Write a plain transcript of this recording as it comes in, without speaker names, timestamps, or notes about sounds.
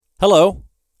Hello,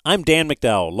 I'm Dan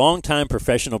McDowell, longtime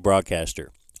professional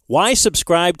broadcaster. Why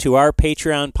subscribe to our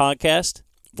Patreon podcast?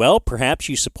 Well, perhaps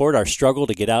you support our struggle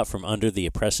to get out from under the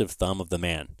oppressive thumb of the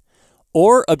man.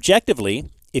 Or, objectively,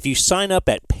 if you sign up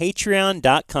at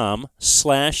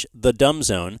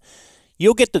patreon.com/thedumbzone,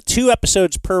 you'll get the 2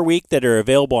 episodes per week that are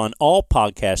available on all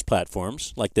podcast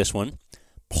platforms, like this one,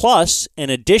 plus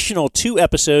an additional 2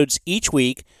 episodes each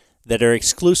week that are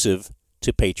exclusive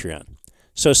to Patreon.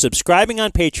 So subscribing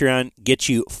on Patreon gets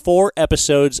you 4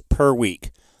 episodes per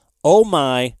week. Oh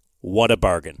my, what a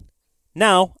bargain.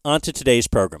 Now, on to today's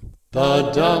program. The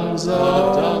Dumb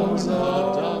Zone.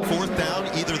 Fourth down,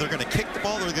 either they're going to kick the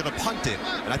ball or they're going to punt it.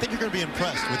 And I think you're going to be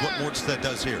impressed with what Morstead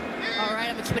does here. All right,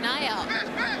 I'm going to keep an eye out.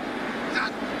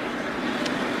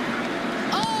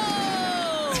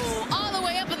 Oh! All the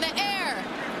way up in the air.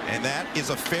 And that is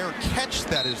a fair catch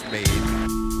that is made.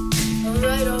 All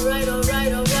right.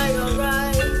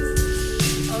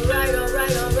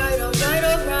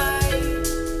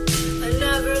 I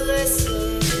never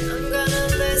listen, I'm gonna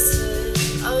listen.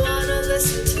 I wanna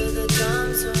listen to the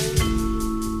Dumb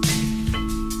Zone.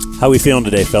 How we feeling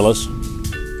today, fellas?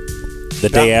 The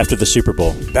day after the Super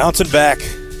Bowl. Bouncing back,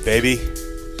 baby.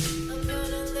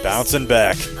 Bouncing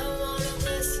back.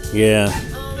 Yeah,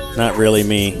 not really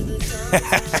me.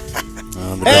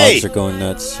 The dogs are going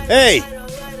nuts. Hey!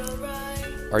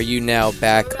 Are you now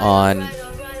back on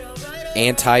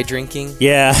anti-drinking?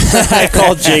 Yeah, I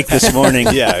called Jake this morning.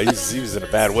 Yeah, he was in a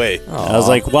bad way. I was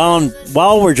like,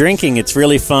 while we're drinking, it's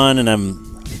really fun, and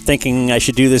I'm thinking I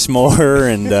should do this more,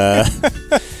 and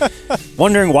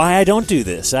wondering why I don't do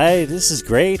this. This is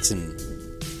great, and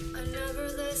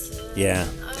yeah.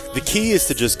 The key is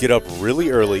to just get up really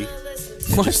early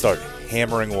and just start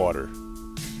hammering water.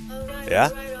 Yeah?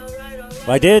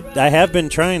 Well, I have been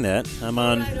trying that. I'm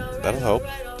on That'll help.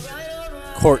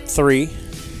 Court 3.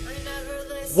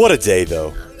 What a day,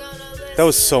 though. That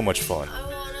was so much fun.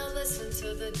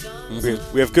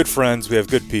 We have good friends. We have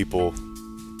good people.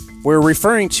 We're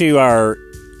referring to our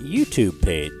YouTube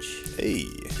page. Hey.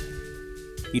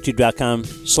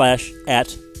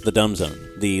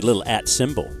 YouTube.com/@thedumbzone. The little @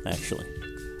 symbol, actually.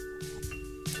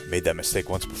 Made that mistake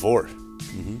once before.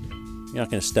 You're not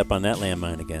going to step on that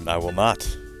landmine again. I will not.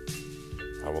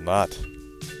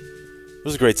 It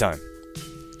was a great time.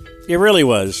 It really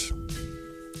was.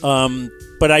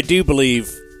 But I do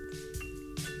believe...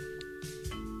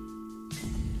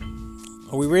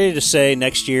 Are we ready to say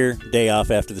next year, day off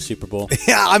after the Super Bowl?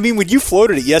 Yeah, I mean, when you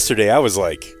floated it yesterday, I was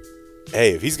like,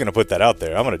 hey, if he's going to put that out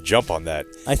there, I'm going to jump on that.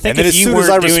 I think and then if as you soon weren't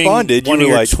as I doing responded, one you of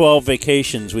were your like, 12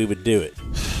 vacations, we would do it.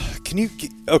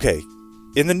 Okay,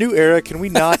 in the new era, can we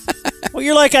not? Well,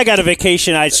 you're like, I got a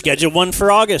vacation. I scheduled one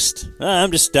for August. I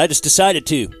just decided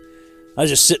to. I was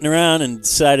just sitting around and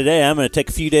decided, hey, I'm going to take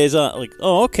a few days off. Like,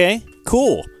 oh, okay,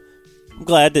 cool. I'm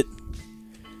glad that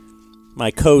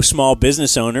my co-small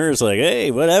business owner is like,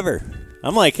 hey, whatever.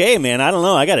 I'm like, hey, man, I don't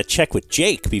know. I got to check with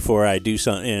Jake before I do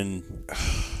something. And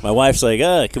my wife's like,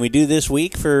 can we do this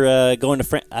week for going to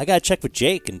France? I got to check with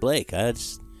Jake and Blake. No.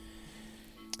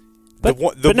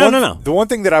 The one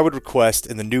thing that I would request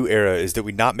in the new era is that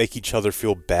we not make each other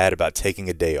feel bad about taking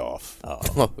a day off.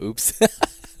 Oh, oops.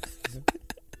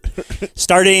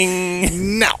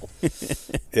 Starting now.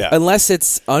 Yeah. Unless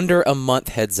it's under a month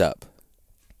heads up.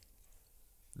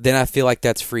 Then I feel like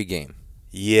that's free game.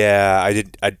 Yeah, I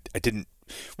didn't.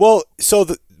 Well, so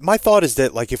my thought is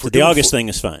that like if we're the doing August thing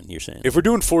is fine. You're saying if we're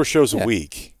doing 4 shows a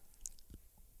week,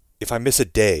 if I miss a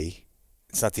day,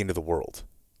 it's not the end of the world.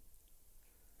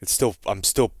 I'm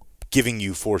still giving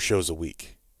you 4 shows a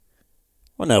week.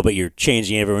 Well, no, but you're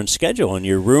changing everyone's schedule and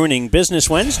you're ruining Business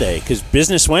Wednesday because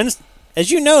Business Wednesday,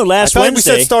 as you know, last I thought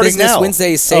Wednesday. we said starting Business now.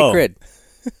 Wednesday is sacred.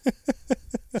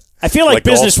 I feel like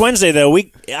Business golf? Wednesday, though,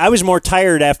 I was more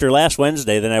tired after last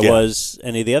Wednesday than I was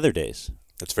any of the other days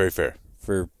That's very fair.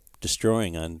 for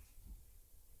destroying on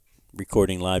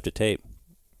recording live to tape.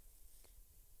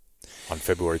 On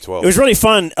February 12th. It was really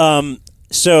fun.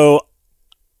 So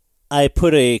I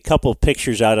put a couple of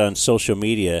pictures out on social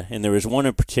media, and there was one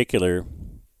in particular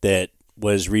that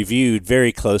was reviewed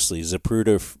very closely.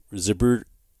 Zapruder,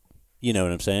 you know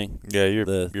what I'm saying? Yeah, you're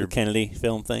The Kennedy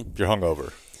film thing. You're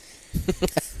hungover.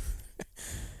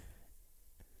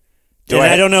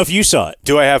 I don't know if you saw it.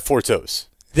 Do I have 4 toes?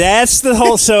 That's the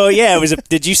whole. So yeah, it was.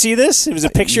 Did you see this? It was a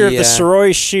picture of the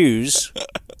Soroy shoes.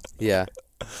 Yeah.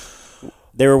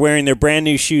 They were wearing their brand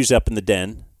new shoes up in the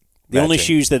den. The only Matching.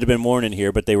 shoes that had been worn in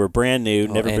here, but they were brand new,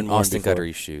 never and been worn Austin before.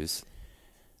 Guttery shoes.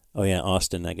 Oh yeah,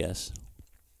 Austin, I guess.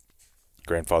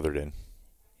 Grandfathered in.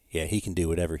 Yeah, he can do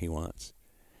whatever he wants.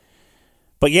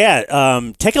 But yeah,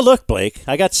 take a look, Blake.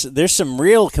 There's some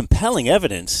real compelling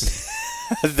evidence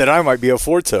then I might be a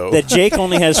 4-toe. that Jake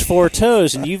only has 4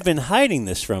 toes, and you've been hiding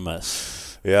this from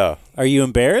us. Yeah. Are you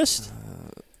embarrassed?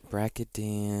 Bracket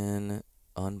Dan,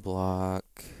 unblock.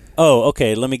 Oh,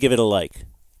 okay. Let me give it a like,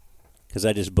 because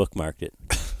I just bookmarked it.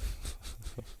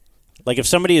 Like if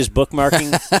somebody is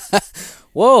bookmarking,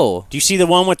 Whoa. do you see the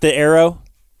one with the arrow?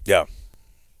 Yeah.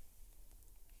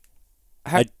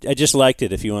 I just liked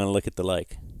it. If you want to look at the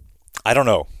like, I don't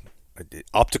know.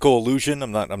 Optical illusion?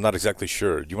 I'm not exactly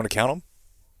sure. Do you want to count them?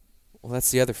 Well,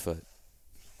 that's the other foot.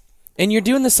 And you're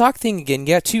doing the sock thing again.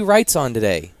 You got 2 rights on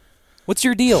today. What's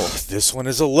your deal? This one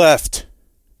is a left.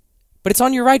 But it's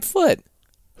on your right foot.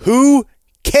 Who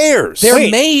cares? They're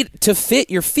Wait. made to fit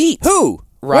your feet. who?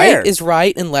 Right Where? is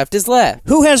right and left is left.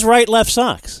 Who has right left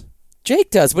socks?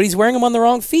 Jake does, but he's wearing them on the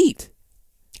wrong feet.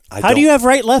 How do you have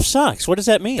right left socks? What does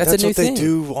that mean? That's That's a new what they thing.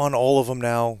 do on all of them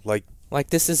now. Like, Like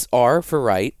this is R for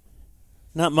right.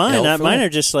 Not mine. L Not for mine left. are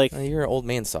just like You're an old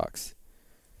man socks.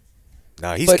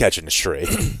 nah, he's But- catching a stray.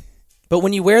 But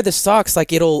when you wear the socks,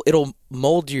 like it'll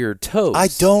mold your toes. I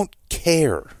don't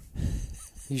care.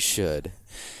 You should.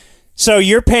 So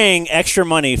you're paying extra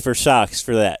money for socks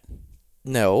for that.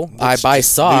 No, It's I buy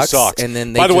just socks, new socks. and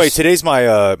then they By the way, just- today's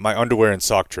my my underwear and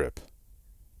sock trip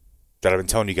that I've been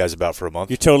telling you guys about for a month.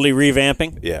 You're totally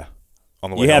revamping. Yeah, on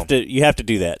the way You have home. to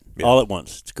do that Yeah. all at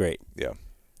once. It's great. Yeah,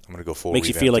 I'm gonna go full. Makes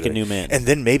you revamp feel like a today. new man. And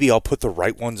then maybe I'll put the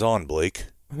right ones on, Blake.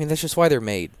 I mean, that's just why they're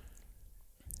made.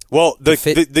 Well, the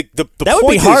fit- the That would be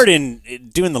point is- hard in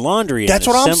doing the laundry. That's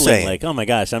and what I'm assembling. saying. Like, oh my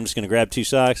gosh, I'm just going to grab 2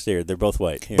 socks. They're both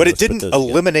white. Here, But it let's put didn't those together.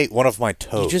 eliminate one of my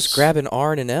toes. You just grab an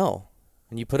R and an L,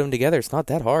 and you put them together. It's not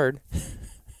that hard.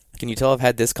 Can you tell I've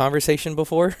had this conversation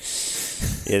before?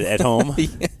 At home.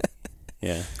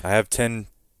 Yeah. I have 10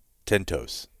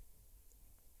 toes.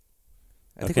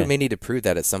 I think Okay. we may need to prove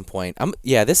that at some point.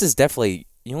 Yeah, this is definitely.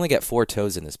 You only get 4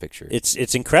 toes in this picture.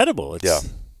 It's incredible. It's, Yeah.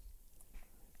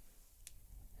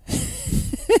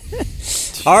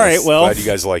 All right. Well, Glad you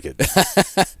guys like it.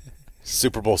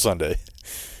 Super Bowl Sunday.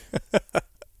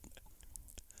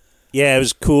 yeah, it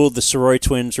was cool. The Soroy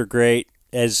twins were great.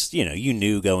 As you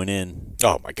knew going in.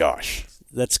 Oh my gosh.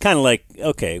 That's kind of like,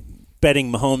 okay,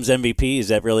 betting Mahomes MVP. Is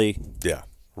that really? Yeah.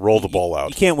 Roll the ball out.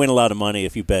 You can't win a lot of money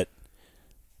if you bet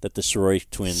that the Soroy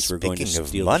twins were going to Speaking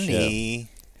steal of the show. money,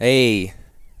 Hey.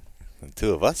 the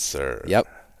 2 of us are Yep.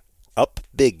 up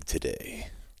big today.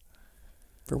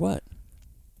 For what?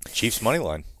 Chiefs money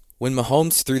line. When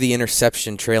Mahomes threw the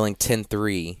interception trailing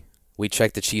 10-3, we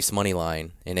checked the Chiefs' money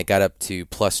line, and it got up to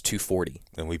plus 240.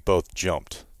 And we both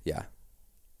jumped. Yeah.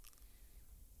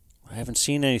 I haven't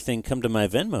seen anything come to my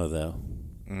Venmo though.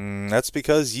 That's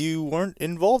because you weren't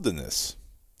involved in this.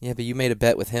 Yeah, but you made a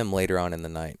bet with him later on in the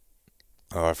night.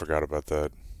 Oh, I forgot about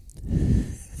that.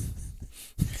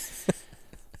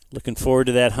 Looking forward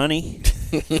to that, honey.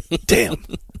 Damn.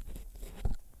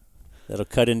 That'll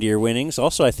cut into your winnings.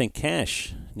 Also, I think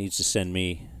Cash needs to send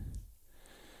me.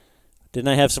 Didn't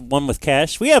I have one with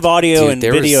Cash? We have audio Dude, and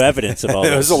there video was- evidence of all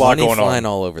There's this. a lot Money going on. flying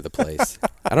all over the place.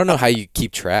 I don't know how you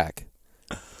keep track.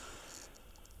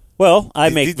 Well, I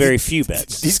make These- very few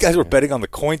bets. These guys were betting on the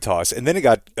coin toss, and then it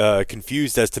got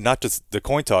confused as to not just the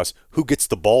coin toss, who gets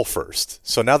the ball first.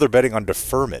 So now they're betting on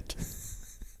deferment.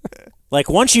 Like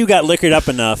once you got liquored up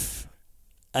enough,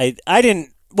 I didn't.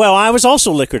 Well, I was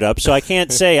also liquored up, so I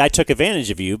can't say I took advantage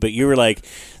of you. But you were like,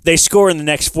 they score in the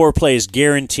next 4 plays,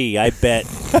 guarantee. I bet.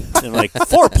 And I'm like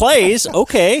 4 plays,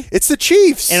 okay. It's the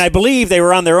Chiefs. And I believe they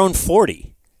were on their own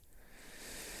 40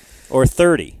 or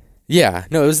 30. Yeah,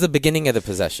 no, it was the beginning of the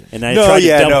possession. And I No, tried to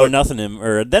yeah, double no. or nothing him.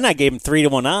 Or then I gave him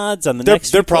 3-1 odds on the they're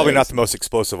next. Few probably plays. not the most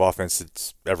explosive offense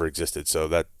that's ever existed, so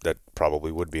that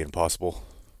probably would be impossible.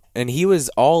 And he was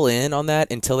all in on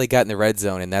that until they got in the red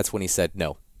zone, and that's when he said,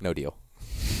 no deal.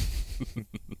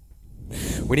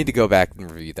 We need to go back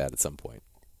and review that at some point.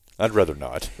 I'd rather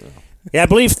not. Yeah, I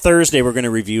believe Thursday we're going to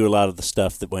review a lot of the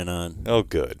stuff that went on Oh,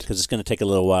 good. because it's going to take a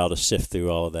little while to sift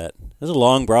through all of that. It was a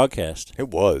long broadcast. It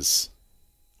was.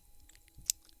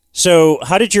 So,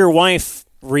 how did your wife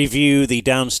review the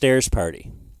downstairs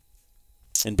party?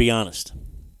 And be honest.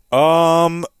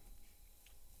 I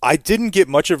didn't get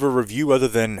much of a review other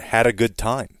than had a good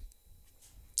time.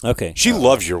 Okay. She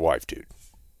loves your wife, dude.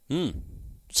 Hmm.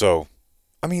 So,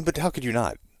 I mean, but how could you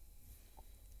not?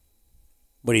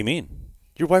 What do you mean?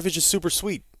 Your wife is just super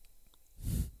sweet.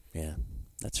 Yeah,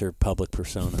 that's her public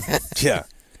persona. Yeah.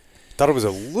 Thought it was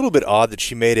a little bit odd that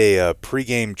she made a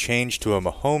pregame change to a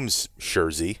Mahomes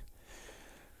jersey.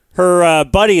 Her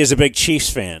buddy is a big Chiefs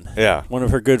fan. Yeah. One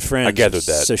of her good friends. I gathered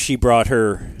that. So she brought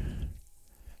her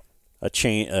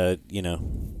a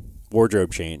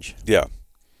wardrobe change. Yeah.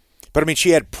 But, I mean, she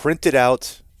had printed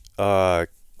out,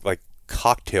 like,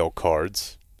 cocktail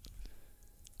cards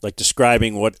Like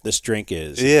describing what this drink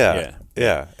is.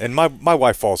 Yeah. And my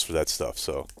wife falls for that stuff,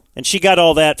 so. And she got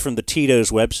all that from the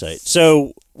Tito's website.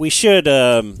 So we should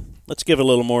let's give a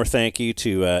little more thank you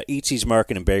to Eatsy's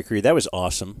Market and Bakery. That was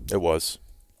awesome. It was.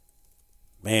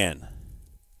 Man.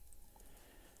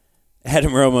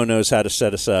 Adam Romo knows how to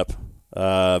set us up.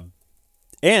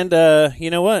 And you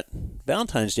know what?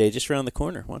 Valentine's Day just around the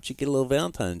corner. Why don't you get a little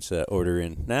Valentine's order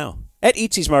in now at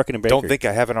Eatsy's Market and Bakery. Don't think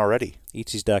I haven't already.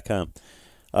 Eatsy's.com.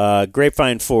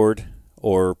 Grapevine Ford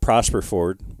or Prosper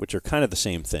Ford, which are kind of the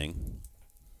same thing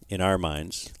in our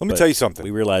minds. Let me tell you something.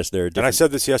 We realized they're different. And I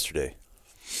said this yesterday.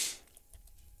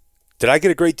 Did I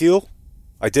get a great deal?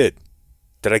 I did.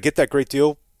 Did I get that great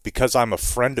deal because I'm a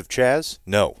friend of Chaz?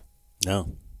 No.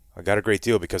 No. I got a great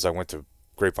deal because I went to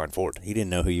Grapevine Ford. He didn't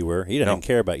know who you were. He didn't even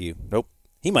care about you. Nope.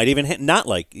 He might even not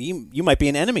like you. You might be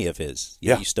an enemy of his.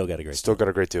 Yeah. You still got a great Still got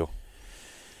a great deal.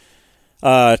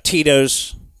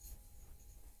 Tito's,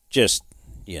 just,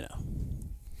 you know.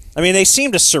 I mean, they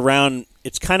seem to surround.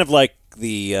 It's kind of like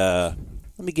the.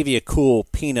 Let me give you a cool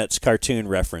Peanuts cartoon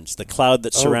reference. The cloud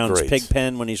that surrounds great.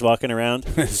 Pigpen when he's walking around.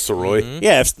 Soroy. Mm-hmm.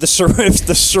 Yeah, if the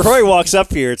Soroy walks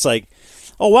up here, it's like,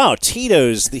 oh, wow,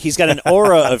 Tito's. He's got an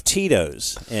aura of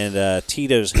Tito's. And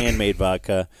Tito's handmade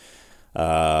vodka.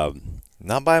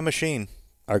 Not by a machine.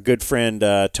 Our good friend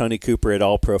Tony Cooper at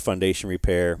All Pro Foundation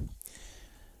Repair.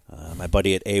 My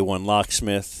buddy at A1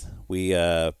 Locksmith. We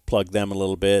plugged them a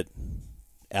little bit.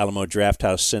 Alamo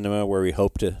Drafthouse Cinema, where we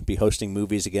hope to be hosting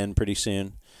movies again pretty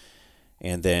soon.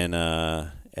 And then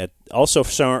also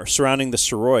surrounding the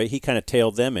Soroy, he kind of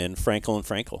tailed them in, Frankel and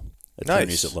Frankel,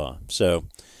 attorneys at law. So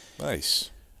nice.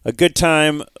 A good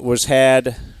time was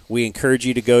had. We encourage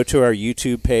you to go to our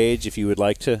YouTube page if you would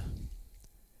like to,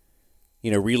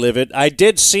 relive it. I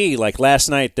did see, like last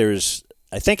night,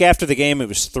 I think after the game it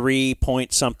was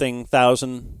 3-point-something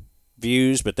thousand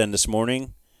views, but then this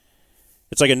morning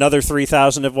it's like another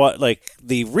 3,000 of what, like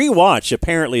the rewatch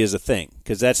apparently is a thing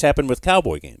because that's happened with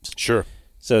Cowboy games. Sure.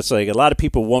 So it's like a lot of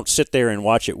people won't sit there and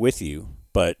watch it with you,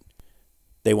 but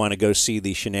they want to go see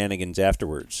the shenanigans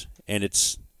afterwards. And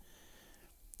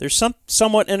there's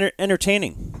somewhat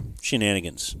entertaining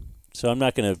shenanigans. So I'm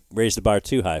not going to raise the bar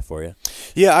too high for you.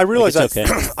 Yeah, I realize it's okay.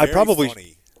 I probably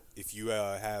funny if you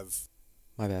have.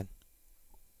 My bad.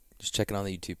 Just checking on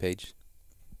the YouTube page.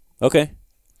 Okay.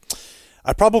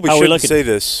 I probably How we shouldn't looking? say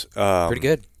this. Pretty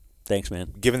good. Thanks,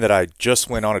 man. Given that I just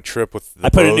went on a trip with the I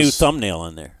put a new bros thumbnail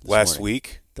on there this last morning.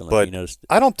 week, Don't know if but you noticed.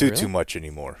 I don't do Really? too much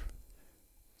anymore.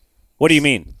 What do you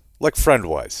mean? Like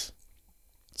friend-wise.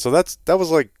 So that was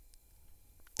like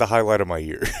the highlight of my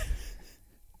year. It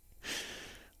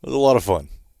was a lot of fun.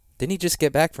 Didn't he just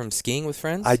get back from skiing with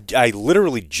friends? I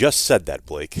literally just said that,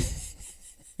 Blake.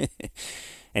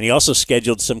 And he also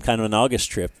scheduled some kind of an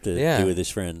August trip to Yeah. do with his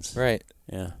friends. Right.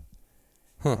 Yeah.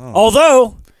 Huh.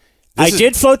 Although, This is-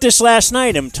 did float this last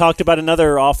night and talked about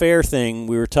another off-air thing.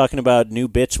 We were talking about new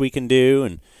bits we can do,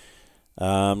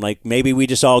 and like maybe we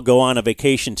just all go on a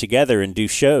vacation together and do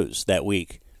shows that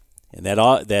week. And that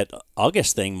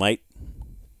August thing might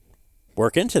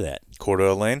work into that. Coeur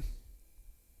d'Alene?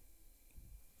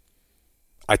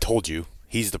 I told you,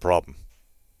 he's the problem.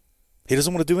 He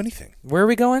doesn't want to do anything. Where are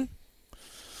we going?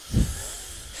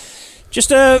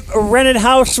 Just a rented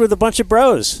house with a bunch of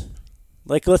bros.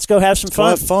 Like, let's go have some Let's go fun.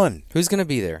 have fun. Who's going to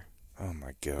be there? Oh,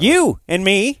 my God. You and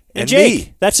me and, And Jake.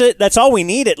 me. That's it. That's all we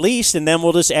need at least, and then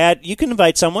we'll just add. You can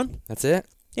invite someone. That's it?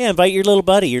 Yeah, invite your little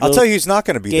buddy. Your I'll little tell you who's not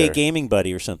going to be gay there. gaming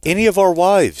buddy or something. Any of our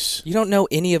wives. You don't know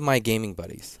any of my gaming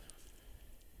buddies.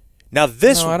 Now,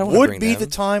 this No, I don't wanna would bring be them. the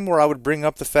time where I would bring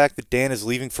up the fact that Dan is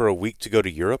leaving for a week to go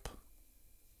to Europe.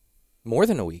 More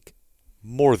than a week.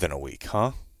 More than a week,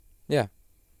 huh? Yeah.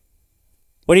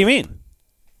 What do you mean?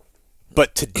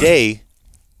 But today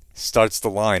starts the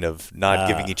line of not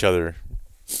giving each other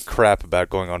crap about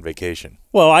going on vacation.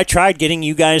 Well, I tried getting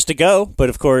you guys to go, but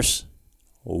of course,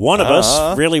 one of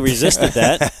us really resisted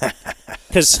that.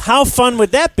 Because how fun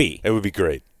would that be? It would be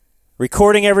great.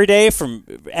 Recording every day from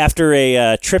after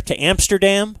a trip to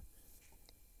Amsterdam.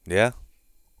 Yeah?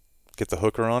 Get the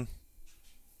hooker on.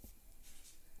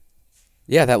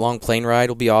 Yeah, that long plane ride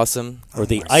will be awesome. Or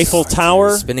the Eiffel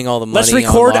Tower. Spending all the money Let's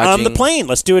record on, on the lodging, plane.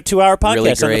 Let's do a 2-hour podcast Really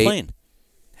on the great. plane.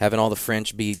 Having all the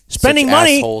French be Spending such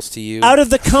money assholes to you. out of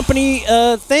the company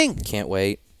thing. Can't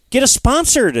wait. Get a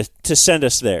sponsor to send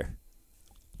us there.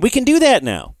 We can do that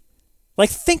now. Like,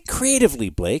 think creatively,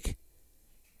 Blake.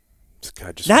 This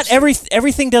guy just Not wants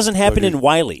everything doesn't happen Look, in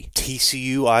Wiley.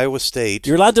 TCU, Iowa State.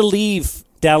 You're allowed to leave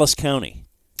Dallas County.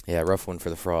 Yeah, rough one for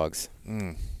the Frogs.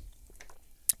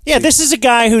 Yeah, this is a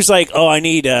guy who's like, oh, I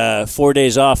need 4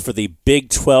 days off for the Big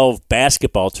 12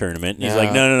 basketball tournament. And he's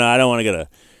like, no, I don't want to go to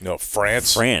No,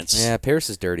 France. France. Yeah, Paris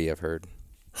is dirty, I've heard.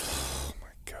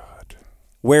 God.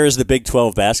 Where is the Big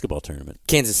 12 basketball tournament?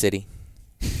 Kansas City.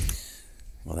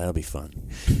 Well, that'll be fun.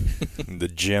 The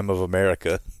gem of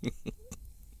America.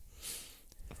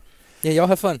 Yeah, y'all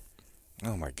have fun.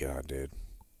 Oh, my God, dude.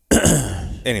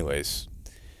 Anyways,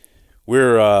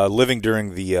 we're living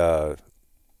during the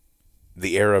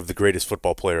era of the greatest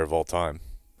football player of all time.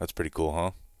 That's pretty cool,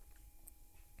 huh?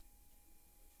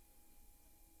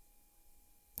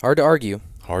 Hard to argue.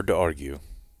 Hard to argue.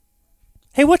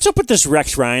 Hey, what's up with this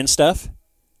Rex Ryan stuff?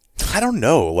 I don't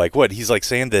know. Like, what? He's like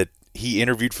saying that he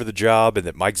interviewed for the job and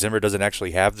that Mike Zimmer doesn't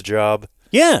actually have the job.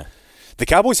 Yeah. The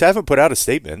Cowboys haven't put out a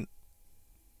statement.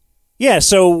 Yeah,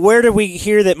 so where did we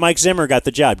hear that Mike Zimmer got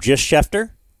the job? Just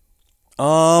Schefter?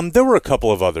 There were a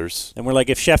couple of others. And we're like,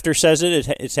 if Schefter says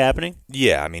it's happening?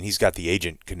 Yeah, I mean, he's got the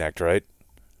agent connect, right?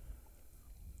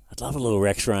 I'd love a little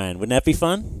Rex Ryan. Wouldn't that be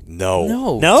fun?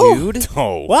 No. No? dude.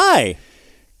 No. Why?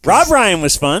 Rob Ryan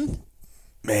was fun.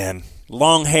 Man.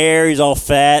 Long hair, he's all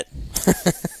fat.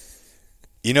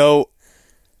 You know,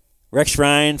 Rex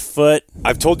Ryan, foot.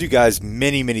 I've told you guys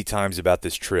many, many times about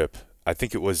this trip. I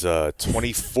think it was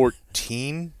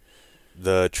 2014,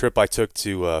 the trip I took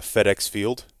to FedEx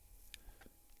Field,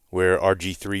 where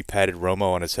RG3 patted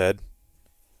Romo on his head.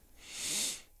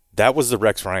 That was the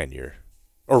Rex Ryan year.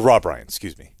 Or Rob Ryan,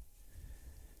 excuse me.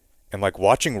 And, like,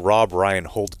 watching Rob Ryan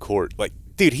hold court, like,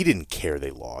 dude, he didn't care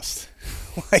they lost.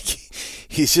 Like,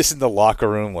 he's just in the locker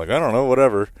room, like, I don't know,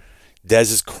 whatever.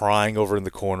 Dez is crying over in the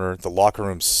corner. The locker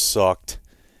room sucked.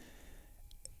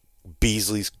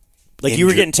 Beasley's Like you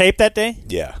were getting taped that day?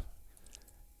 Yeah.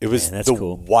 It was Man, that's the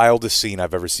cool. wildest scene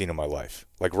I've ever seen in my life.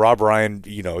 Like, Rob Ryan,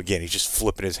 you know, again, he's just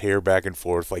flipping his hair back and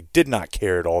forth, like, did not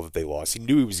care at all that they lost. He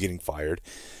knew he was getting fired.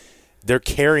 They're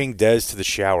carrying Dez to the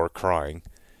shower crying.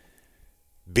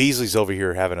 Beasley's over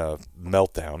here having a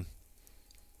meltdown.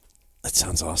 That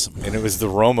sounds awesome. And it was the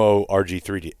Romo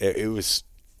RG3. It was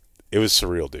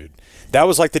surreal, dude. That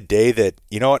was like the day that,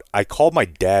 you know what, I called my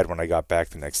dad when I got back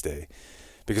the next day.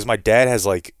 Because my dad has,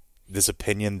 like, this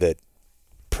opinion that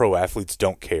pro athletes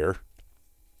don't care.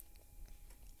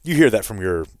 You hear that from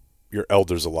your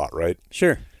elders a lot, right?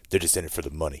 Sure. They're just in it for the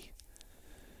money.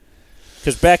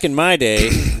 Because back in my day,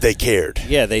 They cared.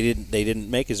 yeah, they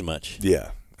didn't make as much.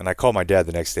 Yeah. And I called my dad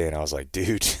the next day and I was like,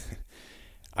 dude,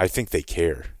 I think they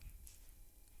care.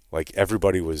 Like,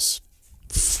 everybody was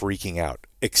freaking out,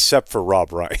 except for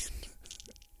Rob Ryan.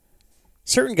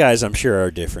 Certain guys, I'm sure, are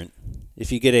different.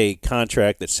 If you get a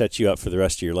contract that sets you up for the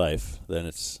rest of your life, then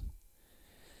it's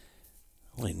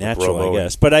only natural, Romo I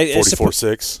guess. But I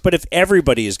 44-6. But if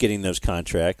everybody is getting those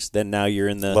contracts, then now you're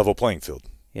in the Level playing field.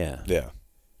 Yeah. Yeah.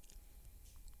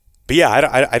 But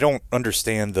yeah, I don't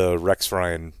understand the Rex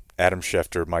Ryan, Adam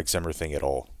Schefter, Mike Zimmer thing at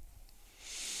all.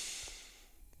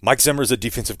 Mike Zimmer is a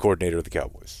defensive coordinator of the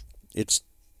Cowboys. It's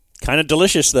kind of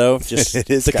delicious, though. Just It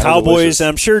is the kinda Cowboys. delicious.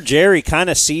 I'm sure Jerry kind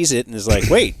of sees it and is like,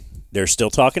 "Wait, they're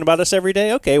still talking about us every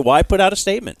day. Okay, why put out a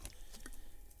statement?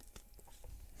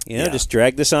 You know, Yeah. just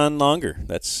drag this on longer."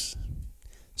 That's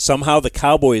somehow the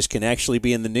Cowboys can actually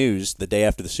be in the news the day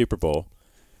after the Super Bowl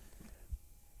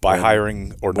By When-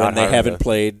 hiring or not when they hiring haven't a-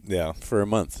 played Yeah. for a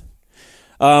month.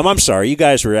 I'm sorry, you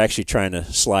guys were actually trying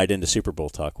to slide into Super Bowl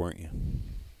talk, weren't you?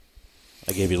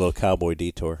 I gave you a little Cowboy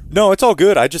detour. No, it's all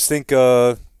good. I just think, he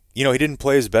didn't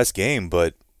play his best game,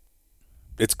 but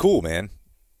it's cool, man.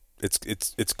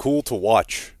 It's cool to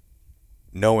watch,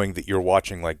 knowing that you're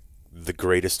watching, like, the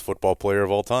greatest football player of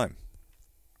all time.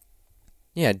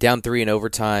 Yeah, down 3 in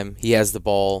overtime. He has the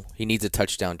ball. He needs a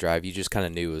touchdown drive. You just kind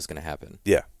of knew it was going to happen.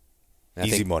 Yeah. And I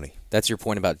Easy think money. That's your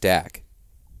point about Dak.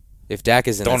 If Dak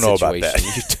is in Don't that know about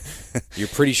situation, you're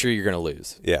pretty sure you're going to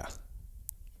lose. Yeah.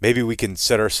 Maybe we can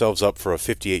set ourselves up for a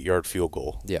 58-yard field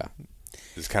goal. Yeah.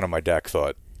 Is kind of my Dak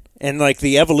thought. And like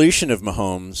the evolution of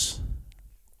Mahomes,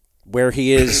 where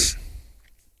he is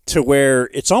to where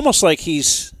it's almost like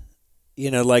he's,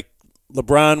 like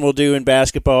LeBron will do in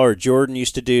basketball or Jordan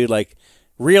used to do, like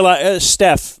realize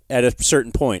Steph at a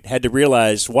certain point had to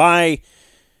realize why,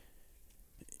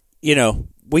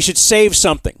 we should save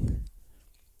something.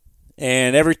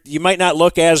 And you might not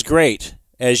look as great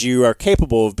as you are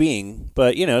capable of being,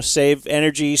 but, save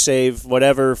energy, save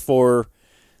whatever for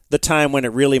the time when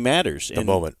it really matters. The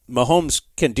moment. Mahomes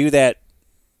can do that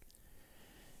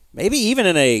maybe even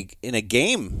in a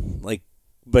game,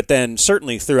 but then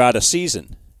certainly throughout a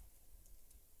season.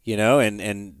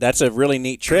 And that's a really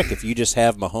neat trick if you just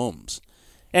have Mahomes.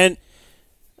 And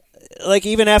like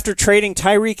even after trading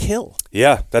Tyreek Hill.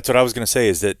 Yeah, that's what I was going to say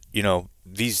is that,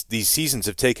 these seasons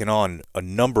have taken on a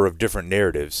number of different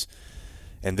narratives.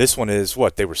 And this one is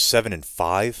what? They were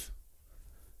 7-5?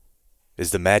 Is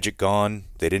the magic gone?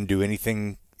 They didn't do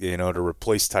anything, to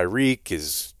replace Tyreek.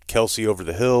 Is Kelsey over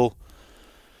the hill?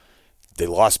 They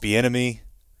lost Bieniemy,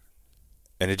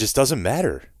 and it just doesn't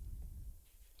matter.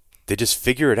 They just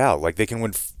figure it out. Like, they can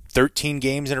win 13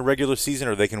 games in a regular season,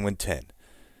 or they can win 10.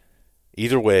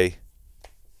 Either way,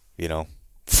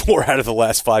 4 out of the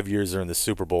last 5 years are in the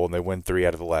Super Bowl, and they win 3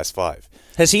 out of the last 5.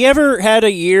 Has he ever had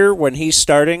a year when he's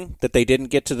starting that they didn't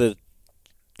get to the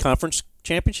conference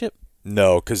championship?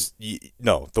 No, because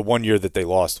the 1 year that they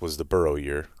lost was the Burrow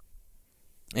year.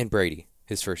 And Brady,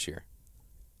 his first year.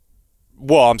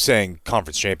 Well, I'm saying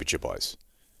conference championship-wise.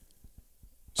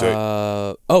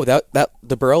 So, that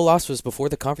the Burrow loss was before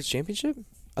the conference championship?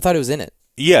 I thought it was in it.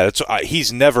 yeah,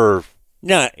 he's never.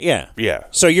 No, yeah. Yeah.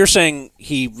 So you're saying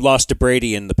he lost to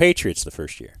Brady and the Patriots the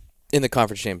first year? In the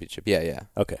conference championship, yeah.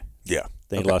 Okay. Yeah.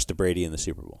 Then he lost to Brady in the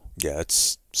Super Bowl. Yeah,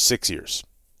 it's 6 years.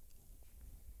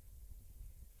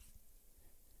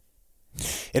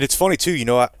 And it's funny, too.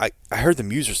 I heard the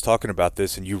Musers talking about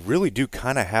this, and you really do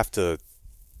kind of have to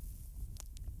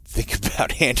think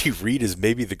about Andy Reid as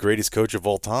maybe the greatest coach of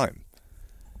all time.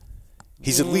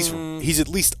 He's at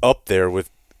least up there with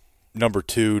number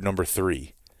 2, number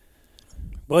 3.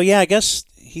 Well, yeah, I guess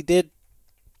he did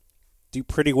do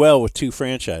pretty well with 2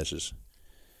 franchises.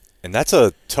 And that's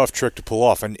a tough trick to pull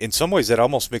off. And in some ways, that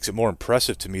almost makes it more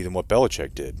impressive to me than what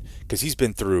Belichick did, because he's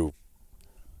been through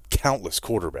countless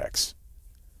quarterbacks.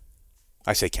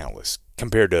 I say countless,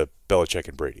 compared to Belichick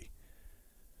and Brady.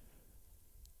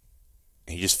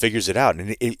 And he just figures it out.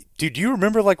 And dude, do you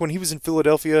remember when he was in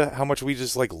Philadelphia, how much we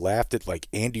just laughed at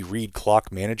Andy Reid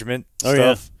clock management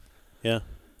stuff? Yeah.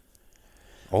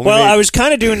 Only Well, made- I was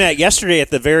kind of doing that yesterday at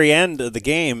the very end of the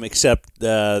game, except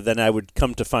then I would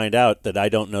come to find out that I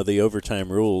don't know the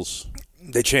overtime rules.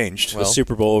 They changed. The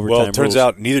Super Bowl overtime Well, it turns rules.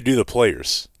 out neither do the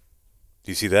players. Do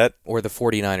you see that? Or the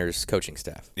 49ers coaching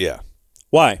staff. Yeah.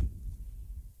 Why?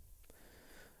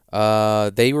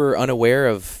 They were unaware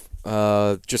of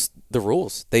just the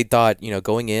rules. They thought,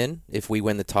 going in, if we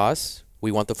win the toss, we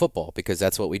want the football because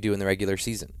that's what we do in the regular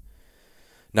season.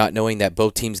 Not knowing that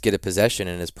both teams get a possession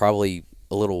and is probably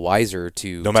a little wiser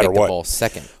to No matter take the what. ball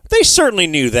second. They certainly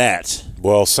knew that.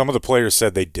 Well, some of the players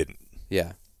said they didn't.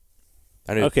 Yeah.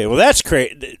 I knew. Okay, well, that's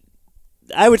great.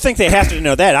 I would think they have to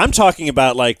know that. I'm talking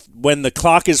about when the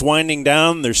clock is winding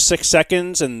down, there's 6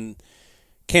 seconds, and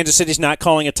Kansas City's not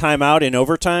calling a timeout in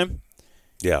overtime.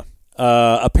 Yeah.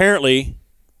 Apparently,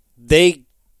 they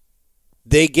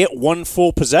get 1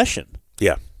 full possession.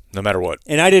 Yeah. No matter what.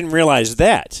 And I didn't realize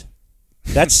that.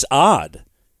 That's odd.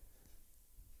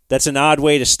 That's an odd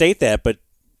way to state that. But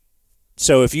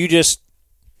so if you just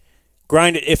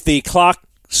grind it, if the clock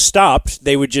stopped,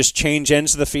 they would just change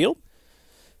ends of the field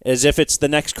as if it's the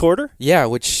next quarter? Yeah,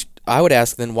 which I would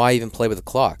ask then why even play with the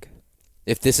clock?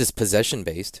 If this is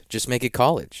possession-based, just make it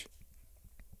college.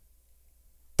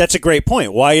 That's a great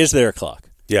point. Why is there a clock?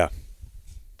 Yeah.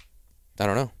 I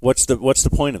don't know. What's the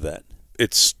point of that?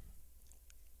 It's.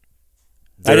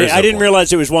 I there is no didn't point.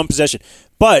 realize it was 1 possession.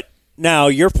 But now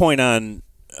your point on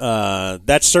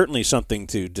that's certainly something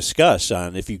to discuss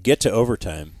on if you get to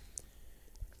overtime.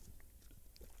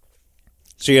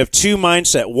 So you have 2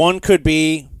 mindset. One could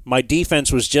be my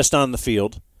defense was just on the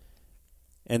field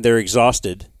and they're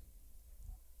exhausted.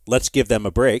 Let's give them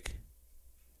a break.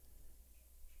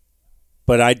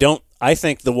 But I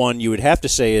think the one you would have to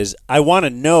say is I want to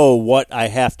know what I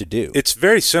have to do. It's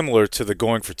very similar to the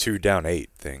going for 2 down 8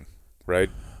 thing, right?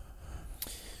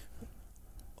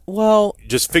 Well,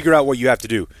 Just figure out what you have to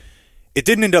do. It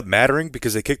didn't end up mattering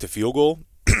because they kicked a field goal,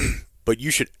 but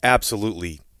you should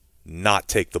absolutely not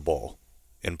take the ball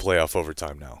in playoff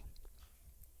overtime now.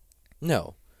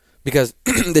 no. Because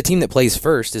the team that plays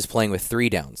first is playing with 3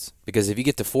 downs. Because if you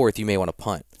get to 4th, you may want to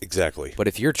punt. Exactly. But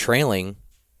if you're trailing,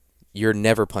 you're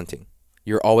never punting.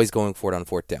 You're always going for it on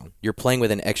 4th down. You're playing with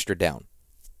an extra down.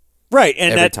 Right,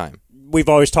 and Every that time. we've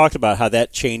always talked about how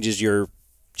that changes your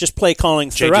just play calling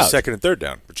Changes throughout. second and third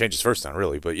down. Or changes first down,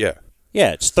 really, but yeah.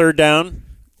 Yeah, it's 3rd down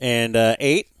and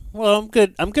 8. Well, I'm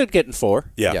good. I'm good getting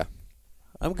 4. Yeah.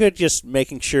 I'm good just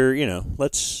making sure,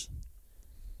 let's.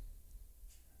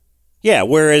 Yeah,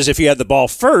 whereas if you had the ball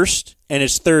first and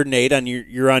it's 3rd and 8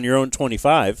 you're on your own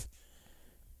 25,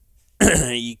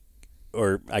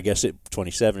 or I guess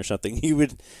 27 or something, you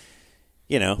would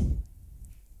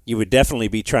definitely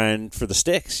be trying for the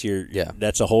sticks.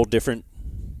 That's a whole different.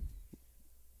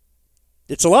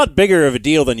 It's a lot bigger of a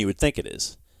deal than you would think it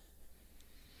is.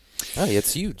 Oh, yeah,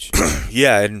 it's huge.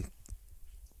 Yeah, and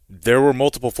there were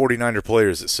multiple 49er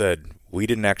players that said, we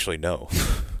didn't actually know.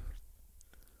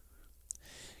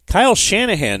 Kyle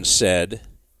Shanahan said,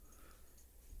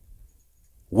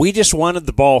 we just wanted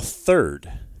the ball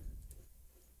 3rd.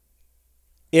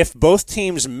 if both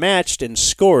teams matched and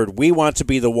scored, we want to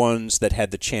be the ones that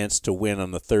had the chance to win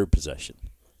on the third possession.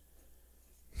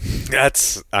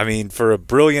 That's, I mean, for a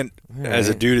brilliant as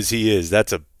a dude as he is,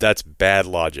 that's bad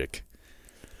logic.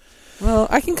 Well,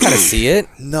 I can kind of see it.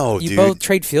 No, you dude. both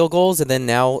trade field goals, and then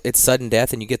now it's sudden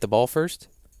death, and you get the ball first.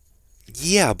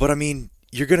 Yeah, but I mean,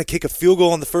 you're going to kick a field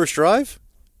goal on the first drive?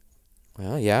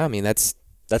 Well, yeah, I mean that's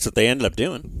what they ended up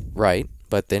doing. right.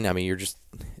 But then, I mean, you're just.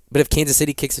 But if Kansas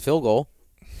City kicks a field goal,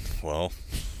 Well,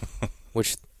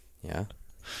 which, yeah,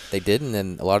 they did, and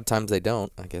then a lot of times they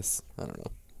don't. I guess I don't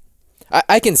know.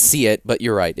 I can see it, but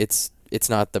you're right. It's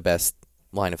not the best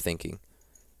line of thinking.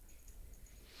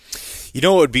 you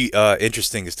know what would be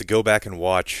interesting is to go back and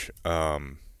watch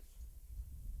in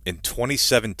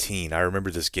 2017, I remember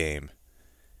this game.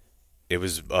 It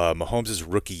was Mahomes'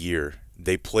 rookie year.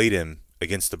 They played him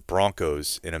against the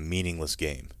Broncos in a meaningless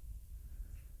game.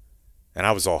 And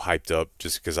I was all hyped up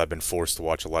just because I've been forced to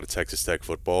watch a lot of Texas Tech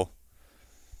football.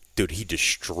 Dude, he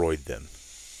destroyed them.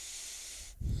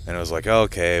 And I was like,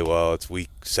 okay, well, it's week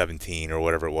 17 or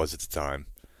whatever it was at the time.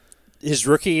 His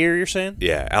rookie year, you're saying?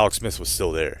 Yeah, Alex Smith was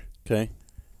still there. Okay.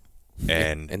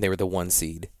 And they were the 1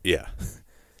 seed. yeah.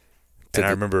 And I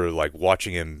remember like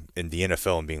watching him in the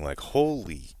NFL and being like,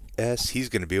 holy S, he's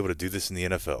going to be able to do this in the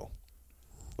NFL.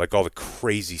 Like all the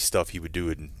crazy stuff he would do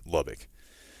in Lubbock.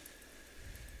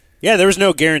 Yeah, there was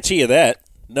no guarantee of that.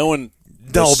 No one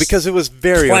No, because it was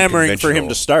very clamoring for him unconventional.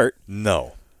 to start.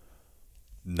 No.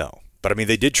 But I mean,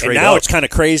 they did trade And now up. it's kind of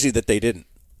crazy that they didn't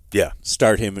Yeah.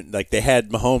 start him. Like they had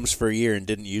Mahomes for a year and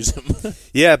didn't use him.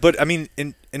 Yeah, but I mean,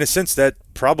 in a sense, that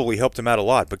probably helped him out a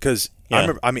lot because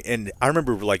Yeah. I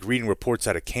remember like reading reports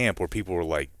out of camp where people were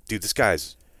like, "Dude,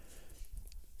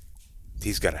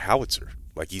 he's got a howitzer.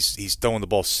 Like he's throwing the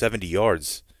ball 70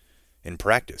 yards in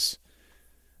practice."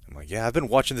 I'm like, "Yeah, I've been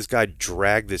watching this guy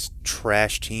drag this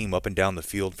trash team up and down the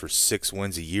field for 6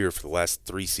 wins a year for the last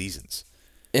 3 seasons."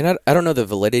 And I don't know the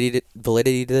validity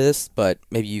to this, but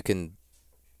maybe you can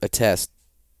attest.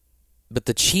 But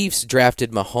the Chiefs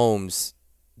drafted Mahomes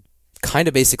kind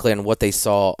of basically on what they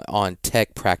saw on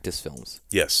Tech practice films.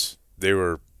 Yes,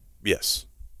 yes.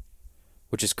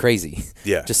 Which is crazy.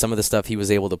 Yeah. Just some of the stuff he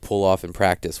was able to pull off in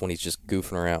practice when he's just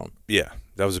goofing around. Yeah,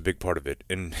 that was a big part of it.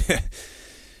 And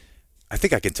I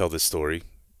think I can tell this story,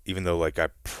 even though like I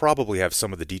probably have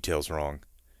some of the details wrong.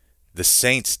 The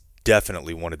Saints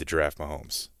definitely wanted to draft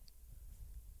Mahomes.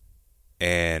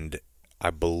 And I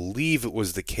believe it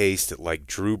was the case that like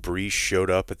Drew Brees showed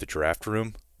up at the draft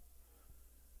room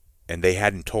and they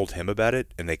hadn't told him about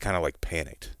it and they kind of like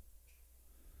panicked.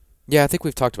 Yeah, I think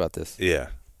we've talked about this. Yeah.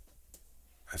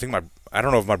 I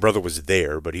don't know if my brother was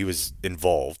there, but he was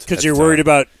involved. Because you're worried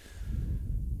about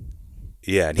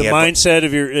yeah, and the mindset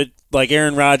of your like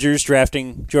Aaron Rodgers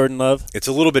drafting Jordan Love. it's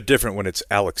a little bit different when it's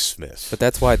Alex Smith. But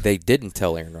that's why they didn't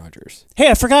tell Aaron Rodgers. Hey,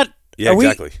 I forgot. Yeah,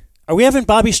 exactly. Are we having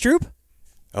Bobby Stroop?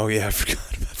 Oh yeah, I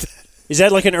forgot about that. Is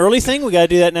that like an early thing? We got to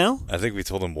do that now? I think we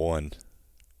told him 1.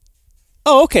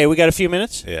 Oh, okay. We got a few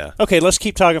minutes? Yeah. Okay, let's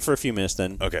keep talking for a few minutes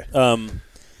then. Okay.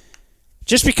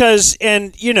 Just because,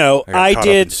 and, you know, I got caught up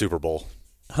in did. Super Bowl.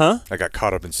 Huh? I got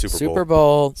caught up in Super Bowl. Super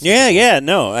Bowl. Yeah,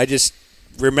 no. I just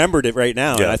remembered it right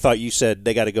now, and Yeah. I thought you said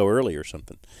they got to go early or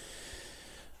something.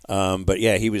 But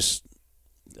yeah, he was.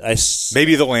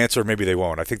 Maybe they'll answer, maybe they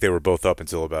won't. I think they were both up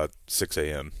until about 6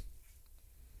 a.m.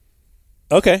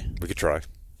 Okay. We could try.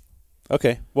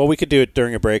 Okay. Well, we could do it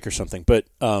during a break or something. But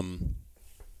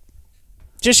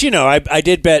just, you know, I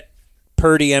did bet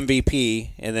Purdy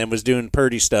MVP and then was doing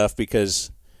Purdy stuff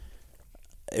because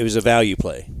it was a value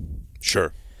play.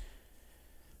 Sure.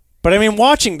 But, I mean,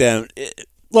 watching them,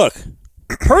 look,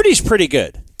 Purdy's pretty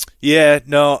good. Yeah,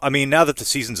 no, I mean, now that the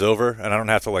season's over and I don't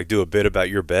have to, like, do a bit about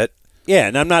your bet, Yeah,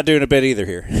 and I'm not doing a bet either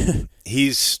here.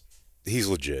 he's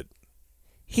legit.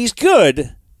 He's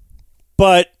good,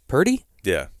 but Purdy?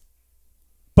 Yeah.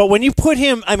 when you put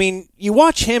him, I mean, you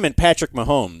watch him and Patrick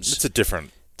Mahomes. It's a different.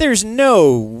 There's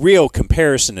no real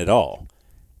comparison at all.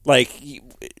 Like,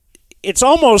 it's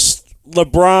almost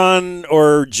LeBron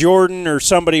or Jordan or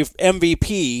somebody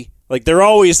MVP. Like, they're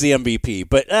always the MVP.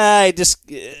 But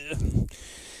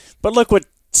but look what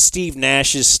Steve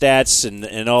Nash's stats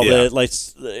and all Yeah. the, like,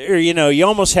 or, you know, you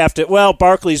almost have to, well,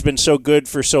 Barkley's been so good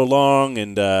for so long,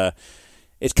 and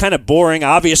it's kind of boring.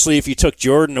 Obviously, if you took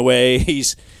Jordan away,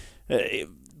 he's,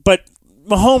 but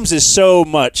Mahomes is so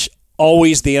much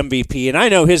always the MVP, and I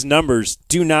know his numbers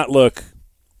do not look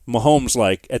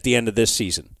Mahomes-like at the end of this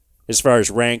season as far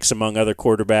as ranks among other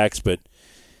quarterbacks, but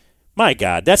my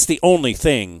God, that's the only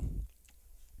thing.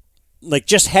 Like,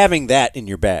 just having that in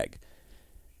your bag.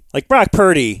 Like, Brock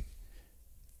Purdy,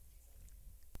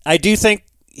 I do think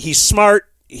he's smart.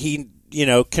 He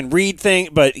can read things,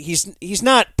 but he's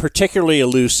not particularly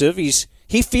elusive.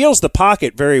 He feels the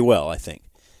pocket very well, I think.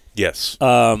 Yes.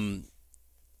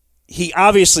 He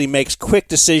obviously makes quick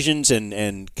decisions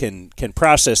and can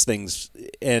process things,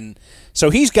 and so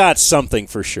he's got something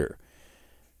for sure.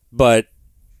 But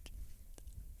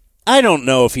I don't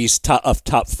know if he's a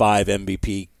top 5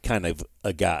 MVP kind of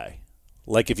a guy,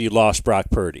 like if you lost Brock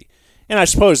Purdy. And I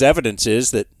suppose evidence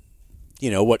is that,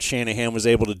 what Shanahan was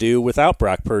able to do without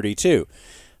Brock Purdy too.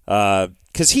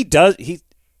 Because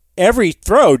every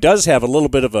throw does have a little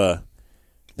bit of an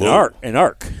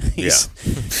arc.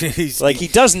 He's like, he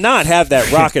does not have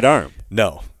that rocket arm.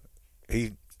 No.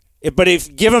 But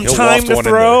if give him He'll time waft to one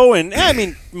in throw, and I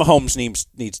mean, Mahomes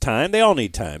needs time. They all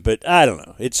need time, but I don't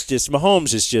know. It's just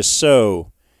Mahomes is just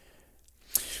so.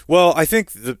 Well, I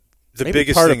think the maybe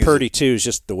biggest part thing of Purdy too is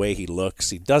just the way he looks.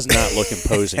 He does not look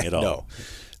imposing at all.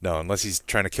 No, unless he's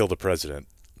trying to kill the president.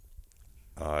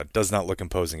 Does not look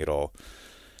imposing at all.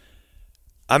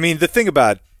 I mean, the thing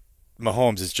about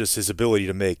Mahomes is just his ability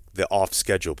to make the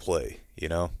off-schedule play,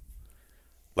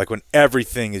 Like when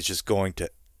everything is just going to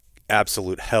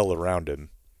absolute hell around him,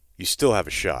 you still have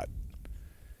a shot.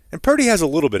 And Purdy has a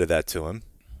little bit of that to him.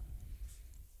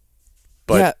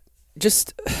 But yeah,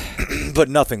 just but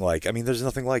nothing like, there's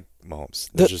nothing like Mahomes.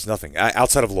 There's just nothing.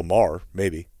 Outside of Lamar,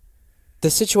 maybe. the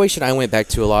situation I went back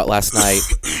to a lot last night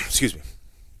Excuse me.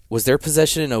 was their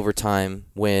possession in overtime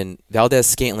when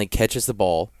Valdez-Scantling catches the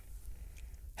ball,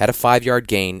 had a 5-yard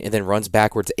gain, and then runs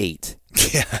backwards 8.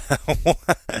 Yeah.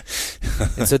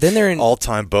 And so then they're in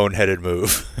All-time boneheaded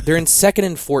move. they're in 2nd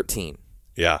and 14.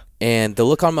 Yeah. And the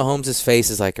look on Mahomes' face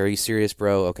is like, are you serious,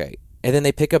 bro? Okay. And then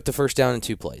they pick up the first down in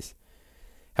 2 plays.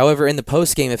 However, in the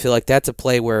postgame, I feel like that's a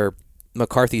play where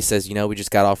McCarthy says, we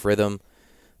just got off rhythm,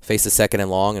 faced a 2nd and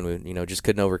long, and we, just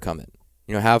couldn't overcome it.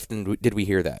 How often did we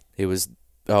hear that? It was,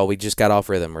 we just got off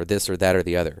rhythm, or this or that or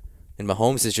the other. And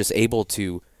Mahomes is just able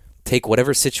to take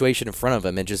whatever situation in front of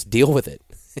him and just deal with it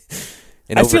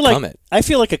and overcome it. I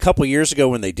feel like a couple years ago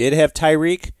when they did have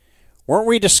Tyreek, weren't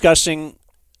we discussing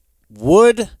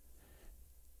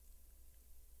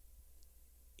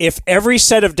if every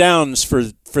set of downs for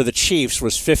the Chiefs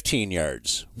was 15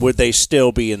 yards, would they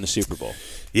still be in the Super Bowl?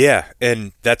 Yeah,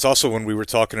 and that's also when we were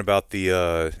talking about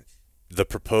the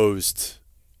proposed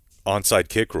onside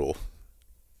kick rule.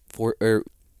 What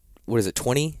is it,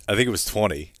 20? I think it was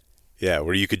 20. Yeah,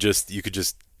 where you could just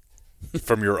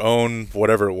from your own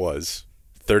whatever it was,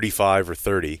 35 or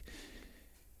 30,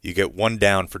 you get 1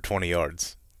 down for 20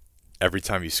 yards every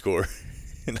time you score.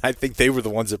 And I think they were the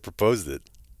ones that proposed it.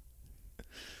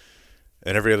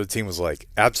 And every other team was like,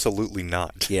 absolutely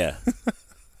not. Yeah.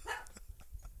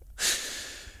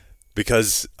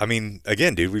 Because,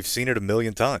 again, dude, we've seen it a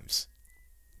million times.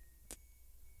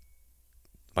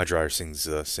 My dryer sings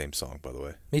the same song, by the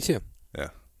way. Me too. Yeah.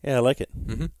 Yeah, I like it.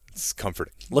 Mm-hmm. It's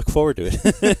comforting. Look forward to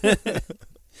it.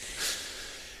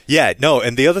 Yeah, no,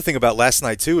 and the other thing about last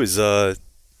night, too, is and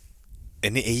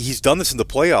he's done this in the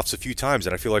playoffs a few times,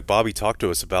 and I feel like Bobby talked to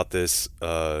us about this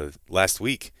last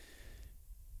week.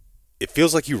 It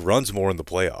feels like he runs more in the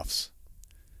playoffs.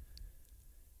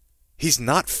 He's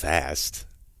not fast.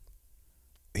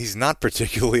 He's not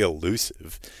particularly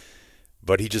elusive,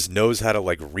 but he just knows how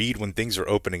to read when things are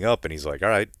opening up, and he's like, all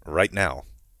right, right now.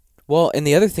 Well, and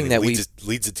the other thing that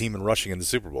leads the team in rushing in the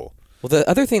Super Bowl. Well, the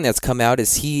other thing that's come out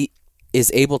is he is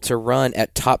able to run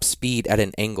at top speed at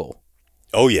an angle.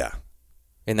 Oh, yeah.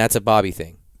 And that's a Bobby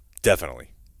thing.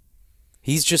 Definitely.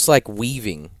 He's just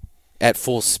weaving at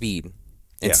full speed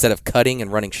instead of cutting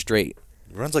and running straight.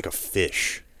 He runs like a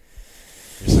fish.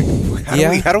 It's like,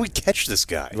 how do we catch this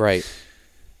guy? Right.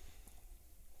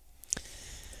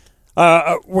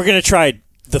 We're going to try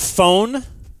the phone.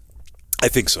 I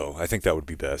think so. I think that would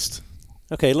be best.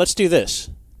 Okay, let's do this.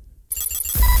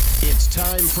 It's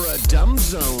time for a Dumb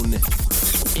Zone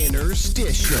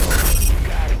Interstitial.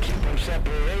 Gotta keep them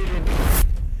separated.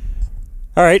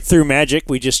 All right, through magic,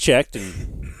 we just checked,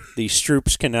 and the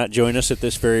Stroops cannot join us at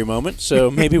this very moment,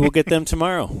 so maybe we'll get them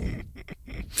tomorrow.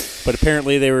 But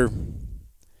apparently they've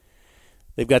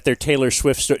got their Taylor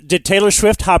Swift. Did Taylor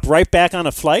Swift hop right back on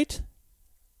a flight?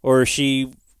 Or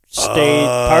she stayed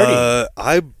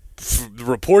partying? The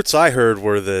reports I heard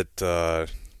were that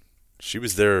she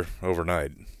was there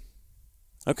overnight.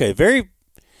 Okay, very,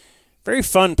 very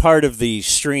fun part of the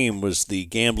stream was the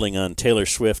gambling on Taylor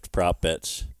Swift prop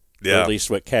bets. Yeah. Or at least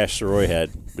what Cash Soroy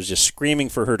had was just screaming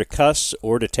for her to cuss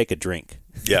or to take a drink.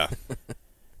 Yeah.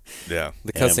 Yeah.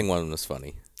 The cussing one was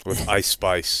funny. With Ice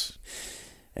Spice.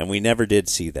 And we never did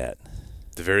see that.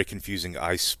 The very confusing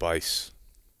Ice Spice.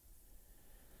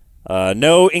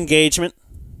 No engagement.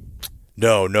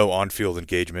 No on-field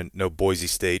engagement. No Boise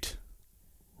State.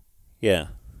 Yeah.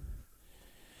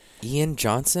 Ian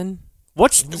Johnson?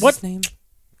 What's What's his name?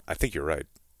 I think you're right.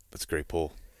 That's a great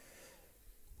pull.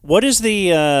 What is the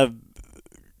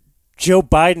Joe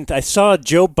Biden? I saw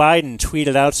Joe Biden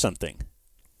tweeted out something.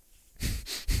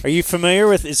 Are you familiar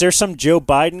with? Is there some Joe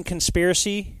Biden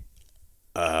conspiracy?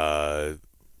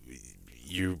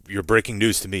 You're breaking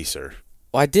news to me, sir.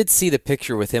 Well, I did see the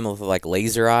picture with him with like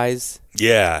laser eyes,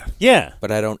 Yeah. Yeah.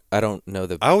 but I don't know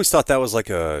the. I always thought that was like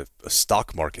a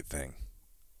stock market thing.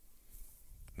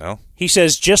 No? He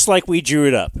says, just like we drew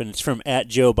it up, and it's from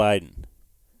 @Joe Biden.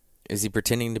 Is he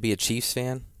pretending to be a Chiefs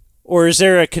fan? Or is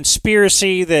there a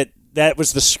conspiracy that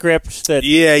was the script that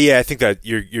Yeah, I think that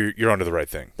you're onto the right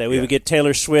thing. we would get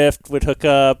Taylor Swift would hook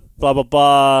up, blah blah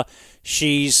blah.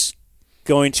 She's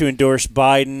going to endorse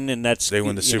Biden, and that's They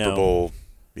win the Super Bowl.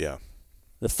 Yeah,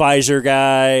 The Pfizer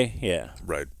guy, yeah.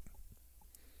 right.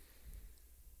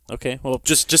 Okay, well,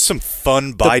 Just some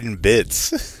fun Biden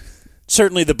bits.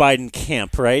 certainly the Biden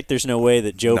camp, right? There's no way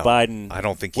that Joe No, Biden. I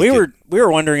don't think we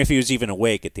were wondering if he was even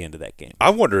awake at the end of that game. I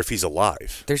wonder if he's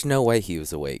alive. There's no way he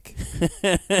was awake.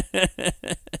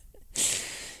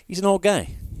 He's an old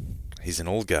guy. He's an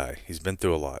old guy. He's been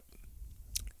through a lot.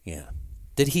 Yeah.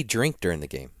 Did he drink during the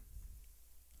game?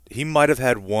 He might have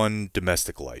had one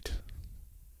domestic light.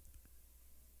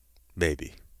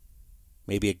 Maybe.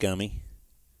 Maybe a gummy.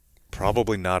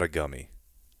 Probably not a gummy.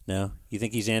 No, you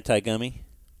think he's anti-gummy?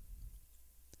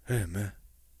 Hey, man.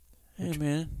 Hey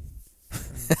man,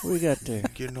 what we got there?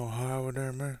 Getting no high over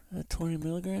there, man. 20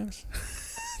 milligrams?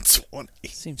 20.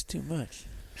 Seems too much.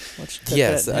 Why don't you cut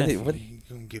Yes, that in I half? did. What, You're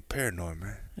going to get paranoid,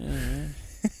 man.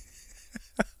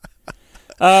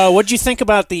 What'd you think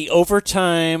about the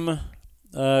overtime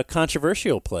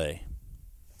controversial play?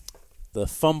 The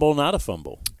fumble, not a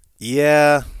fumble.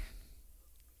 Yeah.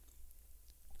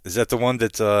 Is that the one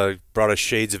that brought us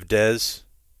shades of Dez?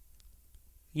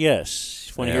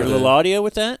 Yes. Want to Yeah. hear a little audio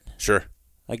with that? Sure.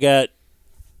 I got.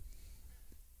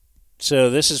 So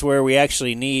this is where we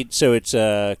actually need. So it's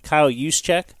Kyle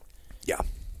Juszczyk Yeah.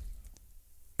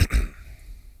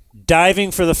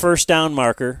 diving for the first down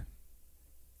marker.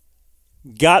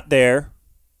 Got there.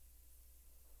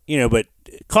 But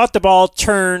caught the ball,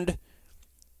 turned,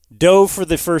 dove for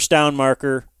the first down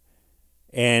marker,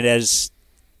 and as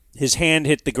his hand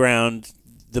hit the ground,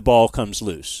 the ball comes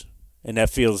loose. And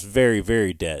that feels very,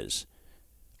 very Dez.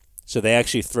 So they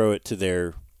actually throw it to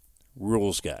their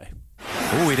rules guy.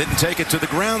 Oh, he didn't take it to the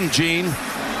ground, Gene.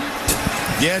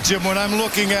 Yeah, Jim, what I'm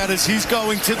looking at is he's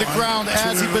going to the ground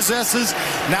as he possesses.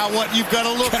 Now what you've got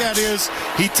to look at is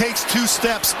he takes 2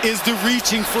 steps. Is the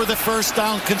reaching for the first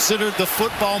down considered the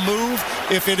football move?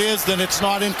 If it is, then it's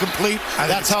not incomplete.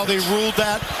 That's how they ruled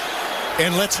that.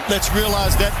 And let's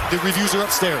realize that the reviews are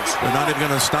upstairs. They're not even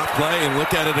going to stop play and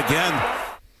look at it again.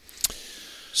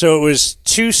 So it was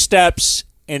 2 steps,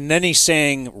 and then he's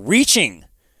saying reaching.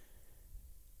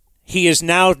 He has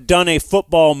now done a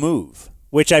football move,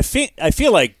 which I feel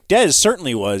like Dez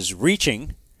certainly was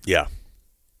reaching. Yeah.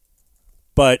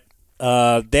 But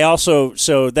they also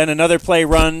then another play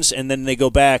runs, and then they go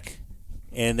back,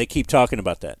 and they keep talking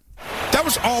about that. That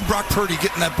was all Brock Purdy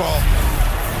getting that ball.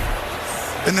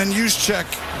 And then Juszczyk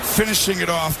finishing it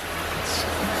off.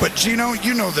 But Gino,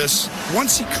 you know this.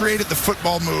 Once he created the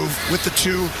football move with the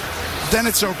 2, then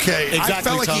it's okay. Exactly, I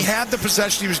felt like Tom. he had the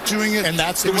possession. He was doing it. And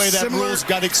that's the It was way that similar rules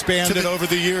got expanded to over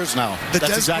the years now. The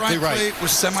That's Des exactly Bryant right. play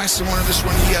was semi-similar to this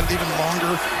one. He had it even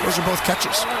longer. Those are both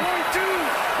catches.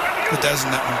 The Des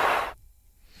in that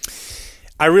one.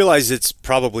 I realize it's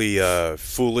probably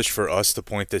foolish for us to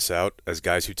point this out as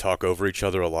guys who talk over each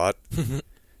other a lot.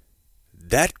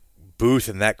 That booth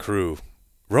and that crew,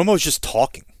 Romo's just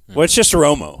talking. Well, it's just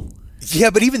Romo. Yeah,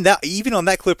 but even on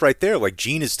that clip right there, like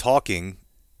Gene is talking,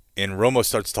 and Romo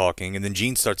starts talking, and then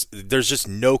Gene starts. There's just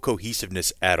no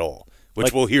cohesiveness at all,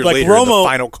 which we'll hear later in the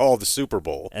final call of the Super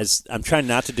Bowl. As I'm trying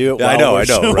not to do it. I know,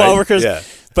 right? Yeah.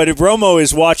 But if Romo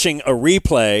is watching a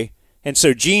replay, and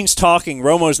so Gene's talking,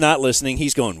 Romo's not listening.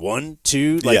 He's going 1,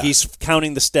 2, like he's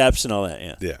counting the steps and all that.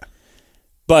 Yeah. Yeah.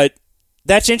 But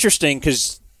that's interesting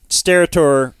because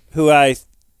Sterator, who I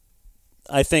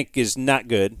think is not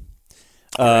good.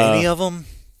 Are any of them?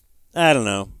 I don't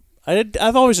know.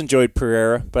 I've always enjoyed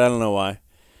Pereira, but I don't know why.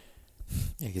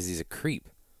 yeah, because he's a creep.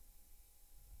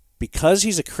 Because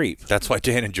he's a creep. That's why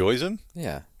Dan enjoys him?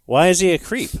 Yeah. Why is he a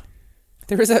creep?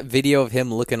 There was that video of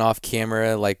him looking off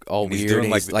camera, like all And he's weird, doing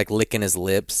and he's like licking his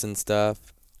lips and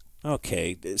stuff.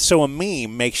 Okay, so a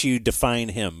meme makes you define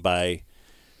him by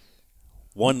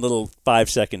one little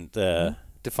 5-second.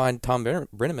 Define Tom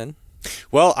Brenneman.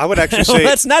 Well, I would actually say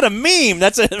that's not a meme.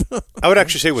 That's a. I would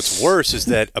actually say what's worse is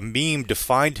that a meme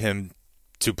defined him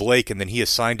to Blake, and then he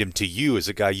assigned him to you as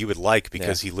a guy you would like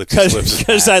because he licks his lips.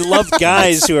 Because I love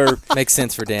guys who are Makes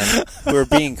sense for Dan. who are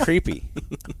being creepy.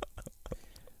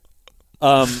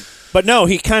 But no,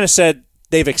 he kind of said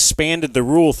they've expanded the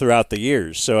rule throughout the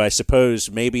years. So I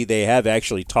suppose maybe they have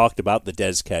actually talked about the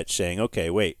Dez catch, saying, "Okay,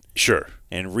 wait," Sure.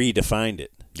 and redefined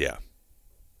it. Yeah.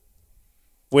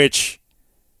 Which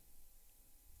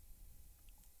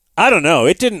I don't know.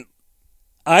 I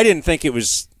didn't think it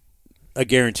was a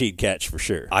guaranteed catch for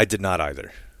sure. I did not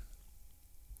either.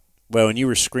 Well, and you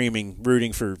were screaming,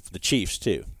 rooting for the Chiefs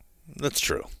too. That's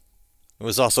true. It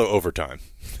was also overtime.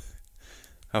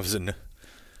 I was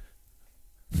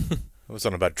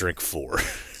on about drink 4.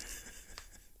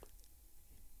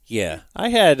 Yeah, I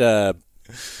had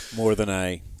more than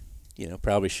I,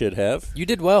 probably should have. You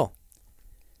did well.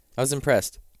 I was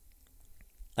impressed.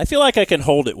 I feel like I can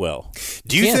hold it well.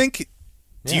 Do you Yeah. think?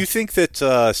 Do you think that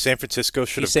San Francisco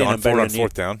should He's have saying gone I'm for it better on than you.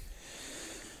 4th down?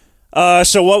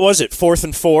 So what was it? 4th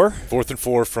and 4? 4th and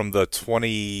 4 from the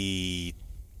 20.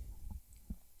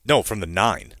 No, from the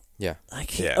 9. Yeah. I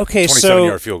can't. Yeah. Okay,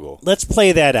 27-yard field goal. Let's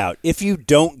play that out. If you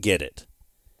don't get it,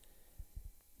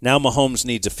 now Mahomes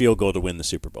needs a field goal to win the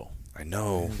Super Bowl. I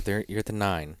know. You're at the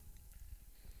 9.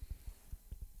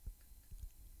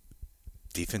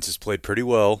 Defense has played pretty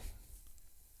well.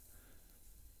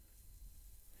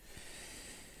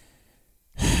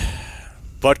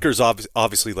 Butker's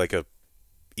obviously like a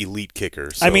elite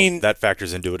kicker, so I mean, that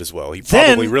factors into it as well. He then-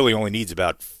 probably really only needs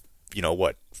about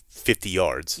 50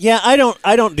 yards. Yeah, I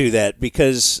don't do that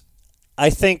because I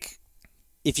think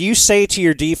if you say to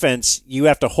your defense you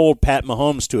have to hold Pat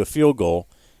Mahomes to a field goal,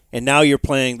 and now you're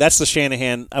playing, that's the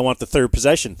Shanahan, I want the third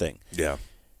possession thing. Yeah.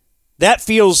 That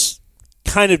feels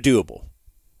kind of doable.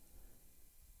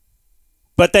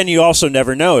 But then you also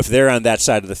never know if they're on that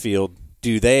side of the field.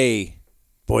 Do they?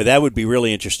 Boy, that would be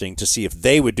really interesting to see if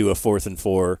they would do a 4th and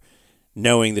 4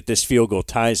 knowing that this field goal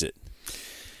ties it.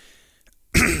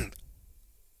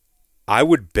 I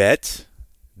would bet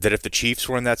that if the Chiefs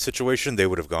were in that situation, they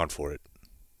would have gone for it.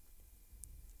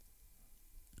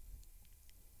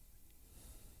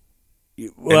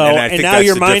 Well, and I think now that's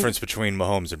your the mind, difference between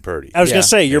Mahomes and Purdy. I was going Yeah. to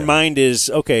say, your Yeah. mind is,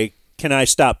 okay, can I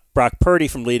stop Brock Purdy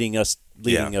from leading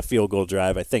Yeah. a field goal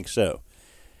drive? I think so.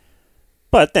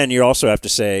 But then you also have to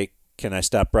say, can I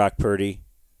stop Brock Purdy,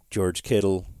 George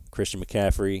Kittle, Christian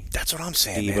McCaffrey? That's what I'm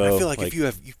saying, man. Debo, I feel like, like-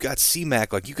 if you've got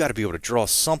C-Mac, like you got to be able to draw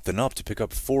something up to pick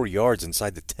up 4 yards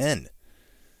inside the 10.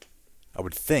 I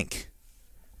would think.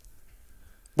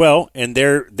 Well, and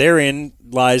therein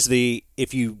lies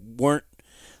if you weren't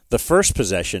the first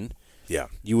possession, Yeah.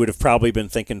 you would have probably been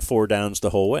thinking 4 downs the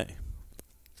whole way.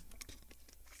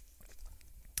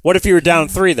 What if you were down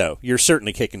 3, though? You're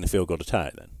certainly kicking the field goal to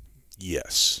tie then.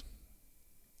 Yes.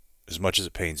 As much as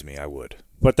it pains me, I would.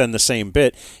 But then the same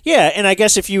bit. Yeah, and I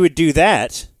guess if you would do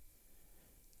that,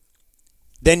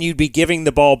 then you'd be giving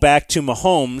the ball back to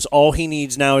Mahomes. All he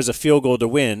needs now is a field goal to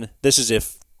win. This is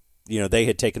if they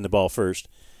had taken the ball first.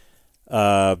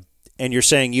 And you're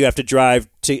saying you have to drive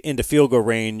into field goal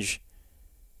range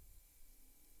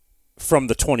from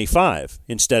the 25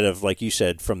 instead of, like you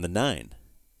said, from the 9.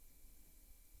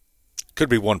 Could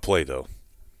be one play, though.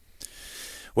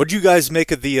 What did you guys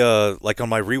make of the, on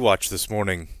my rewatch this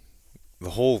morning,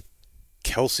 the whole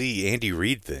Kelsey, Andy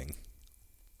Reid thing?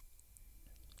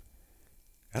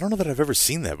 I don't know that I've ever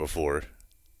seen that before.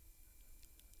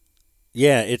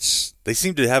 Yeah, They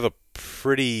seem to have a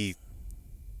pretty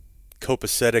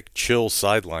copacetic, chill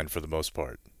sideline for the most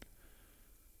part.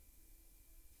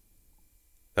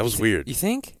 That was weird. You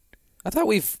think? I thought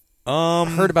we've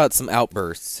Um, heard about some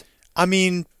outbursts. I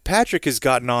mean, Patrick has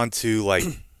gotten on to,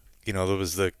 there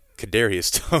was the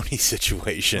Kadarius Toney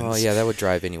situations. Oh, yeah, that would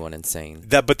drive anyone insane.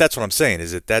 But that's what I'm saying,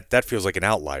 is that feels like an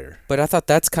outlier. But I thought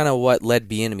that's kind of what led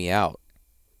Bieniemy out.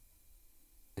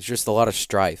 It's just a lot of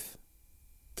strife,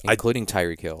 including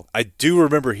Tyreek Hill. I do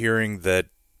remember hearing that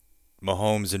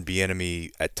Mahomes and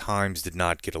Bieniemy at times did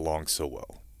not get along so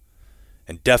well.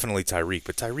 And definitely Tyreek,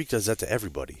 but Tyreek does that to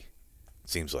everybody, it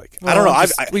seems like. I don't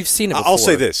know. We've seen it before. I'll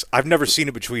say this. I've never seen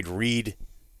it between Reid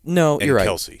No, and you're right.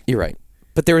 Kelsey. You're right.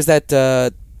 But there was that,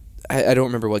 I don't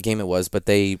remember what game it was, but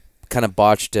they kind of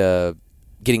botched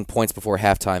getting points before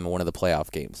halftime in one of the playoff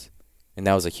games. And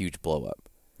that was a huge blow-up.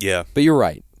 Yeah. But you're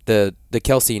right. The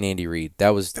Kelsey and Andy Reid, that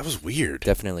was weird.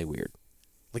 Definitely weird.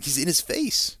 Like, he's in his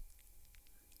face.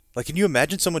 Like, can you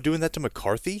imagine someone doing that to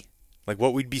McCarthy? Like,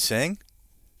 what we'd be saying?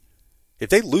 If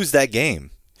they lose that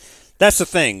game. That's the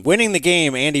thing. Winning the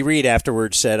game, Andy Reid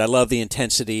afterwards said, I love the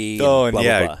intensity. Oh, and blah,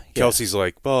 yeah, blah, blah. Kelsey's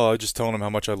like, I was just telling him how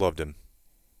much I loved him.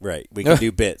 Right. We can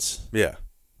do bits. Yeah.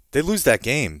 They lose that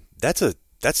game. That's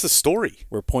the story.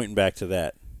 We're pointing back to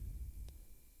that.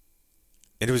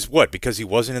 And it was what? Because he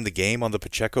wasn't in the game on the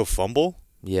Pacheco fumble?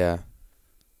 Yeah.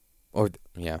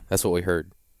 That's what we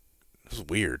heard. It was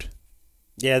weird.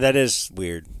 Yeah, that is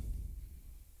weird.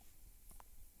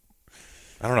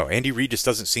 I don't know. Andy Reid just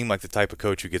doesn't seem like the type of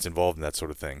coach who gets involved in that sort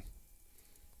of thing.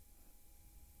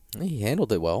 He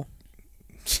handled it well.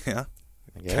 Yeah.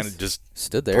 I guess. Kind of just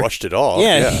stood there. brushed it off.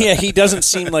 Yeah, he doesn't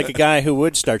seem like a guy who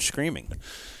would start screaming.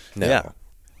 No. Yeah.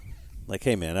 Like,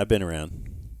 hey, man, I've been around.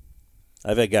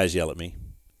 I've had guys yell at me.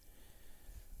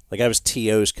 Like, I was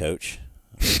T.O.'s coach.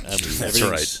 That's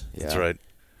right. That's right.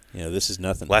 You know, this is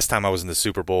nothing. Last time I was in the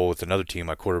Super Bowl with another team,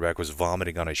 my quarterback was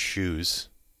vomiting on his shoes.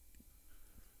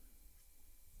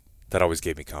 That always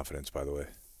gave me confidence, by the way.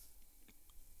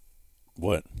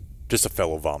 What? Just a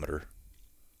fellow vomiter.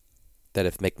 That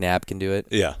if McNabb can do it?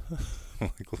 Yeah.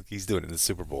 Look, he's doing it in the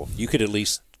Super Bowl. You could at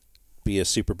least be a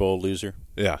Super Bowl loser.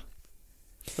 Yeah.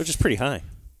 Which is pretty high.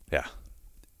 Yeah.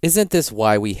 Isn't this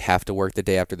why we have to work the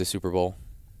day after the Super Bowl?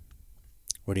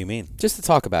 What do you mean? Just to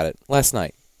talk about it last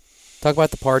night. Talk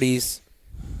about the parties.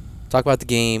 Talk about the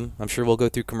game. I'm sure we'll go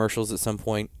through commercials at some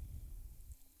point.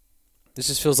 This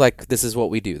just feels like this is what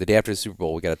we do. The day after the Super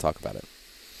Bowl, we got to talk about it.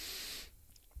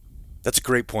 That's a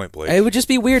great point, Blake. It would just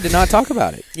be weird to not talk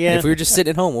about it. Yeah. If we were just sitting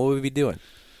at home, what would we be doing?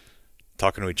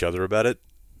 Talking to each other about it?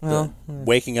 Well,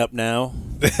 waking up now.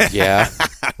 Yeah.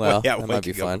 Well, yeah, that might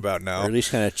be waking up fun. about now. Or at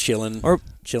least kind of chilling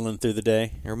through the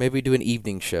day. Or maybe we do an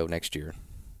evening show next year.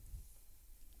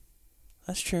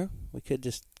 That's true. We could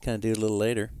just kind of do it a little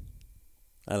later.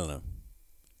 I don't know.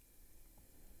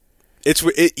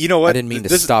 You know what? I didn't mean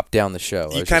to stop down the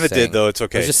show. You kind of did, though. It's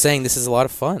okay. I was just saying this is a lot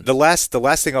of fun. The last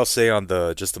thing I'll say on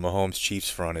the Mahomes Chiefs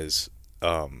front is,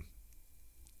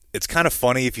 it's kind of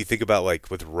funny if you think about like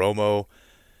with Romo,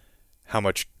 how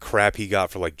much crap he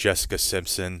got for like Jessica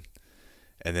Simpson,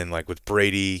 and then like with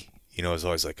Brady, you know, it's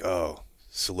always like, oh,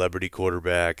 celebrity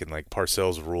quarterback and like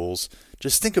Parcells rules.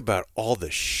 Just think about all the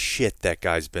shit that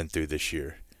guy's been through this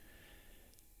year.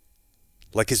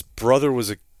 Like his brother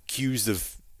was accused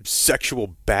of sexual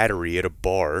battery at a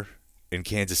bar in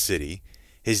Kansas City.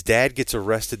 His dad gets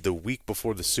arrested the week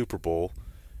before the Super Bowl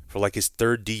for like his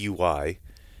third DUI.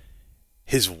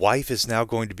 His wife is now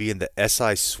going to be in the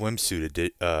SI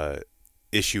swimsuit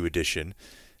issue edition,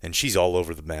 and she's all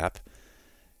over the map,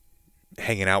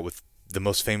 hanging out with the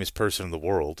most famous person in the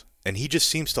world. And he just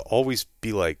seems to always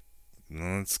be like,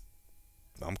 I'm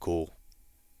cool.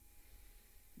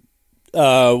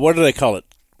 What do they call it?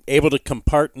 Able to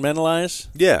compartmentalize?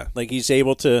 Yeah. Like he's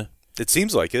able to... It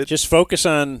seems like it. Just focus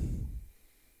on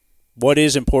what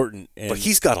is important. But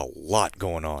he's got a lot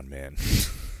going on, man.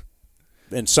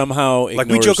 And somehow like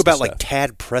we joke about like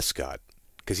Tad Prescott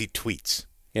because he tweets.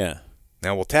 Yeah.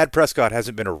 Now, well, Tad Prescott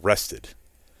hasn't been arrested.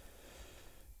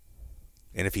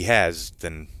 And if he has,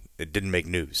 then it didn't make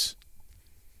news.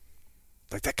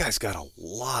 Like, that guy's got a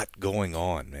lot going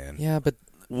on, man. Yeah, but...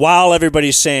 While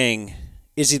everybody's saying,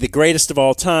 is he the greatest of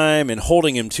all time, and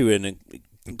holding him to an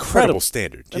incredible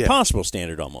standard. Impossible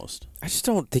standard, almost. I just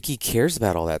don't think he cares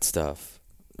about all that stuff.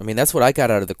 I mean, that's what I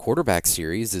got out of the quarterback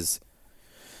series is,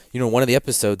 you know, one of the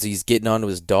episodes, he's getting onto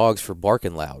his dogs for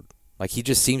barking loud. Like, he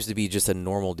just seems to be just a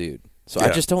normal dude. So I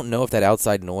just don't know if that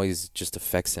outside noise just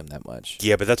affects him that much.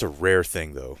 Yeah, but that's a rare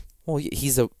thing, though. Well,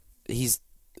 he's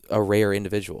a rare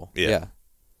individual. Yeah.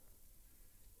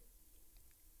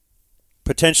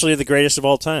 Potentially the greatest of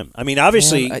all time. I mean,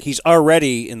 obviously, he's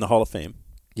already in the Hall of Fame.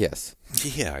 Yes.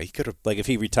 Yeah, he could have... Like, if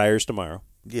he retires tomorrow.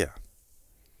 Yeah.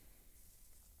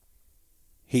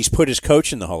 He's put his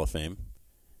coach in the Hall of Fame.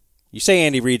 You say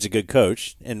Andy Reid's a good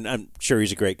coach, and I'm sure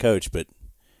he's a great coach, but...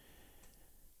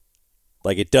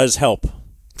 Like, it does help.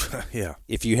 Yeah.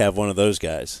 If you have one of those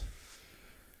guys.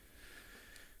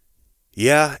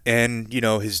 Yeah, and, you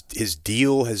know, his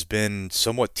deal has been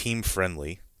somewhat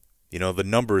team-friendly. You know, the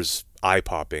numbers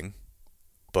eye-popping,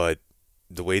 but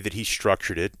the way that he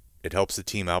structured it, it helps the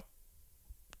team out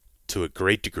to a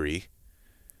great degree.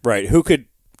 Right. Who could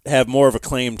have more of a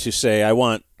claim to say, I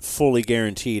want fully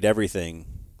guaranteed everything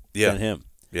than him?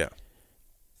 Yeah.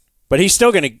 But he's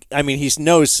still going to, I mean, he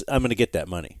knows I'm going to get that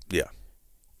money. Yeah.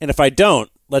 And if I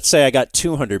don't, let's say I got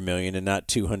 $200 million and not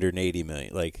 $280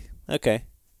 million. Like, okay.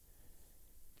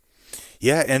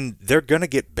 Yeah, and they're going to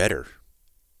get better.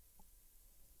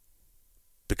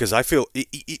 Because I feel...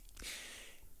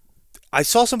 I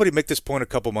saw somebody make this point a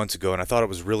couple months ago, and I thought it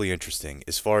was really interesting,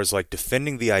 as far as like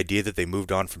defending the idea that they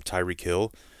moved on from Tyreek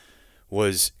Hill,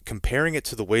 was comparing it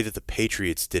to the way that the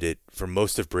Patriots did it for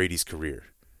most of Brady's career.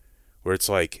 Where it's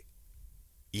like,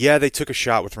 yeah, they took a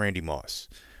shot with Randy Moss.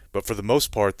 But for the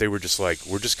most part, they were just like,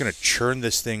 we're just going to churn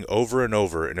this thing over and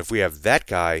over, and if we have that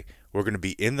guy, we're going to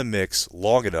be in the mix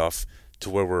long enough to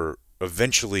where we're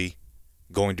eventually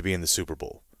going to be in the Super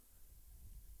Bowl.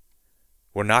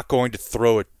 We're not going to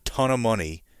throw a ton of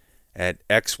money at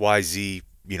XYZ,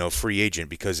 free agent,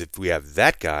 because if we have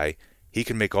that guy, he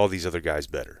can make all these other guys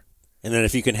better. And then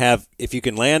if you can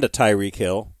land a Tyreek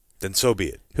Hill, then so be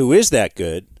it. Who is that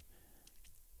good?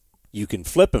 You can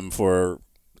flip him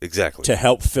to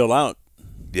help fill out.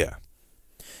 Yeah.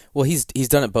 Well, he's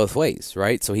done it both ways,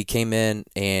 right? So he came in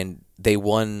and they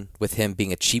won with him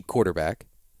being a cheap quarterback,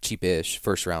 cheap-ish,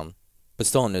 first round, but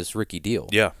still on his rookie deal.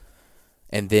 Yeah.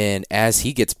 And then as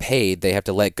he gets paid, they have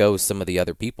to let go some of the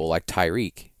other people, like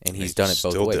Tyreek, and he's done it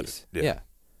both ways. Yeah.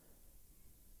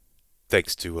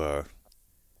 Thanks to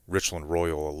Richland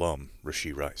Royal alum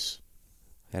Rashee Rice.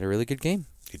 Had a really good game.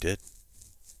 He did.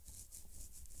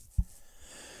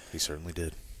 He certainly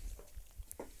did.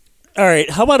 All right,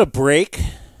 how about a break?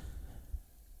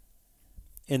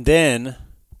 And then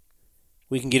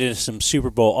we can get into some Super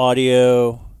Bowl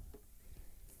audio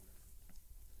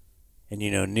and,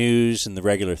 news and the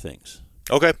regular things.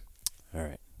 Okay. All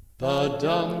right. The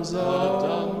Dumb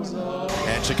Zone.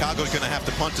 And Chicago's going to have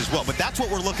to punt as well. But that's what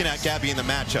we're looking at, Gabby, in the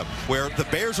matchup, where the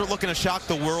Bears are looking to shock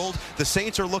the world. The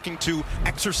Saints are looking to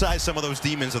exercise some of those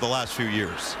demons of the last few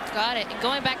years. Got it. And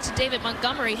going back to David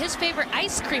Montgomery, his favorite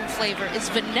ice cream flavor is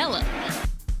vanilla.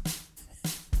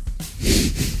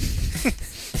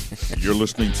 You're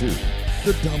listening to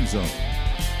The Dumb Zone.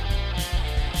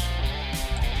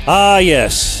 Ah,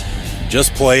 yes.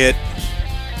 Just play it.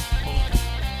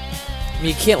 I mean,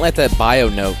 you can't let that bio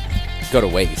note go to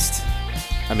waste.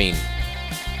 I mean,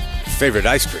 favorite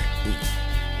ice cream.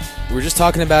 We're just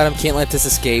talking about him. Can't let this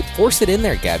escape. Force it in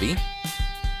there, Gabby.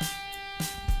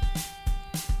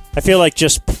 I feel like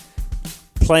just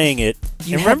playing it.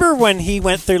 You remember when he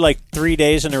went through like 3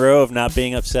 days in a row of not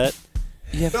being upset?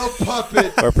 No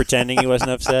puppet. Or pretending he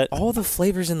wasn't upset? All the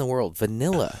flavors in the world.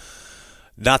 Vanilla.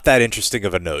 Not that interesting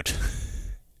of a note.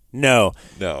 No.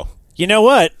 You know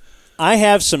what? I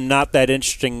have some not that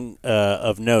interesting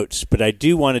of notes, but I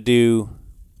do want to do.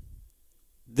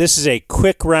 This is a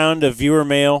quick round of viewer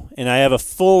mail, and I have a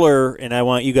fuller, and I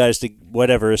want you guys to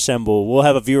assemble. We'll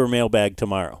have a viewer mail bag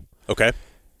tomorrow. Okay.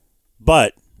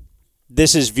 But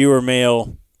this is viewer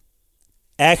mail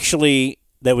actually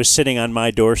that was sitting on my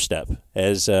doorstep.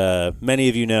 As many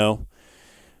of you know,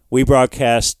 we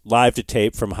broadcast live to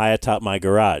tape from high atop my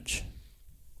garage.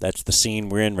 That's the scene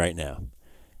we're in right now.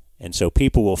 And so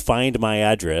people will find my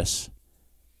address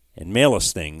and mail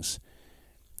us things,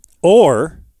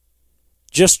 or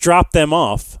just drop them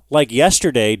off. Like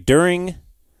yesterday during,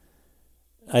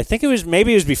 I think it was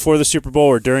before the Super Bowl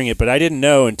or during it, but I didn't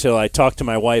know until I talked to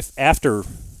my wife after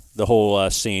the whole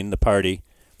scene, the party.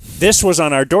 This was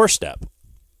on our doorstep.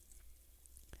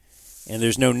 And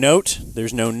there's no note,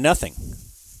 there's no nothing.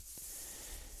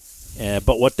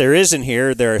 But what there is in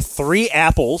here, there are 3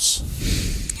 apples.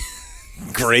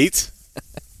 Great.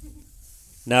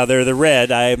 Now they're the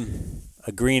red. I'm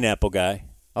a green apple guy.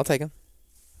 I'll take them.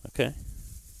 Okay.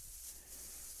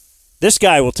 This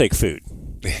guy will take food.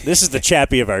 This is the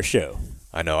Chappie of our show.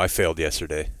 I know. I failed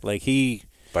yesterday.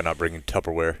 By not bringing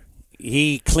Tupperware.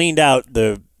 He cleaned out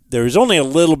there was only a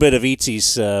little bit of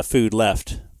Eatsy's food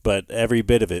left, but every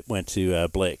bit of it went to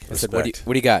Blake. I said, what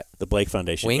do you got? The Blake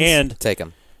Foundation. Wings? And take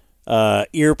them.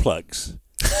 Earplugs.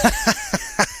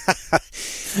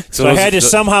 So I had to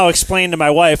somehow explain to my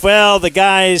wife, well, the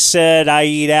guys said I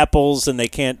eat apples and they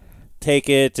can't take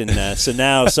it, and so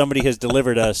now somebody has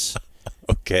delivered us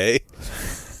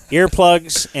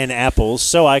earplugs and apples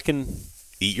so I can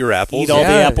eat your apples. Eat all the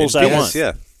apples I want.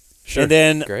 Yeah, sure. And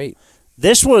then great.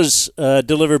 This was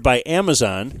delivered by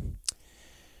Amazon.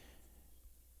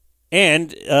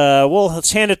 And,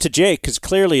 let's hand it to Jake because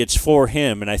clearly it's for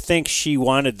him, and I think she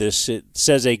wanted this. It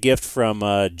says a gift from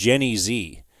Jenny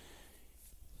Z.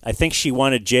 I think she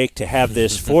wanted Jake to have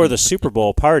this for the Super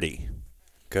Bowl party.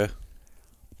 Okay.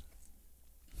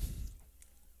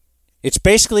 It's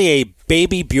basically a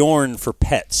baby Bjorn for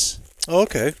pets. Oh,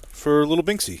 okay. For little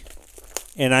Binksy.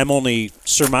 And I'm only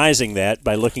surmising that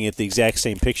by looking at the exact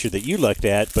same picture that you looked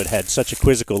at, but had such a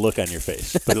quizzical look on your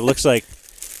face. But it looks like...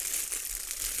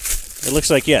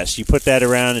 yes. You put that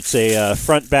around. It's a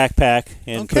front backpack,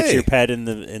 and put your pet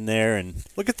in there. And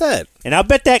look at that. And I'll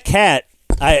bet that cat.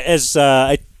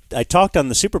 I talked on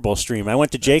the Super Bowl stream. I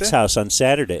went to Jake's house on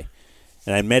Saturday,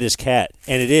 and I met his cat,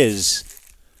 and it is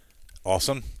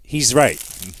awesome. He's right.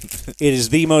 It is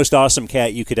the most awesome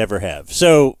cat you could ever have.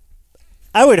 So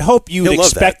I would hope you would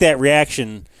expect that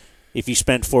reaction if you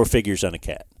spent 4 figures on a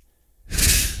cat.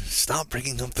 Stop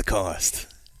bringing up the cost.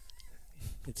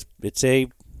 It's a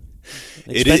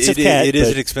expensive cat. It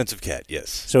is an expensive cat, yes.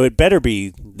 So it better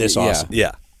be this awesome.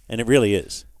 Yeah. And it really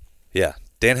is. Yeah.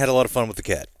 Dan had a lot of fun with the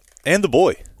cat. And the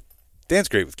boy. Dan's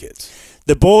great with kids.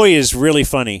 The boy is really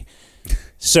funny.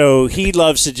 So he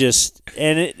loves to just,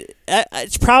 and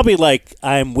it's probably like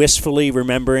I'm wistfully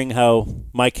remembering how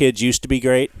my kids used to be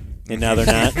great, and now they're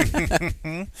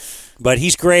not. But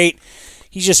he's great.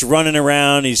 He's just running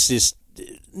around. He's just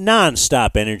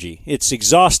nonstop energy. It's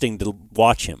exhausting to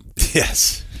watch him.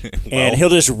 Yes. And he'll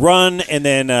just run and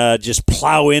then just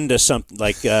plow into something.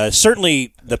 Like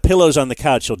certainly the pillows on the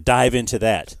couch, he'll dive into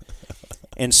that.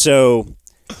 And so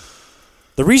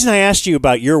the reason I asked you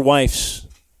about your wife's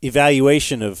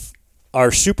evaluation of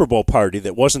our Super Bowl party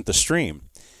that wasn't the stream,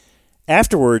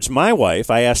 afterwards, my wife,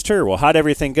 I asked her, well, how'd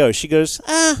everything go? She goes,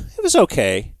 it was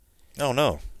okay. Oh,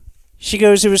 no. She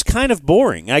goes, it was kind of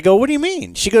boring. I go, what do you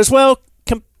mean? She goes, well,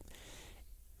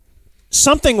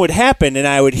 something would happen and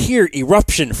I would hear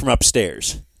eruption from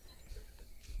upstairs.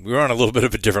 We were on a little bit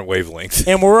of a different wavelength.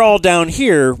 And we're all down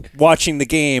here watching the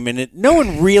game, and no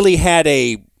one really had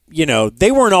they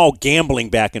weren't all gambling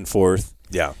back and forth.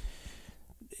 Yeah.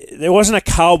 There wasn't a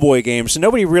Cowboy game, so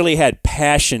nobody really had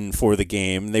passion for the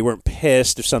game. They weren't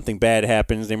pissed if something bad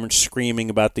happens. They weren't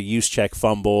screaming about the Juszczyk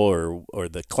fumble or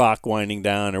the clock winding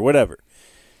down or whatever.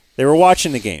 They were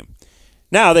watching the game.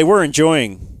 Now, they were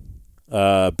enjoying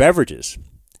beverages.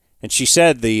 And she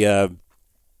said the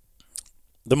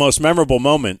most memorable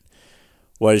moment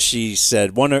was she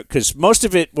said because most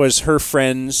of it was her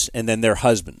friends and then their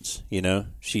husbands.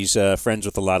 She's friends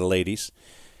with a lot of ladies.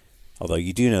 Although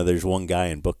you do know there's one guy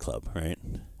in book club, right?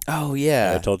 Oh,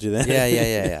 yeah. I told you that?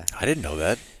 Yeah. I didn't know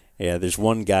that. Yeah, there's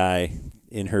one guy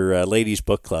in her ladies'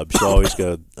 book club. She'll always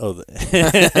go,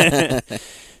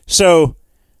 So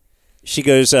she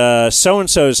goes,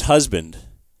 so-and-so's husband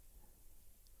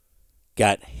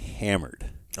got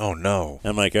hammered. Oh, no.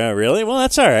 I'm like, oh, really? Well,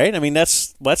 that's all right. I mean,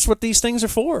 that's what these things are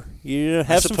for. You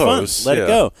have some fun. Let it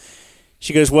go.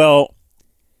 She goes, well,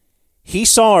 he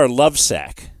saw our love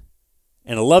sack.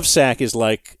 And a love sack is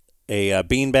like a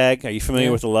bean bag. Are you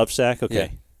familiar with a love sack? Okay. Yeah.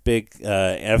 Big.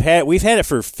 We've had it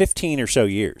for 15 or so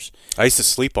years. I used to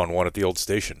sleep on one at the old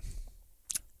station.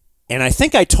 And I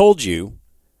think I told you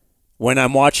when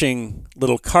I'm watching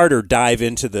little Carter dive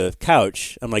into the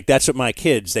couch, I'm like, that's what my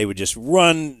kids, they would just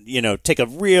run, take a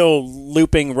real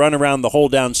looping, run around the whole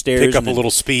downstairs. Pick up a little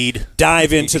speed.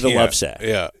 Dive into the love sack.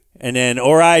 Yeah. And then,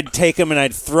 or I'd take them and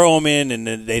I'd throw them in and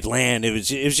then they'd land. It was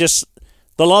just,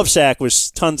 the love sack was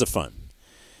tons of fun.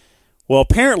 Well,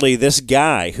 apparently this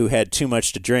guy who had too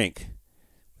much to drink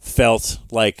felt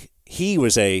like he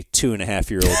was a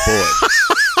 2.5-year-old boy.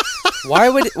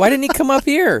 Why didn't he come up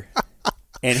here?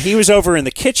 And he was over in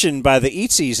the kitchen by the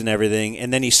Eatsies and everything,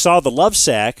 and then he saw the love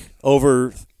sack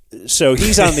over, so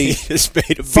he's on the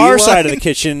far side of the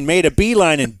kitchen, made a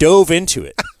beeline and dove into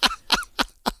it.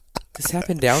 This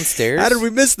happened downstairs? How did we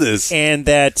miss this? And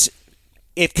that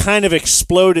it kind of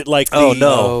exploded like Oh,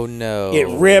 no. It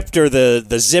ripped, or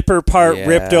the zipper part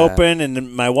ripped open,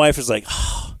 and my wife was like,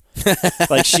 oh.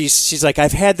 Like she's like,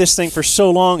 I've had this thing for so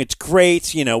long, it's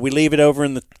great. We leave it over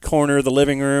in the corner of the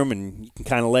living room, and you can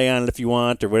kind of lay on it if you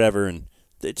want or whatever. And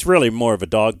it's really more of a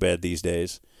dog bed these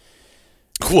days.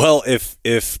 Well,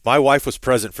 if my wife was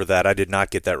present for that, I did not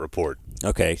get that report.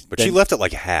 Okay, but she left it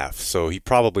like half, so he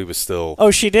probably was still. Oh,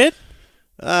 she did?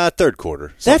 Third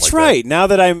quarter. That's like right. That. Now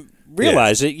that I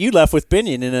realize it, you left with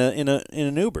Binion in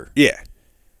an Uber. Yeah.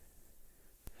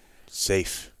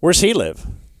 Safe. Where's he live?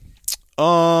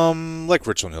 Like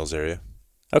Richland Hills area.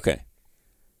 Okay.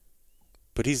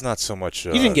 But he's not so much.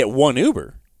 You didn't get one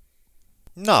Uber.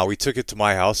 No, we took it to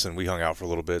my house and we hung out for a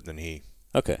little bit. And then he.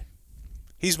 Okay.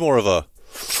 He's more of a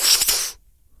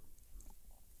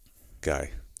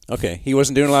guy. Okay. He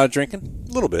wasn't doing a lot of drinking?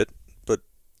 A little bit, but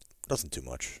doesn't too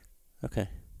much. Okay.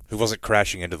 He wasn't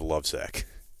crashing into the love sack.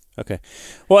 Okay.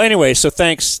 Well, anyway, so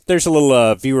thanks. There's a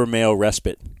little viewer mail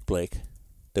respite, Blake,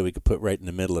 that we could put right in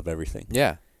the middle of everything.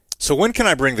 Yeah. So when can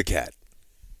I bring the cat?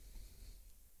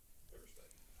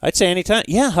 I'd say anytime.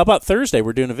 Yeah, how about Thursday?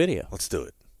 We're doing a video. Let's do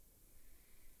it.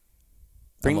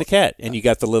 Bring the cat. And you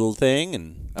got the little thing.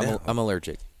 And I'm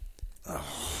allergic. Are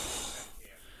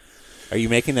you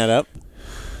making that up?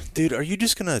 Dude, are you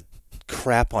just going to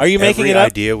crap on Are you making every it up?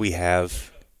 idea we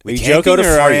have? We Are you can't joking, go to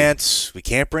or are you? France. We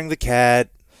can't bring the cat.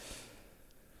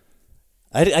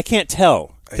 I can't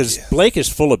tell because Blake is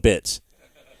full of bits.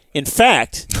 In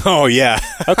fact... Oh, yeah.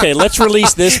 Okay, let's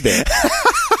release this bit.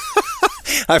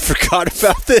 I forgot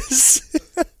about this.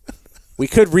 We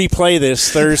could replay this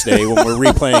Thursday when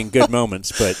we're replaying good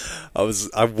moments, but...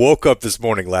 I woke up this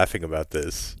morning laughing about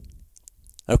this.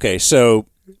 Okay, so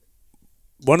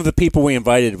one of the people we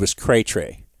invited was Cray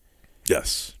Trey.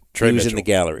 Yes. He was in the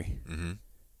gallery. Mm-hmm.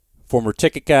 Former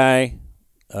ticket guy.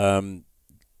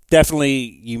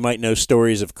 definitely, you might know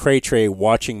stories of Cray Trey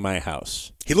watching my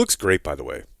house. He looks great, by the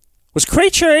way. Was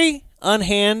Cray Trey on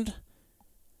hand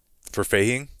For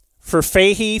Fahey? for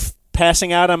Fahey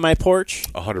passing out on my porch?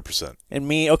 100%. And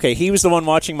me? Okay, he was the one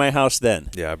watching my house then.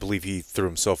 Yeah, I believe he threw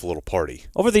himself a little party.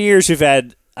 Over the years,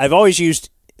 I've always used,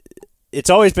 it's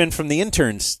always been from the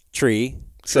intern's tree.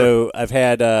 So I've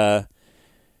had,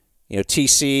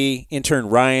 TC, intern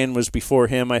Ryan was before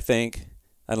him, I think.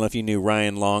 I don't know if you knew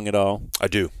Ryan Long at all. I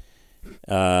do.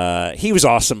 He was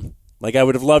awesome. Like, I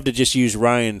would have loved to just use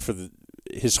Ryan for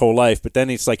his whole life, but then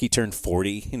it's like he turned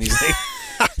 40, and he's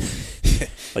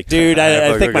like, dude,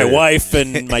 I think my wife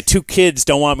and my 2 kids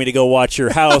don't want me to go watch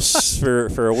your house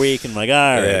for a week. And I'm like, all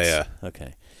right. Yeah.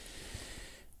 Okay.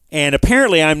 And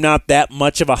apparently I'm not that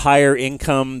much of a higher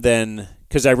income than,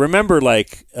 because I remember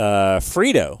like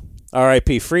Frito,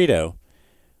 R.I.P. Frito,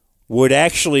 would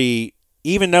actually,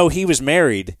 even though he was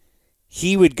married,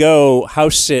 he would go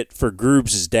house sit for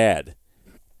Groobs' dad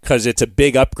because it's a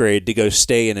big upgrade to go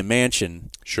stay in a mansion.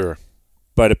 Sure.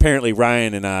 But apparently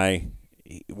Ryan and I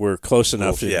were close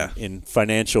enough Yeah. in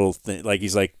financial like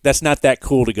he's like, that's not that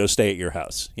cool to go stay at your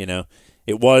house, you know?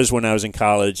 It was when I was in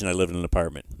college and I lived in an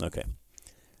apartment. Okay.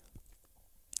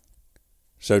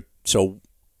 So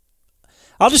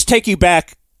I'll just take you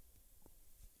back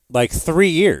like 3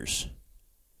 years.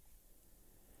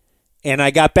 And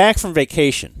I got back from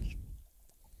vacation.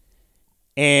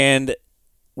 And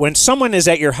when someone is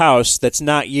at your house that's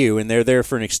not you and they're there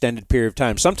for an extended period of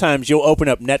time, sometimes you'll open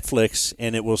up Netflix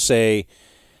and it will say,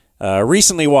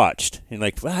 recently watched. And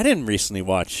like, well, I didn't recently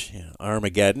watch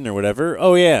Armageddon or whatever.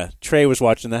 Oh, yeah, Trey was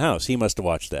watching the house. He must have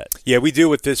watched that. Yeah, we do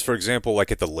with this, for example,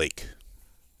 like at the lake.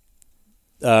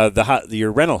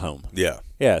 Your rental home. Yeah.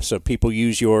 Yeah, so people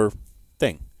use your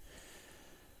thing.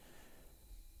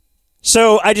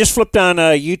 So I just flipped on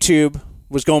YouTube,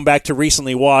 was going back to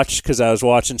recently watched because I was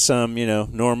watching some,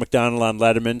 Norm Macdonald on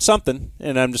Letterman, something,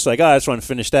 and I'm just like, I just want to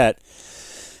finish that.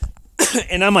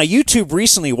 And on my YouTube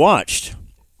recently watched,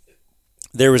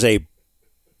 there was a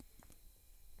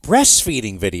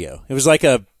breastfeeding video. It was like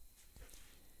a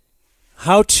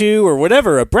how-to or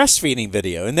whatever, a breastfeeding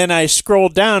video. And then I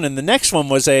scrolled down, and the next one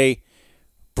was a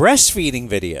breastfeeding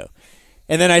video.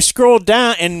 And then I scrolled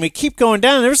down, and we keep going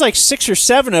down. There was like 6 or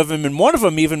 7 of them, and one of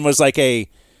them even was like a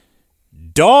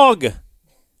dog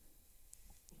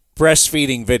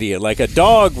breastfeeding video. Like a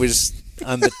dog was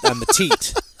on the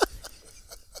teat.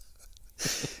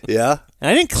 Yeah. And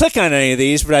I didn't click on any of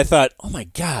these, but I thought, oh my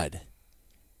God.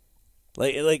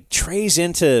 Like Trey's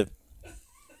into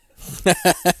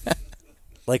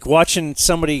like watching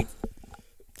somebody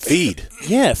feed.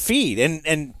 Yeah, feed.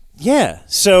 And yeah.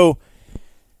 So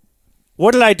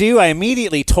what did I do? I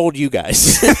immediately told you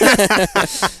guys.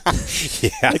 Yeah.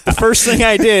 Like the first thing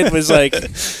I did was like,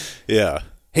 yeah.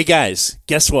 Hey guys,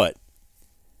 guess what?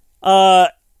 And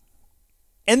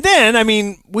then, I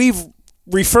mean, we've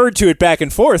referred to it back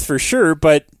and forth for sure,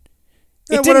 but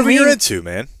whatever you're into,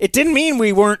 man. It didn't mean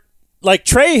we weren't, like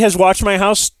Trey has watched my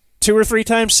house 2 or 3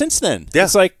 times since then. Yeah.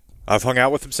 It's like, I've hung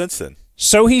out with him since then.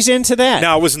 So he's into that.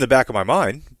 Now, it was in the back of my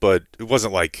mind, but it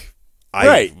wasn't like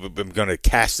I'm going to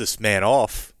cast this man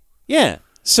off. Yeah.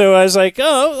 So I was like,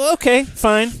 oh, okay,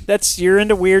 fine. You're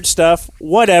into weird stuff.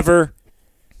 Whatever.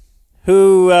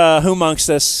 Who amongst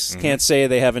us can't say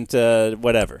they haven't,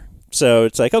 whatever. So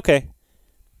it's like, okay.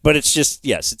 But it's just,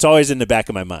 yes, it's always in the back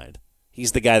of my mind.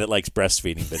 He's the guy that likes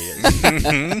breastfeeding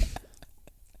videos.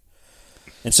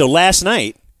 And so last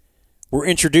night, we're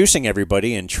introducing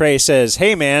everybody, and Trey says,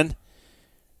 hey, man,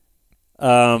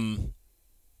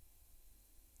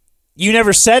 you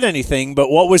never said anything,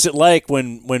 but what was it like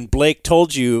when Blake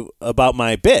told you about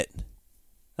my bit?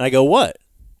 And I go, what?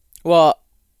 Well,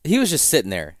 he was just sitting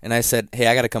there, and I said, hey,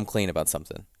 I got to come clean about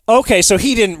something. Okay, so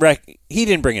he didn't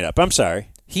bring it up. I'm sorry.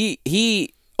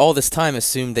 He all this time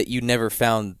assumed that you never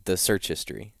found the search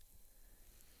history.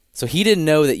 So he didn't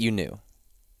know that you knew.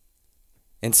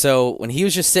 And so when he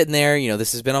was just sitting there,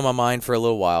 this has been on my mind for a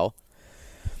little while,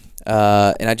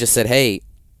 and I just said, hey,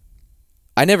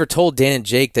 I never told Dan and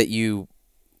Jake that you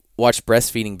watch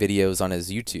breastfeeding videos on his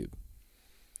YouTube.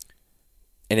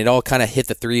 And it all kind of hit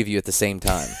the 3 of you at the same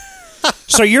time.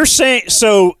 So you're saying,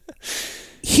 so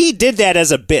he did that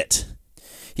as a bit.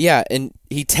 Yeah, and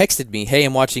he texted me, hey,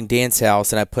 I'm watching Dan's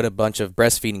house, and I put a bunch of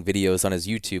breastfeeding videos on his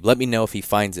YouTube. Let me know if he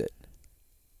finds it.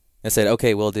 I said,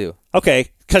 okay, will do.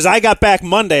 Okay, because I got back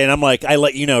Monday, and I'm like, I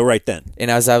let you know right then. And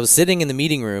as I was sitting in the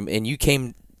meeting room, and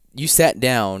you sat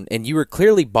down, and you were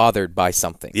clearly bothered by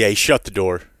something. Yeah, he shut the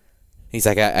door. He's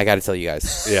like, I got to tell you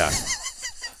guys. Yeah.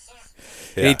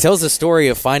 And he tells the story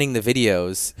of finding the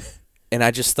videos, and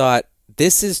I just thought,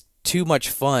 this is too much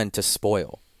fun to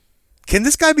spoil. Can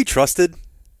this guy be trusted?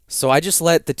 So I just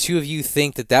let the two of you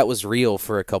think that was real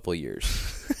for a couple of years.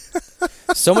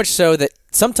 So much so that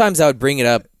sometimes I would bring it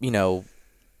up,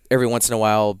 every once in a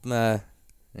while.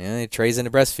 Trey's into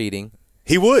breastfeeding.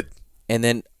 He would. And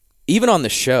then even on the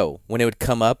show, when it would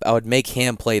come up, I would make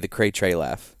him play the Cray Trey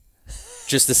laugh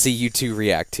just to see you two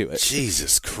react to it.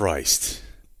 Jesus Christ.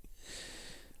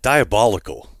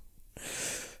 Diabolical.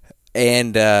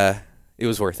 And it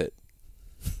was worth it.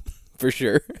 For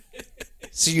sure.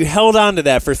 So you held on to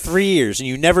that for 3 years, and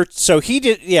you never. So he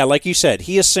did. Yeah, like you said,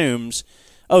 he assumes.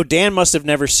 Oh, Dan must have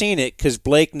never seen it because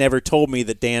Blake never told me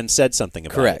that Dan said something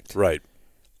about it. Correct. Right.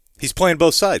 He's playing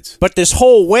both sides. But this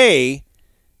whole way,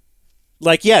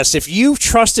 yes, if you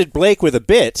trusted Blake with a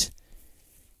bit,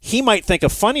 he might think a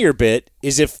funnier bit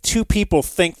is if two people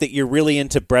think that you're really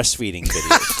into breastfeeding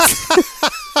videos.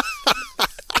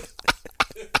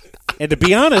 And to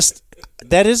be honest,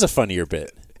 that is a funnier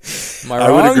bit. Am I wrong?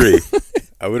 I would agree.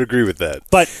 I would agree with that.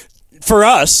 But for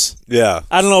us, yeah,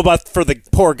 I don't know about for the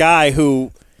poor guy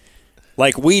who,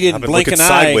 we didn't blink an eye.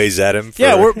 Sideways at him.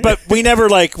 But we never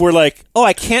we're like, oh,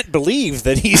 I can't believe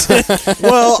that he's.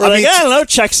 Well, I don't know,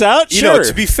 checks out. Sure.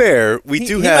 To be fair, we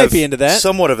do have might be into that.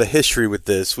 Somewhat of a history with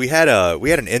this. We had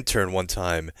an intern one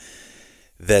time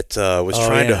that was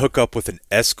trying to hook up with an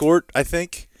escort, I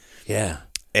think. Yeah.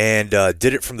 And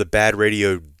did it from the Bad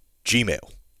Radio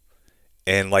Gmail.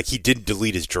 And he didn't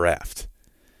delete his draft.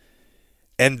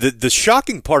 And the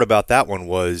shocking part about that one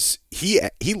was he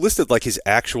listed his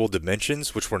actual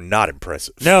dimensions, which were not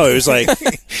impressive. No, it was I'm 5'4",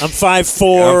 I'm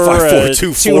 5'4",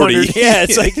 240. Yeah,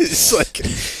 it's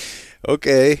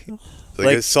okay.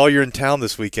 I saw you're in town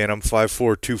this weekend. I'm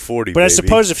 5'4", 240. But baby. I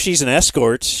suppose if she's an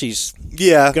escort, she's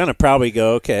gonna probably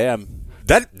go, okay.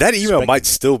 That email might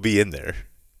still be in there.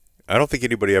 I don't think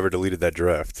anybody ever deleted that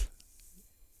draft.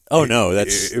 Oh no,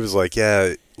 that's it was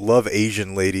love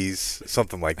Asian ladies,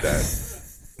 something like that.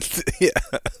 Yeah,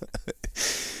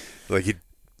 he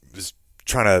was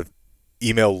trying to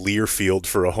email Learfield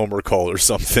for a Homer call or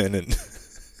something, and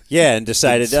and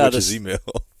decided switch his email.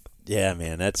 Yeah,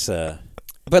 man, that's.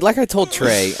 But like I told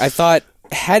Trey, I thought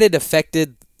had it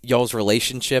affected y'all's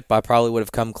relationship, I probably would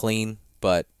have come clean.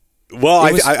 But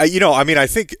I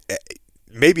think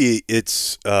maybe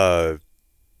it's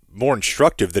more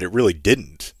instructive that it really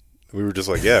didn't. We were just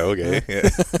okay. Yeah.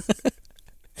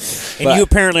 And you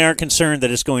apparently aren't concerned that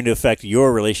it's going to affect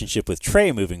your relationship with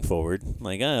Trey moving forward.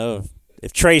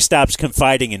 If Trey stops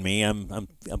confiding in me, I'm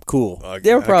cool.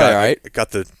 They were probably all right. I got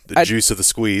the juice of the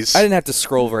squeeze. I didn't have to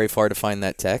scroll very far to find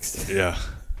that text. Yeah.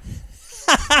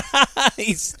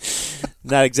 He's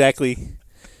not exactly.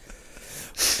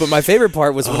 But my favorite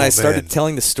part was when I started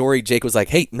telling the story, Jake was like,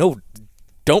 hey, no,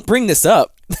 don't bring this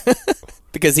up.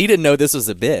 Because he didn't know this was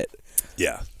a bit.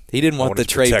 Yeah. He didn't want the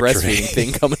Trey breastfeeding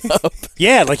thing coming up.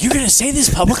 Yeah, you're going to say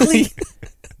this publicly?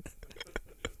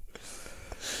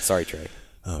 Sorry, Trey.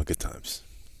 Oh, good times.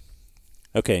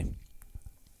 Okay.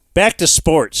 Back to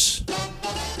sports.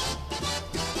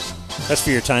 That's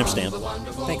for your timestamp.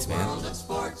 Thanks, man.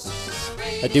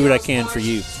 I do what I can for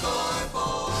you.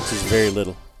 Which is very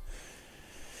little.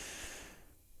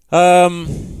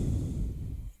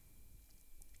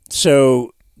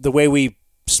 So the way we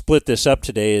split this up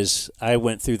today is I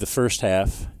went through the first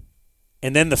half,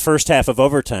 and then the first half of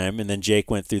overtime, and then Jake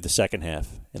went through the second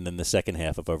half, and then the second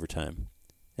half of overtime.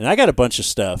 And I got a bunch of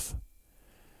stuff.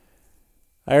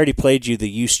 I already played you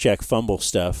the Juszczyk fumble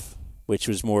stuff, which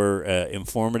was more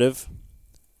informative.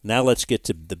 Now let's get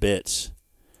to the bits.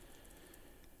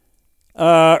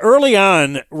 Early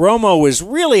on, Romo was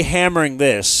really hammering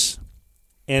this,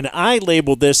 and I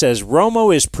labeled this as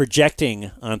Romo is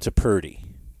projecting onto Purdy.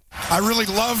 I really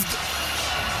loved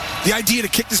the idea to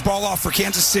kick this ball off for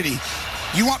Kansas City.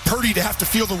 You want Purdy to have to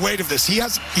feel the weight of this. He's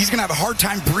going to have a hard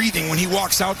time breathing when he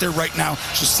walks out there right now.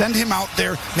 So send him out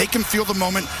there, make him feel the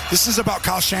moment. This is about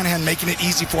Kyle Shanahan making it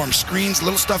easy for him. Screens,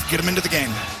 little stuff, get him into the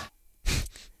game.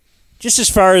 Just as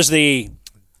far as the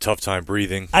tough time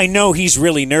breathing, I know he's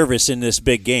really nervous in this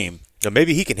big game. Now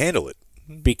maybe he can handle it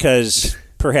because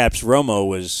perhaps Romo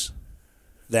was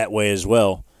that way as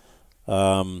well.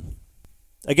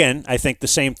 Again, I think the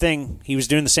same thing. He was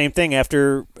doing the same thing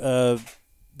after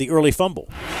the early fumble.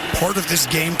 Part of this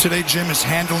game today, Jim, is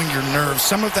handling your nerves.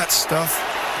 Some of that stuff,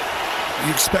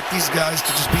 you expect these guys to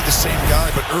just be the same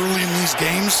guy, but early in these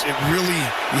games,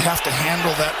 you have to handle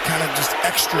that kind of just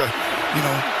extra,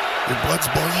 your blood's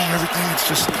boiling and everything. It's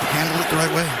just handle it the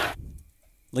right way.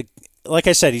 Like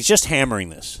I said, he's just hammering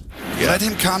this. Let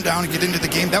him calm down and get into the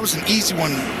game. That was an easy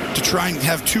one to try and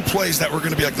have two plays that were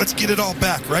going to be let's get it all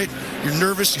back, right? You're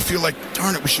nervous. You feel like,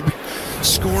 darn it, we should be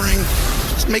scoring.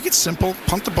 Just make it simple.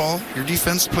 Punt the ball. Your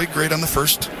defense played great on the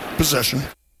first possession.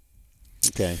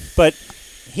 Okay. But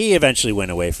he eventually went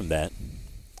away from that.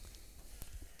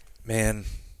 Man,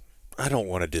 I don't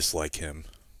want to dislike him,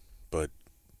 but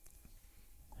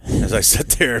as I sat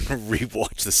there and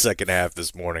rewatched the second half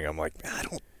this morning, I'm like, I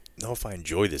don't know if I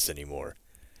enjoy this anymore.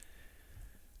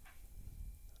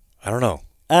 I don't know.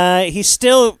 He's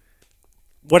still.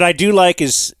 What I do like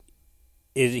is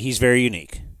he's very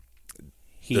unique.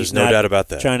 There's no doubt about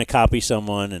that. Trying to copy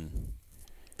someone,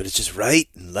 but it's just right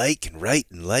and like and right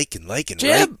and like and like and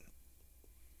Jim. right.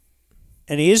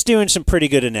 And he is doing some pretty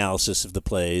good analysis of the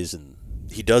plays, and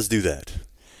he does do that,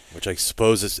 which I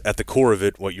suppose is at the core of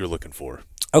it what you're looking for.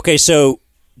 Okay, so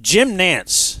Jim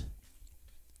Nantz,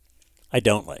 I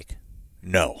don't like.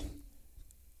 No.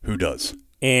 Who does?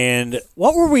 And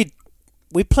what were we?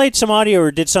 We played some audio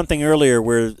or did something earlier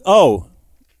where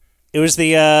it was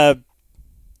the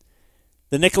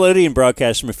Nickelodeon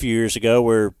broadcast from a few years ago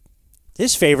where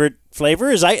his favorite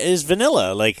flavor is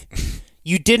vanilla. Like,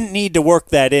 you didn't need to work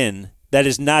that in. That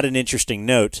is not an interesting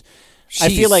note. She's I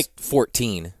feel like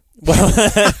 14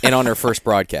 well, and on her first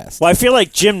broadcast. Well, I feel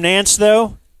like Jim Nantz,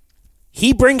 though,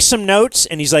 he brings some notes,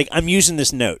 and he's like, I'm using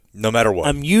this note. No matter what.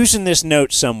 I'm using this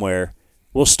note somewhere.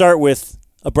 We'll start with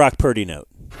a Brock Purdy note.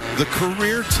 The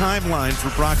career timeline for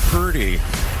Brock Purdy.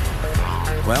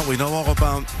 Well, we know all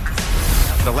about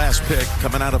the last pick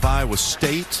coming out of Iowa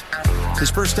State. His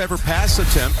first ever pass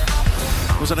attempt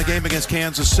was in a game against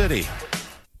Kansas City.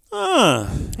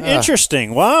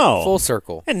 Interesting. Wow. Full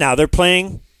circle. And now they're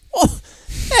playing. Oh,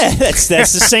 that's the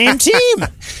same team.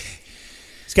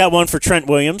 He's got one for Trent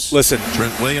Williams. Listen.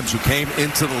 Trent Williams, who came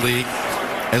into the league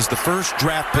as the first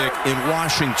draft pick in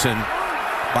Washington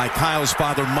by Kyle's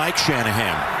father, Mike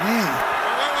Shanahan.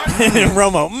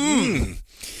 Romo.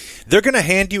 They're going to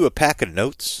hand you a pack of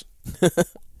notes.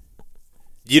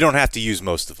 You don't have to use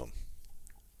most of them.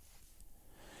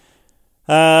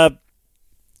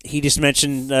 He just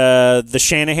mentioned the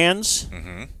Shanahans.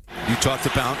 Mm-hmm. You talked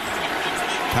about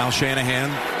Kyle Shanahan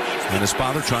and his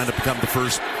father trying to become the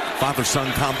first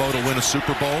father-son combo to win a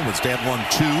Super Bowl. His dad won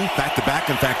 2 back-to-back.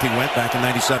 In fact, he went back in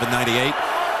 97-98.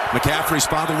 McCaffrey's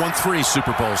father won 3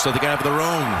 Super Bowls, so they have their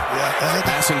own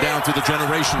passing down through the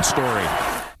generation story.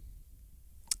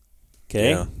 Okay.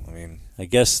 Yeah, I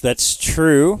guess that's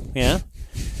true. Yeah.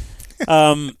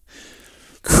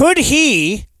 Could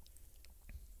he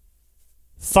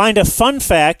find a fun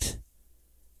fact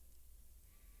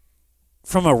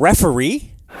from a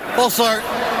referee? False start.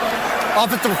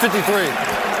 Offensive 53.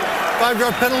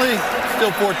 5-yard penalty.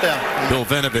 Still 4th down. Bill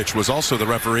Vinovich was also the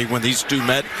referee when these two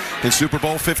met in Super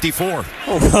Bowl 54.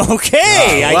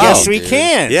 Okay. I guess we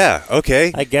can. Yeah,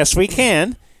 okay. I guess we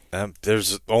can.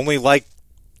 There's only like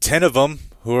 10 of them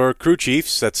who are crew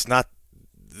chiefs. That's not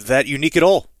that unique at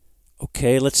all.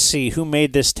 Okay, let's see. Who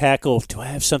made this tackle? Do I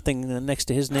have something next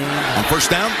to his name? On first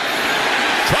down,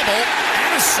 trouble,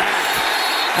 and a sack.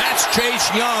 That's Chase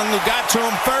Young who got to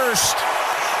him first.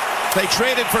 They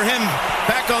traded for him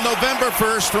back on November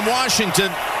 1st from Washington.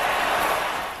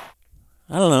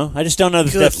 I don't know. I just don't know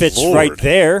if that fits right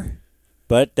there,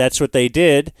 but that's what they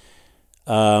did.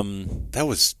 That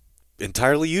was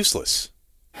entirely useless.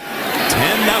 10-0.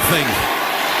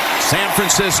 San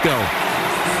Francisco.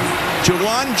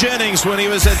 Jawan Jennings, when he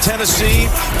was at Tennessee,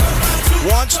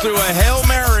 once threw a Hail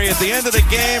Mary at the end of the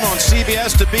game on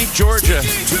CBS to beat Georgia.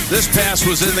 This pass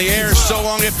was in the air so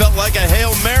long it felt like a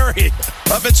Hail Mary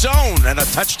of its own and a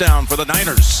touchdown for the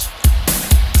Niners.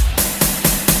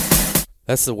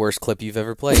 That's the worst clip you've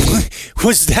ever played.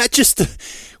 Was that just a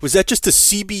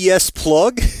CBS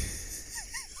plug?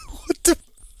 What the?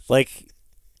 Like,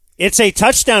 it's a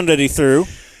touchdown that he threw.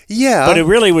 Yeah. But it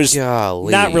really was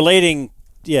Golly. not relating.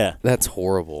 Yeah. That's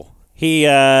horrible. He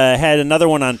had another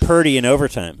one on Purdy in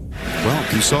overtime.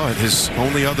 Well, you saw it. His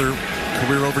only other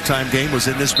career overtime game was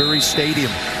in this very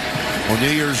stadium on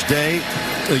New Year's Day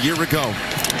a year ago.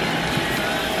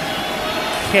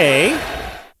 Okay.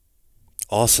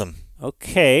 Awesome.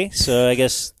 Okay, so I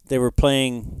guess they were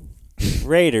playing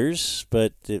Raiders,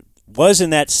 but it was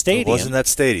in that stadium. It was in that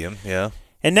stadium, yeah.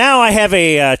 And now I have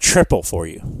a triple for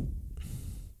you.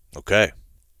 Okay.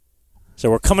 So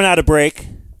we're coming out of break.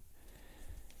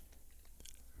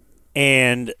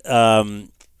 And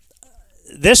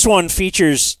this one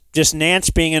features just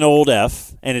Nance being an old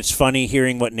F, and it's funny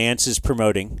hearing what Nance is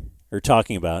promoting or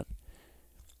talking about.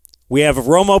 We have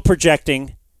Romo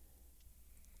projecting,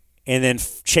 and then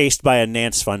chased by a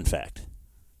Nance fun fact.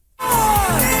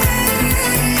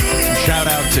 Shout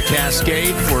out to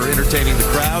Cascade for entertaining the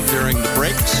crowd during the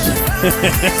breaks.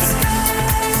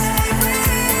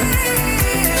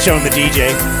 Showing the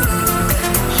DJ.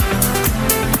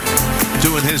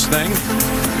 doing his thing.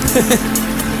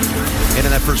 And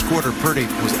in that first quarter, Purdy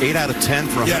was 8 out of 10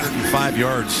 for 105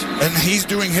 yards. And he's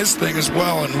doing his thing as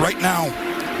well. And right now,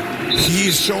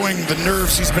 he's showing the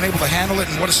nerves. He's been able to handle it.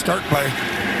 And what a start by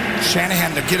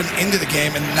Shanahan to get him into the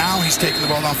game. And now he's taking the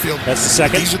ball downfield. That's the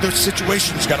second. These are the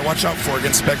situations you got to watch out for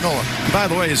against Spagnuolo. By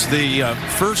the way, is the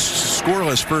first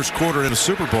scoreless first quarter in the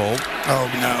Super Bowl.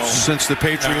 Oh, no. Since the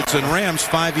Patriots and Rams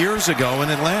 5 years ago in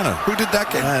Atlanta. Who did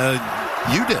that game?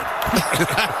 You did.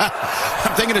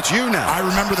 I'm thinking it's you now. I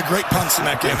remember the great punts in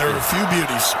that game. There were a few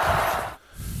beauties.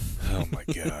 Oh, my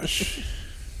gosh.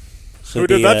 So Who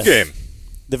did that game?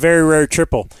 The very rare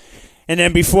triple. And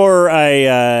then before I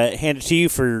hand it to you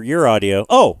for your audio,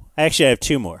 actually I have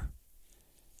two more.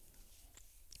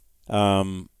 I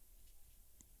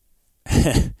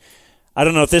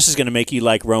don't know if this is going to make you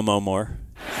like Romo more.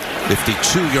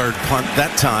 52-yard punt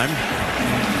that time.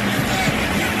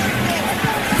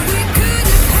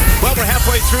 Well, we're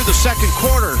halfway through the second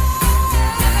quarter.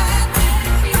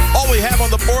 All we have on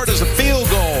the board is a field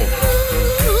goal.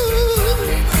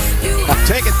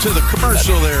 Take it to the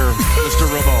commercial there, Mr.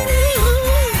 Romo.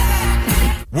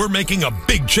 We're making a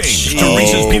big change to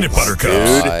Reese's Peanut Butter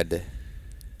Cups. God.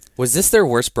 Was this their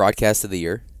worst broadcast of the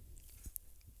year?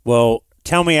 Well,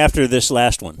 tell me after this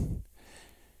last one.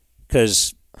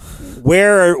 Because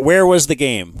where was the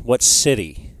game? What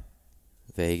city?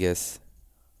 Vegas.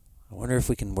 I wonder if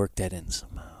we can work that in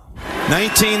somehow.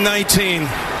 19-19.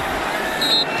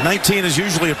 19 is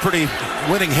usually a pretty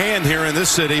winning hand here in this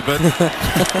city, but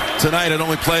tonight it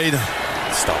only played.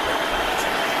 Stop it.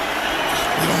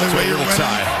 The only way you're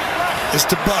winning is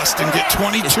to bust and get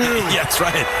 22. Yeah, that's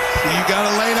right. You got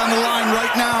to lay it on the line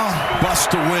right now.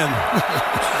 Bust to win.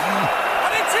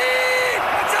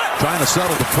 Trying to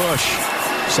settle the push.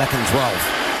 Second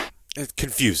 12. It's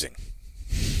confusing.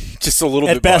 Just a little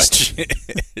At bit best. much.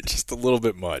 Just a little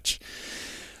bit much.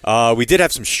 We did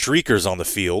have some streakers on the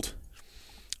field,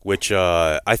 which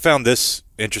I found this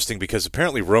interesting because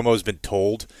apparently Romo's been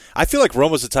told. I feel like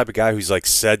Romo's the type of guy who's like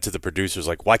said to the producers,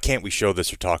 like, why can't we show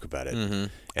this or talk about it? Mm-hmm.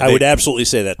 I would absolutely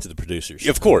say that to the producers.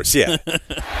 Of course, yeah. And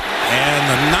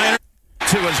the Niners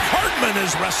as Hardman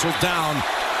is wrestled down.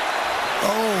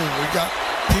 Oh, we got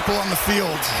people on the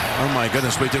field. Oh, my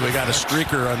goodness, we do. We got a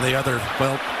streaker on the other,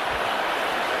 well.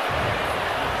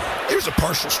 Here's a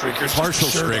partial streaker. It's Partial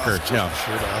just a shirt streaker, off. yeah.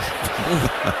 Shirt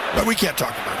off. But we can't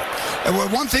talk about it.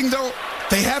 And one thing, though,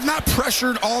 they have not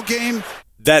pressured all game.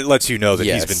 That lets you know that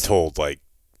Yes. he's been told, like,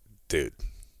 dude.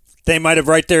 They might have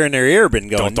right there in their ear been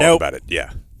going, Don't talk nope. about it.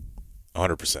 Yeah,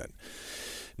 100%.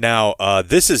 Now,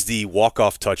 this is the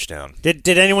walk-off touchdown. Did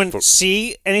anyone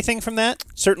see anything from that?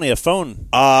 Certainly a phone.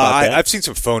 I've seen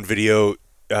some phone video,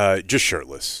 just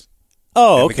shirtless.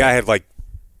 Oh, and okay. The guy had, like,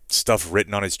 stuff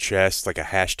written on his chest, like a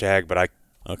hashtag, but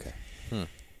Okay.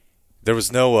 there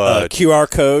was no QR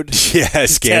code. Yeah,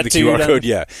 scan the tattooed QR on code.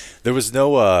 Yeah, there was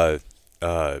no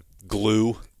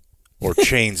glue or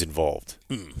chains involved.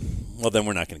 Well, then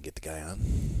we're not going to get the guy on.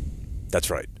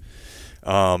 That's right.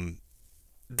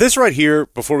 This right here,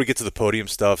 before we get to the podium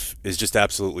stuff, is just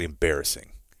absolutely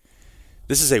embarrassing.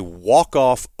 This is a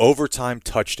walk-off overtime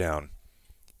touchdown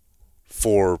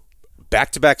for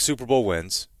back-to-back Super Bowl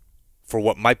wins, for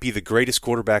what might be the greatest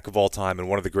quarterback of all time and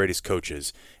one of the greatest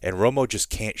coaches, and Romo just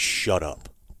can't shut up.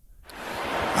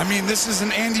 I mean, this is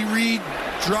an Andy Reid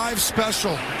drive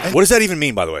special. And What does that even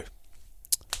mean, by the way?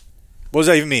 What does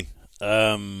that even mean?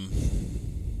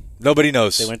 Nobody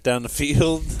knows. They went down the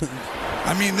field.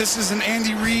 I mean, this is an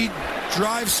Andy Reid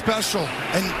drive special.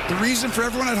 And the reason for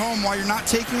everyone at home why you're not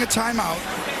taking a timeout,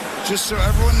 just so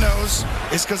everyone knows,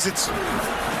 is because it's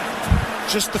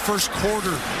just the first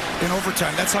quarter in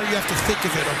overtime. That's how you have to think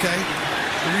of it, okay?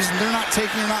 The reason they're not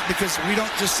taking it out because we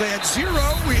don't just say at 0,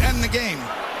 we end the game.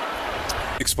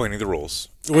 Explaining the rules.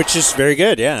 Which is very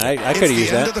good, yeah. I could have It's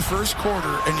used the end that. of the first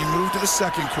quarter, and you move to the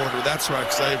second quarter. That's right,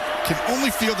 because I can only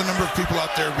feel the number of people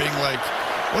out there being like,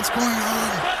 what's going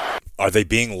on? Are they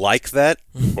being like that,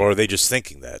 or are they just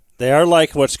thinking that? They are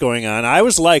like what's going on. I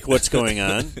was like what's going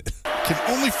on. Can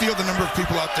only feel the number of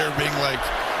people out there being like,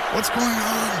 what's going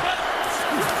on?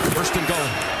 First and goal.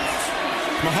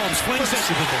 Mahomes flings it.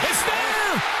 It's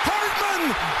there!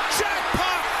 Hardman!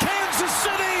 Jackpot! Kansas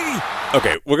City!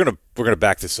 Okay, we're gonna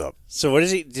back this up. So what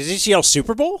is he? Did he yell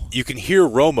Super Bowl? You can hear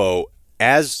Romo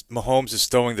as Mahomes is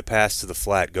throwing the pass to the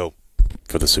flat go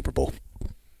for the Super Bowl.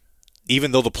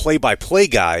 Even though the play-by-play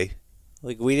guy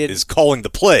Like we did is calling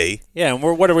the play. Yeah, and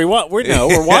what do we want?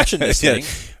 We're watching this Yeah.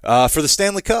 thing For the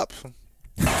Stanley Cup.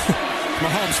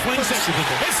 Mahomes flings it.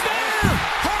 It's there!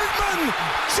 Hardman!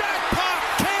 Jackpot!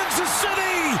 Kansas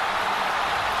City!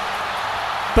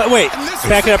 But wait,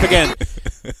 back it up again.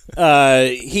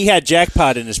 He had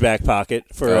jackpot in his back pocket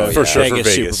for for sure Vegas,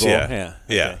 for Vegas. Super Bowl. Yeah.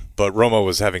 Okay. But Romo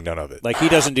was having none of it. Like he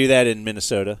doesn't do that in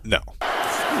Minnesota. No.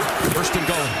 First and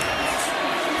goal.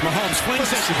 Mahomes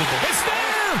flings it. It's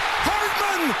there.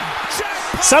 Hardman.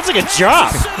 Jackpot. Sounds like a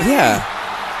drop. Yeah.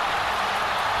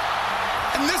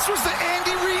 And this was the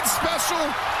Andy Reid special.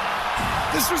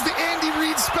 This was the Andy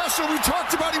Reid special we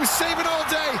talked about. He was saving all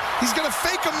day. He's going to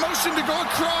fake a motion to go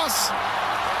across.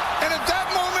 And at that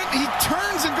moment, he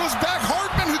turns and goes back.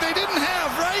 Hardman, who they didn't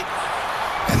have, right?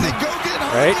 And they go get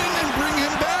Hardman and bring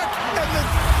him back. And the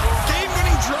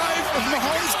game-winning drive of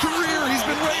Mahomes' career, he's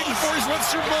been waiting for. He's won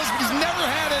Super Bowls, but he's never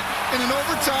had it in an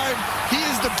overtime. He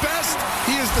is the best.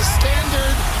 He is the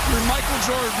standard. Your Michael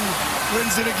Jordan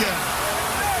wins it again.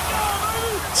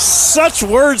 Such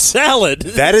word salad.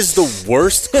 That is the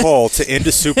worst call to end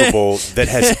a Super Bowl that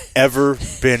has ever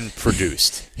been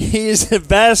produced. He is the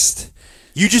best.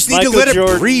 You just need Michael to let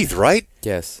Jordan. it breathe, right?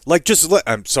 Yes. Like, just let.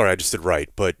 I'm sorry, I just did right,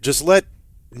 but just let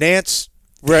Nance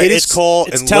Right, hit his it's- call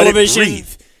it's and television. let it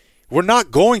breathe. We're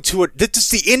not going to it. This is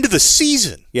the end of the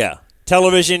season. Yeah.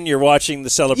 Television, you're watching the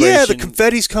celebration. Yeah, the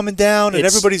confetti's coming down, and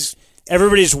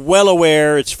everybody's well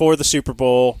aware it's for the Super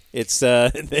Bowl. It's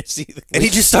and he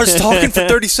just starts talking for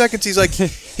 30 seconds. He's like,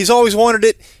 he's always wanted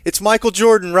it. It's Michael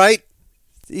Jordan, right?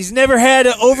 He's never had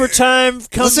an overtime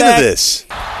comeback. Listen to this.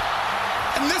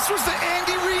 And this was the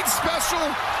Andy Reid special.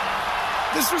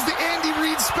 This was the Andy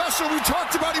Reid special we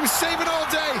talked about. He was saving all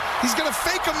day. He's going to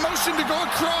fake a motion to go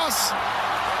across.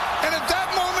 And at that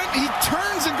moment, he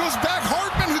turns and goes back.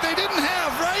 Hardman, who they didn't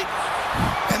have, right?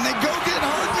 And they go get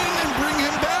Hardman and bring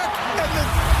him back. And the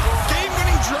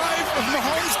game-winning drive of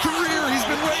Mahomes' career, he's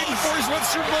been waiting for. He's won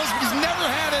Super Bowls, but he's never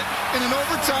had it in an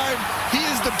overtime. He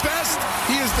is the best.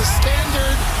 He is the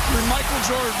standard. Your Michael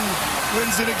Jordan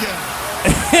wins it again.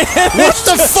 What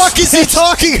the fuck is he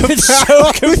talking about? It's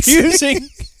so confusing.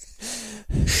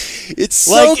 It's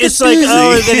so like confusing. it's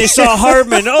like then he saw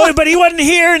Hardman. But he wasn't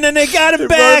here, and then they got him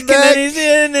back, and then he's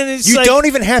in, and he's You like, don't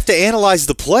even have to analyze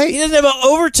the play. he doesn't have an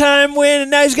overtime win,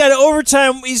 and now he's got an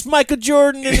overtime. He's Michael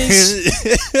Jordan, and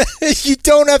he's You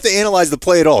don't have to analyze the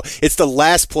play at all. It's the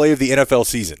last play of the NFL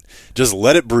season. Just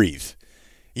let it breathe.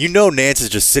 You know Nance is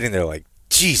just sitting there like,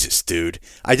 Jesus, dude.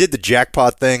 I did the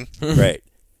jackpot thing. right.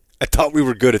 I thought we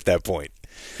were good at that point.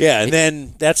 Yeah, and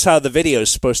then that's how the video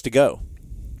is supposed to go.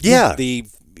 Yeah.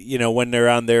 When they're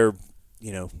on their,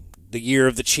 the Year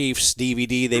of the Chiefs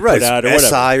DVD they right, put out or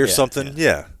SI whatever. or something.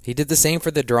 Yeah. He did the same for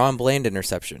the Deron Bland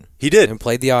interception. He did. And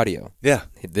played the audio. Yeah.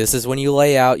 This is when you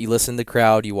lay out, you listen to the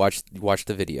crowd, you watch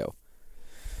the video.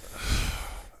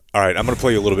 All right, I'm going to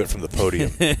play you a little bit from the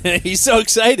podium. He's so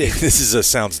excited. This is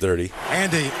sounds dirty.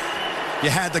 Andy, you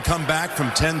had to come back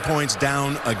from 10 points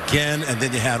down again, and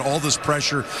then you had all this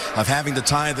pressure of having to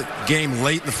tie the game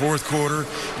late in the fourth quarter,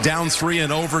 down 3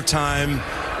 in overtime.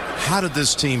 How did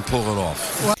this team pull it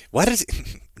off? Why does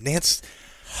Nance?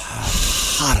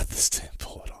 How did this team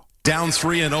pull it off? Down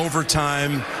 3 in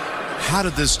overtime. How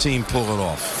did this team pull it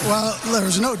off? Well,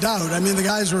 there's no doubt. I mean, the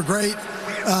guys were great.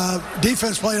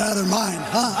 Defense played out of their mind.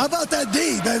 Huh? How about that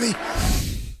D, baby?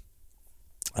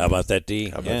 How about that D?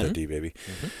 How about that D, baby?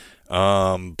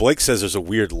 Mm-hmm. Blake says there's a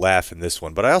weird laugh in this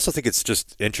one, but I also think it's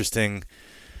just interesting.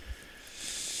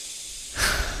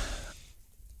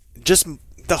 Just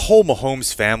the whole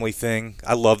Mahomes family thing.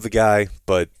 I love the guy,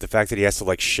 but the fact that he has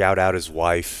to shout out his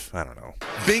wife, I don't know.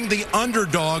 Being the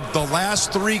underdog the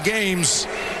last 3 games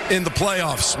in the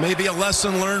playoffs, maybe a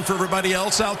lesson learned for everybody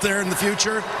else out there in the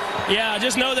future? Yeah,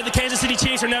 just know that the Kansas City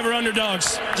Chiefs are never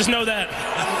underdogs. Just know that.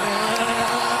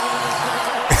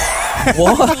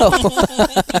 Whoa.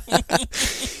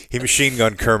 He machine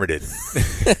gun Kermited.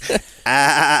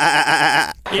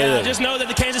 Yeah, just know that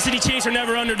the Kansas City Chiefs are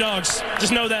never underdogs.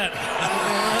 Just know that.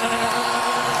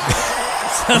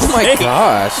 Oh my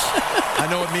gosh. I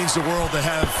know it means the world to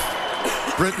have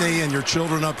Brittany and your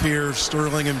children up here,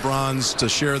 Sterling and Bronze, to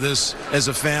share this as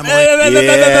a family. Yeah.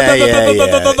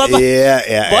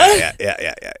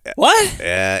 What?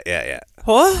 Yeah.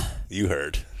 What? You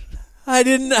heard. How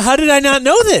did I not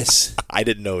know this? I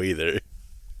didn't know either.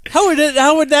 How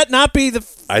would that not be the?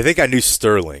 I think I knew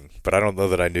Sterling, but I don't know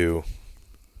that I knew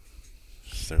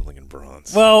Sterling and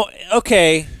Bronze. Well,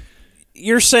 okay,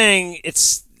 you're saying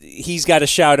he's got to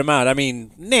shout him out. I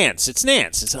mean, Nance. It's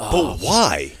Nance. But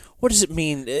why? What does it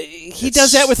mean? He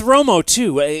does that with Romo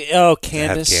too.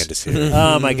 Candace. I have Candace here.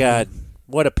 Oh my God,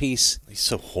 what a piece. He's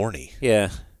so horny. Yeah.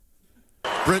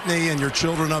 Brittany and your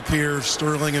children up here,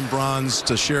 Sterling and Bronze,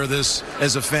 to share this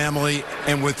as a family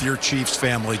and with your Chiefs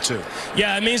family too.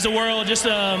 Yeah, it means the world. Just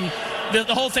the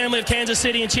whole family of Kansas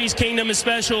City and Chiefs Kingdom is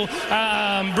special.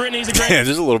 Brittany's a great.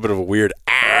 There's a little bit of a weird.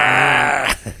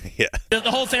 Yeah. The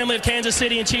whole family of Kansas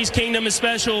City and Chiefs Kingdom is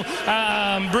special.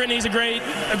 Brittany's a great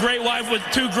wife with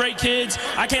 2 great kids.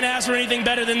 I can't ask for anything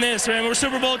better than this, man. We're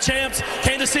Super Bowl champs,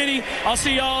 Kansas City. I'll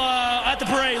see y'all at the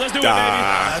parade. Let's do it, baby.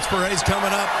 That's parade's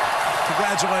coming up.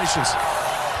 Congratulations.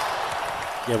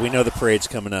 Yeah, we know the parade's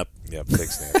coming up. Yep,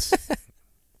 thanks, Nance.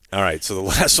 All right, so the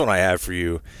last one I have for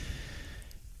you.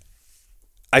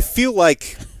 I feel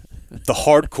like the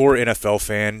hardcore NFL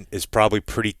fan is probably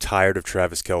pretty tired of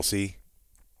Travis Kelce,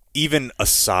 even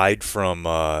aside from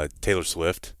Taylor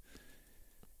Swift.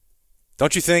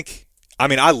 Don't you think? I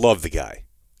mean, I love the guy.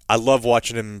 I love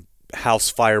watching him house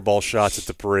fireball shots at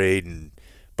the parade,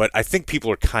 but I think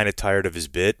people are kind of tired of his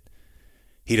bit.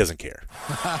 He doesn't care.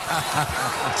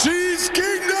 Cheese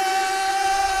Kingdom!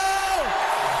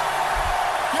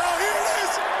 Y'all hear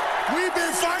this? We've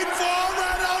been fighting for all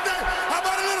that all day. How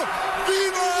about a little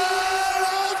Viva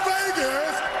Las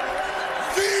Vegas?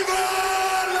 Viva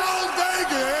Las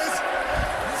Vegas!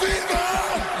 Viva!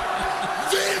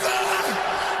 Viva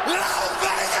Las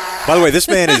Vegas! By the way, this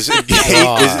man is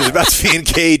engaged, is about to be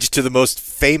engaged to the most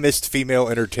famous female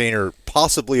entertainer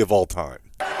possibly of all time.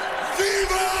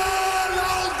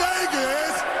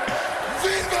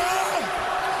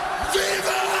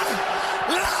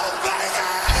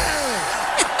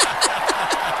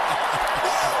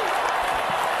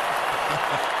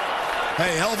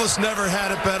 Hey, Elvis never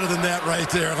had it better than that right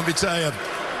there. Let me tell you.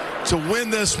 To win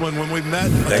this one when we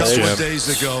met a couple of days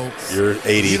ago. You're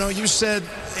 80. You know, you said,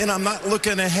 and I'm not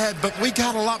looking ahead, but we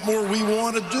got a lot more we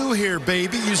want to do here,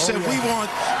 baby. You said we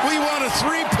want a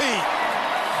three-peat.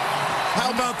 How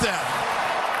about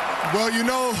that? Well, you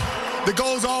know, the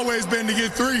goal's always been to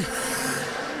get 3.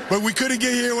 But we couldn't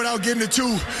get here without getting to 2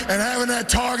 and having that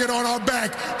target on our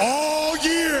back all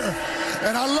year.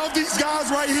 And I love these guys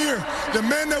right here. The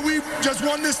men that we just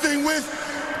won this thing with,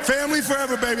 family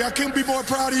forever, baby. I couldn't be more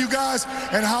proud of you guys.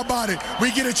 And how about it?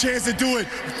 We get a chance to do it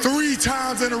 3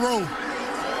 times in a row.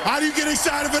 How do you get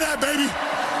excited for that, baby?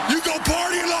 You go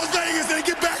party in Las Vegas and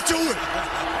get back to it.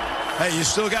 Hey, you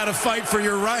still got to fight for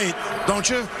your right, don't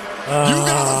you? You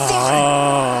got to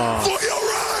fight for your right.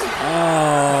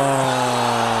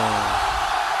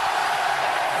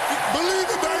 Believe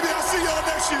it, baby. I'll see y'all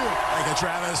next year. Thank you,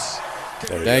 Travis.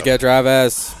 Thank you,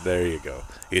 Travis. There you go.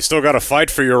 You still got to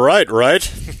fight for your right?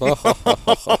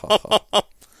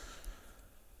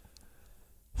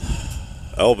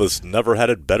 Elvis never had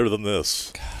it better than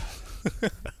this.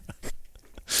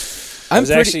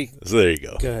 There you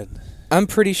go. Good. I'm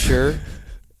pretty sure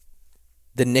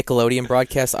the Nickelodeon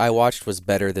broadcast I watched was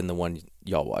better than the one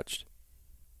y'all watched.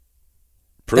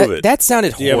 Prove it. That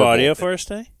sounded horrible. Do you have audio for us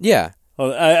today? Yeah.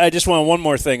 Well, I just want one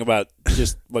more thing about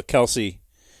just what Kelce.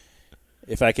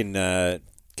 If I can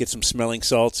get some smelling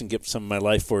salts and get some of my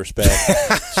life force back.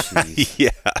 Yeah.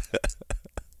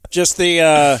 Just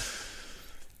the,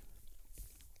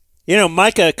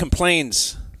 Micah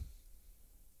complains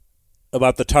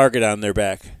about the target on their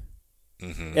back.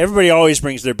 Mm-hmm. Everybody always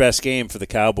brings their best game for the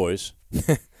Cowboys.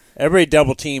 Everybody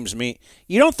double teams me.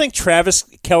 You don't think Travis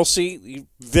Kelce,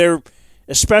 they're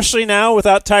especially now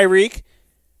without Tyreek,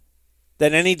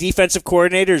 that any defensive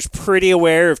coordinator is pretty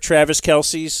aware of Travis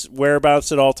Kelce's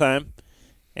whereabouts at all time,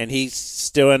 and he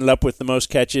still ended up with the most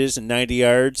catches and 90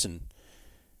 yards. And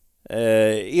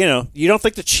you don't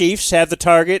think the Chiefs have the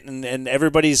target, and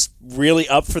everybody's really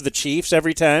up for the Chiefs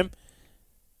every time?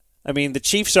 I mean, the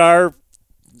Chiefs are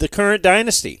the current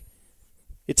dynasty.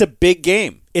 It's a big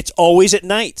game. It's always at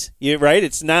night. You're right.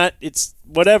 It's not. It's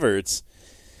whatever. It's.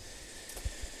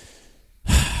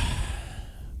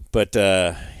 But.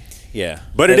 Yeah,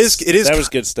 but it is. That was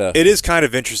good stuff. It is kind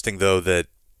of interesting, though, that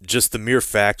just the mere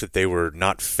fact that they were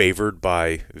not favored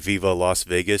by Viva Las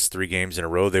Vegas 3 games in a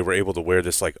row, they were able to wear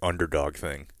this like underdog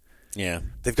thing. Yeah,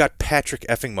 they've got Patrick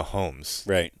effing Mahomes.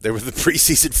 Right, they were the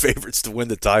preseason favorites to win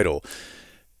the title,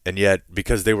 and yet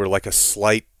because they were like a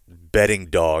slight betting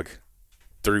dog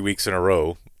 3 weeks in a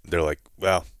row, they're like,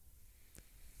 well,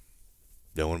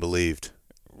 no one believed.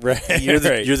 Right, you're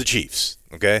the Chiefs.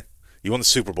 Okay, you won the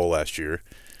Super Bowl last year.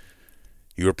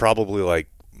 You were probably like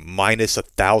minus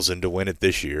 1,000 to win it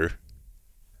this year.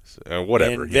 So,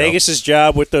 whatever. And Vegas's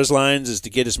job with those lines is to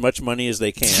get as much money as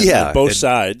they can on both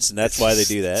sides, and that's why they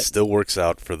do that. Still works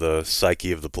out for the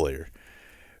psyche of the player.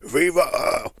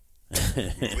 Viva!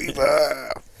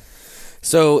 Viva!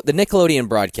 So the Nickelodeon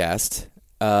broadcast,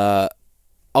 I'll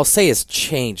say has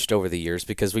changed over the years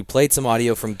because we played some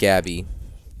audio from Gabby,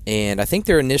 and I think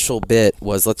their initial bit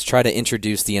was let's try to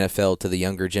introduce the NFL to the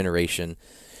younger generation.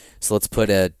 So let's put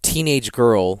a teenage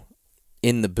girl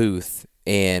in the booth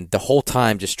and the whole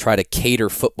time just try to cater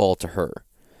football to her.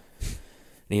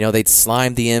 And, they'd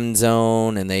slime the end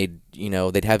zone, and they'd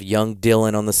have young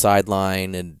Dylan on the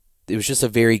sideline, and it was just a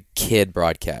very kid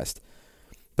broadcast.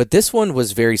 But this one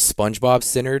was very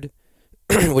SpongeBob-centered,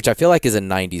 which I feel like is a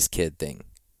 90s kid thing.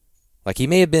 Like, he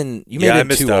may have been too old. I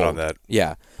missed out on that.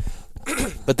 Yeah.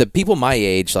 But the people my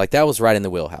age, like, that was right in the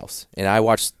wheelhouse. And I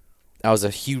was a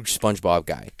huge SpongeBob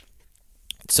guy.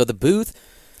 So the booth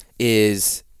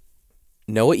is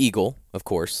Noah Eagle, of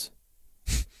course,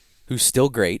 who's still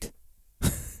great.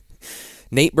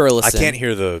 Nate Burleson. I can't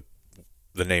hear the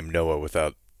name Noah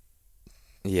without...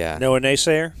 Yeah. Noah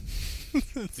Naysayer?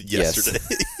 Yesterday.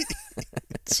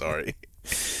 Sorry.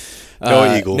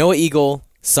 Noah Eagle. Noah Eagle,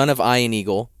 son of Ian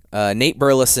Eagle. Nate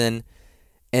Burleson.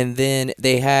 And then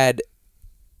they had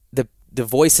the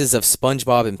voices of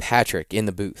SpongeBob and Patrick in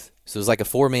the booth. So it was like a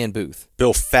 4-man booth.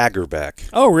 Bill Fagerback.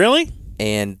 Oh, really?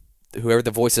 And whoever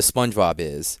the voice of SpongeBob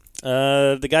is.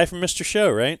 The guy from Mr. Show,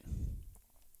 right?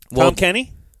 Tom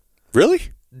Kenny? Really?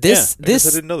 I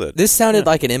didn't know that. This sounded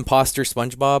like an imposter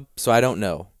SpongeBob, so I don't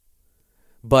know.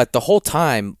 But the whole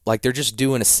time, like, they're just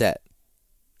doing a set.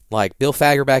 Like, Bill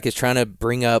Fagerback is trying to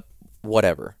bring up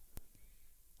whatever.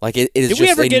 Like, it is Did just we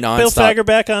ever a get nonstop... Bill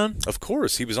Fagerback on? Of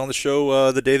course. He was on the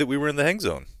show the day that we were in the Hang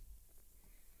Zone.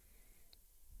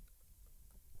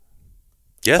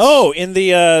 Yes. Oh, in the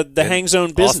Hang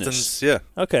Zone business. Austin's, yeah.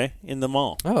 Okay, in the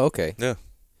mall. Oh, okay. Yeah.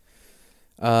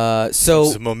 So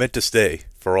it's a momentous day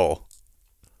for all.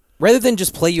 Rather than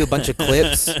just play you a bunch of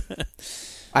clips,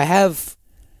 I have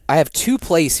 2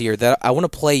 plays here that I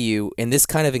want to play you, and this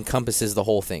kind of encompasses the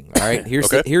whole thing. All right,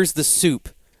 here's the soup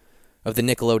of the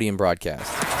Nickelodeon broadcast.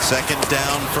 Second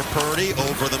down for Purdy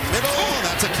over the middle.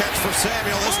 That's a catch for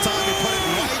Samuel. This time he put it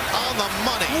right on the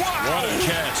money. What a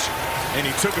catch. And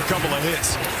he took a couple of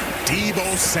hits.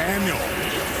 Deebo Samuel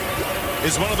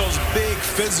is one of those big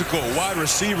physical wide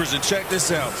receivers, and check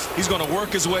this out. He's going to work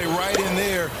his way right in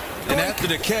there, and after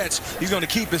the catch, he's going to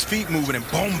keep his feet moving, and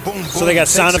boom, boom, boom. So they got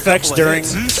sound effects during...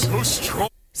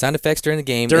 Sound effects during the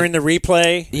game. During the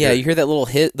replay? Yeah, you hear that little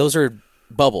hit. Those are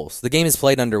bubbles. The game is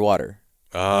played underwater.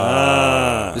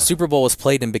 The Super Bowl was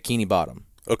played in Bikini Bottom.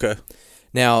 Okay.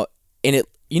 Now,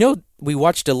 we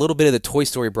watched a little bit of the Toy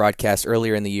Story broadcast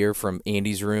earlier in the year from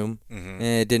Andy's room, and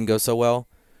it didn't go so well.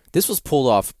 This was pulled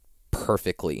off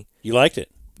perfectly. You liked it?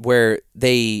 Where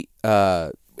they,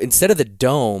 instead of the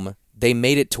dome, they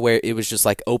made it to where it was just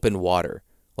like open water,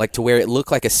 like to where it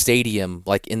looked like a stadium,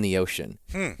 like in the ocean.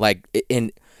 Like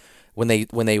when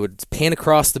they would pan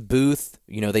across the booth,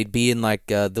 they'd be in like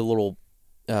the little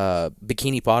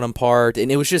Bikini Bottom part,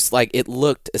 and it was just like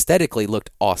aesthetically looked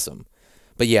awesome.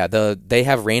 But yeah, they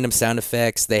have random sound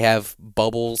effects. They have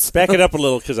bubbles. Back it up a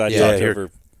little because I talked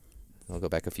over. I'll go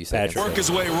back a few seconds. Work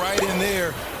his way right in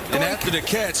there, and after the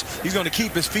catch, he's going to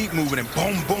keep his feet moving, and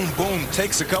boom, boom, boom,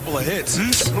 takes a couple of hits.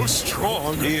 He's so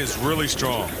strong. He is really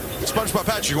strong. SpongeBob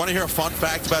Patrick, you want to hear a fun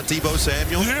fact about Deebo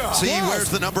Samuel? Yeah. See, he wears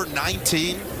the number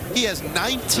 19. He has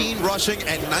 19 rushing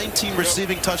and 19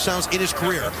 receiving touchdowns in his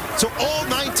career. So all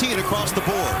 19 across the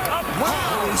board.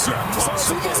 Wow. So he's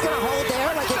just going to hold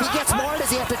there? Like, if he gets more, does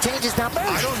he have to change his number?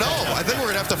 I don't know. I think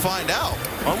we're going to have to find out.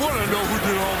 I want to know who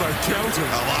did all that counting.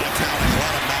 A lot of counting, a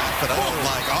lot of math, and I don't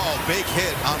like, big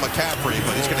hit on McCaffrey,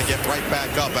 but he's going to get right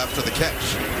back up after the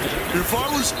catch. If I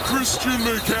was Christian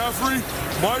McCaffrey,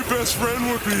 my best friend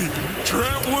would be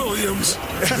Trent Williams.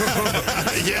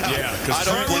 Yeah, because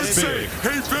Trent would say,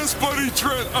 hey, best buddy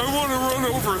Trent, I want to run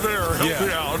over there. Help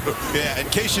me out. Yeah, in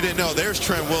case you didn't know, there's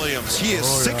Trent Williams. He is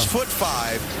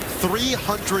 6'5",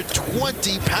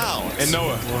 320 pounds. And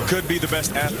Noah could be the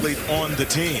best athlete on the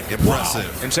team.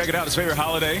 Impressive. Wow. And check it out, his favorite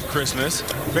holiday, Christmas.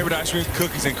 Favorite ice cream,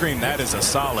 cookies and cream. That is a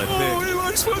solid pick. Oh, he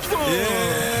likes SpongeBob.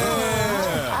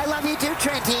 Yeah. I love you too,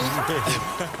 Trenty.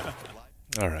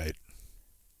 All right.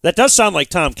 That does sound like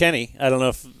Tom Kenny. I don't know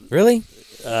if... Really?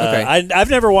 Okay. I've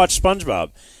never watched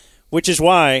SpongeBob, which is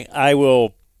why I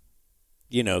will,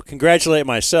 congratulate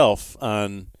myself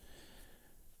on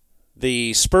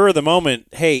the spur of the moment.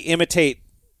 Hey, imitate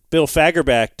Bill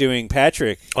Fagerback doing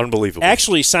Patrick. Unbelievable.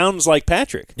 Actually sounds like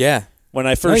Patrick. Yeah. When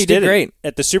I first did it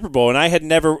at the Super Bowl, and I've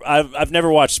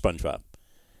never watched SpongeBob.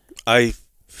 I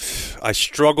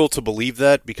struggle to believe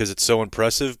that because it's so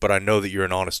impressive, but I know that you're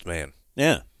an honest man.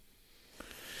 Yeah.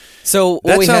 So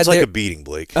that sounds like a beating,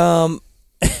 Blake.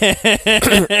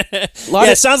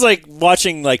 It sounds like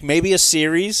watching maybe a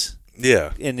series.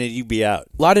 Yeah. And then you'd be out.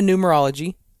 A lot of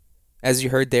numerology, as you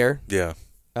heard there. Yeah.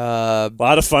 A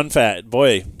lot of fun facts.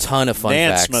 Boy. Ton of fun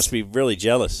Nance facts. must be really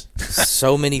jealous.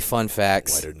 So many fun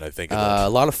facts. Why didn't I think of that? A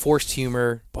lot of forced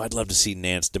humor. Boy, I'd love to see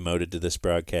Nance demoted to this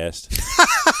broadcast.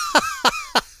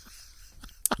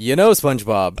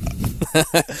 SpongeBob.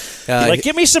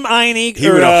 Give me some Iron Eagle.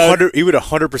 He would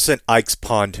 100% Ike's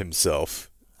Pond himself.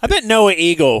 I bet Noah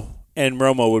Eagle and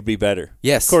Romo would be better.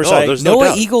 Yes. Of course, there's no Noah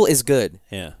doubt. Eagle is good.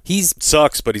 Yeah.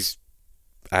 Sucks, but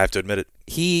I have to admit it.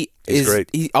 He's great.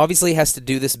 He obviously has to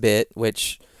do this bit,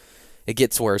 which it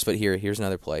gets worse, but here's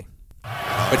another play.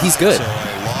 But he's good. So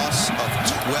a loss of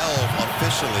 12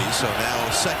 officially. So now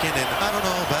second, and I don't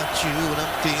know about you, and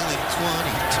I'm feeling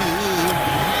 22.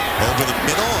 Over the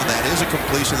middle, and that is a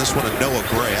completion. This one to Noah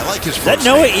Gray. I like his first Is that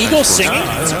Noah name. Eagle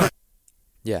singing?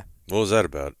 Yeah. What was that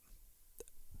about?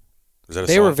 Is that a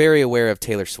They song? were very aware of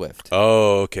Taylor Swift.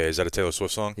 Oh, okay. Is that a Taylor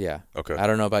Swift song? Yeah. Okay. I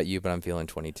don't know about you, but I'm feeling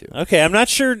 22. Okay, I'm not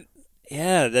sure.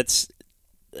 Yeah, that's.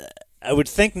 I would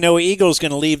think Noah Eagle's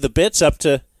going to leave the bits up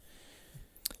to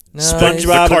SpongeBob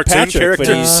the and cartoon Patrick. But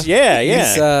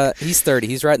character? He's 30.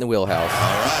 He's right in the wheelhouse.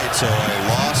 All right, so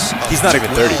a loss of He's not even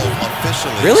 30. 12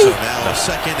 officially. Really? So now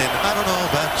second, and I don't know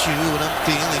about you, and I'm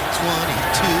feeling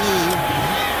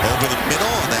 22. Over the middle,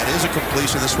 and that is a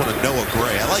completion. This one to Noah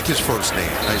Gray. I like his first name.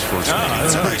 Nice first name.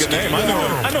 That's a pretty good name. I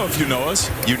know a few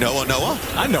Noahs. You know a Noah?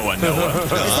 I know a Noah.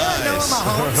 Nice.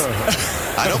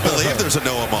 I don't believe there's a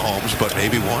Noah Mahomes, but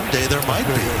maybe one day there might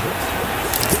be.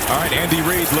 All right, Andy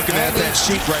Reid looking at that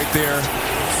sheet right there.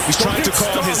 He's trying to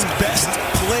call his best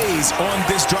plays on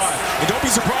this drive. And don't be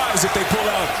surprised if they pull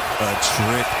out a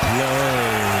trick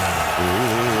play.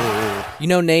 You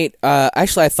know, Nate,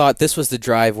 actually I thought this was the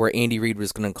drive where Andy Reid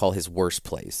was going to call his worst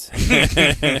plays.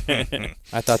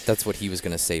 I thought that's what he was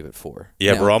going to save it for.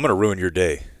 Yeah, No. bro, I'm going to ruin your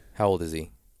day. How old is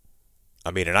he?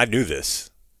 I mean, and I knew this.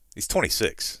 He's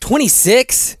 26.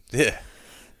 26? Yeah.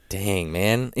 Dang,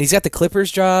 man. And he's got the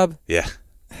Clippers job? Yeah.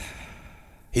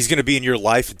 He's going to be in your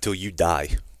life until you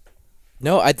die.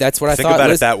 No, that's what I thought. Think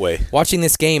about it that way. Watching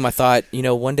this game, I thought,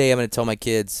 one day I'm going to tell my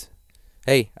kids,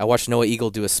 hey, I watched Noah Eagle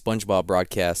do a SpongeBob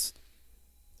broadcast.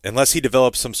 Unless he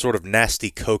develops some sort of nasty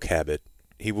coke habit,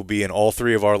 he will be in all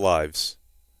three of our lives.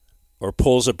 Or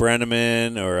pulls a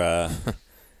Brenneman or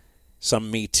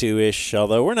some Me Too-ish,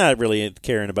 although we're not really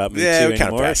caring about Me Too we anymore.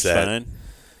 kind of passed It's that. fine.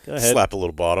 Go ahead. Slap a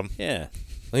little bottom. Yeah.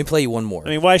 Let me play you one more. I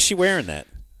mean, why is she wearing that?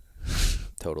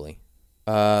 Totally.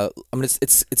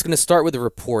 It's gonna start with a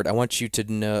report. I want you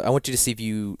to see if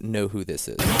you know who this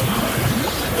is.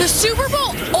 The Super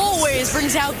Bowl always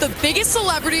brings out the biggest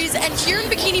celebrities, and here in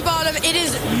Bikini Bottom, it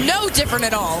is no different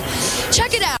at all.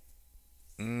 Check it out.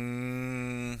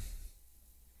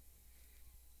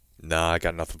 Nah, I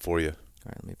got nothing for you. All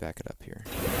right, let me back it up here.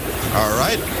 All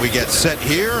right, we get set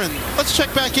here, and let's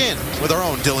check back in with our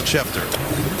own Dylan Schefter.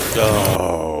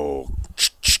 Oh.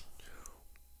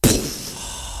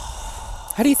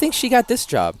 How do you think she got this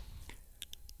job?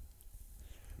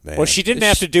 Man. Well, she didn't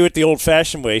have to do it the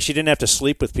old-fashioned way. She didn't have to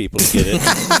sleep with people to get it.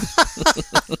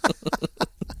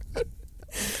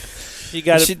 She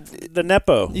got the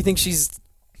Nepo. You think she's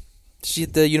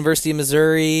at the University of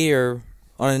Missouri or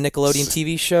on a Nickelodeon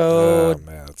TV show? Oh,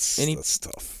 man, that's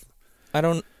tough. I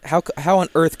don't. How on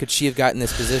earth could she have gotten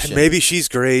this position? Maybe she's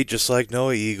great, just like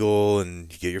Noah Eagle,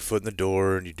 and you get your foot in the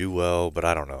door and you do well, but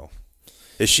I don't know.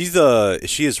 Is she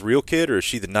his real kid, or is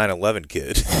she the 9/11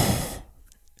 kid?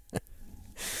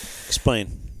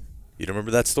 Explain. You don't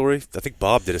remember that story? I think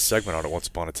Bob did a segment on it once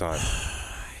upon a time.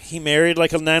 He married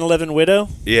like a 9/11 widow?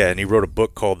 Yeah, and he wrote a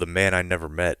book called The Man I Never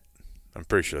Met. I'm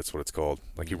pretty sure that's what it's called.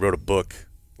 Like, he wrote a book,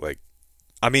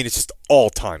 it's just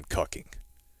all-time cucking.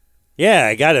 Yeah,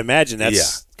 I got to imagine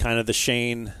that's kind of the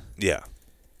Shane. Yeah.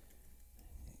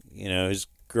 His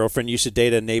girlfriend used to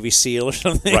date a Navy SEAL or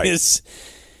something. Right.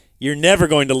 You're never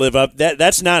going to live up.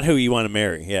 That's not who you want to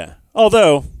marry, yeah.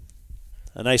 Although,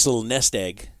 a nice little nest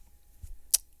egg.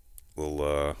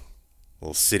 Little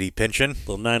city pension.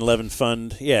 Little 9/11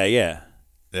 fund. Yeah.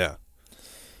 Yeah.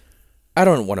 I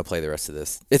don't want to play the rest of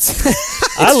this.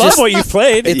 I love what you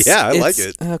played. Yeah, I like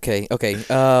it. Okay.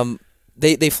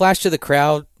 They flash to the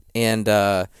crowd and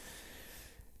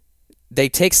they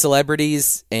take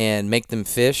celebrities and make them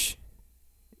fish,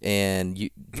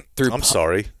 and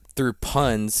through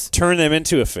puns turn them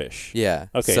into a fish. Yeah.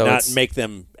 Okay. So not make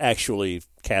them actually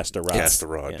cast a rod. Cast the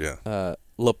rod. Yeah.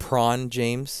 LeBron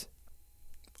James.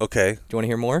 Okay. Do you want to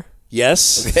hear more?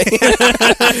 Yes. Okay.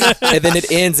 And then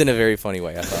it ends in a very funny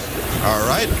way, I thought. All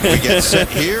right, we get set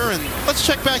here, and let's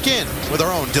check back in with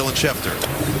our own Dylan Schefter.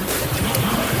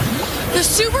 The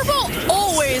Super Bowl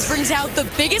always brings out the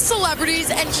biggest celebrities,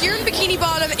 and here in Bikini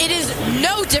Bottom, it is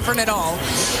no different at all.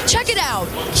 Check it out.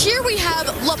 Here we have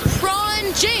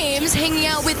LeBron James hanging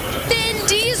out with Vin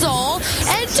Diesel,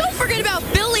 and don't forget about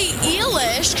Billie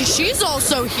Eilish, because she's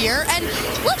also here, and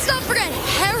let's not forget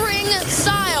Herring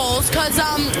Styles, because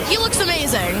he looks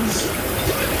amazing.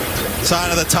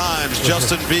 Sign of the times.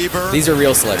 Justin Bieber. These are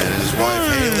real celebrities. And his wife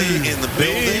Haley in the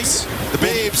building. The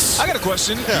Biebs. I got a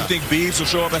question. Do you think Biebs will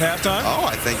show up at halftime? Oh,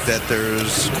 I think that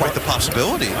there's quite the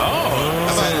possibility. Oh.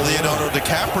 How about Leonardo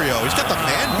DiCaprio? He's got the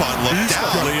man bun look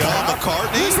down. Paul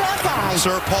McCartney. Who's that guy?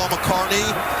 Sir Paul McCartney.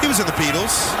 He was in the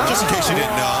Beatles, just in case you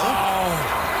didn't know.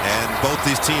 And both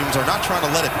these teams are not trying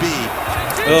to let it be.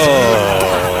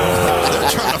 They're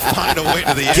trying to find a way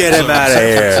to the end Get him zone. out of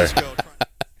here.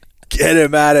 Get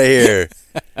him out of here.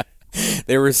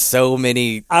 There were so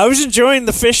many. I was enjoying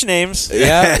the fish names.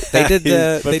 Yeah, they did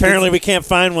the. But apparently, we can't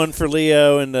find one for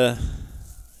Leo and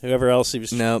whoever else he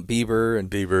was. No, Bieber and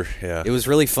Bieber. Yeah, it was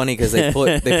really funny because they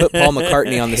put Paul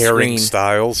McCartney on the Herring screen.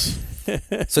 Styles.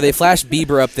 So they flashed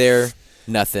Bieber up there,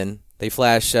 nothing. They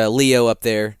flash Leo up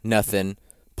there, nothing.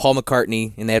 Paul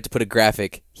McCartney, and they have to put a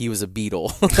graphic. He was a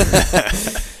Beatle.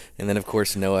 And then, of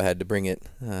course, Noah had to bring it.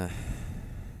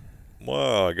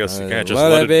 Well, I guess you can't just let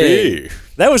let it be.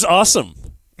 That was awesome.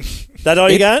 That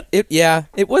all you got? Yeah,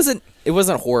 it wasn't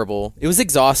horrible. It was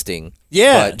exhausting.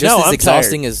 Yeah, but just no, as I'm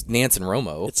exhausting tired. as Nance and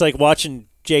Romo. It's like watching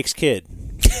Jake's kid.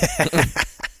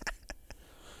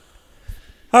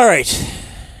 All right.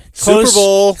 Super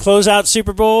Bowl. Close out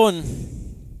Super Bowl,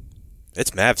 and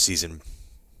It's Mavs season,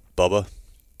 Bubba.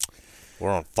 We're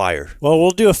on fire. well,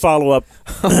 we'll do a follow-up.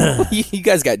 You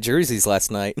guys got jerseys last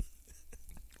night.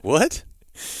 What?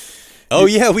 Oh,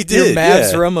 yeah, we did. Your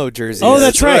Mavs yeah. Romo jerseys. Oh,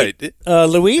 that's right.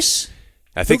 Luis?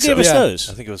 I think Who gave so. us those?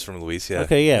 I think it was from Luis, yeah.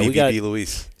 Okay, yeah, we BBB got-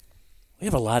 Luis. We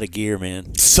have a lot of gear,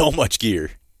 man. So much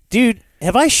gear. Dude,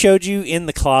 have I showed you in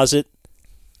the closet,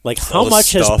 like, how All the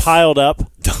much has stuff. piled up?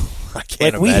 I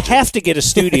can't Like, we imagine. have to get a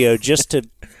studio just to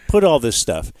put all this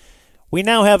stuff. We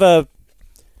now have a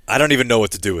I don't even know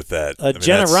what to do with that. I mean,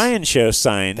 Jenna that's- Ryan show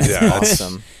sign. Yeah, that's-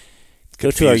 Awesome. Go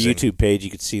to our confusing. YouTube page. You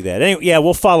can see that. Anyway, yeah,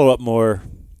 we'll follow up more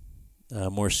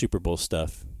Super Bowl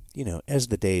stuff, as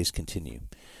the days continue.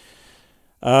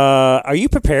 Are you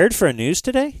prepared for a news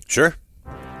today? Sure.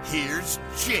 Here's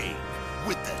Jake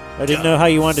with the I didn't know how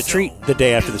you wanted to treat the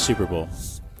day after the Super Bowl.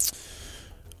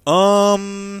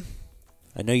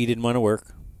 I know you didn't want to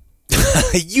work.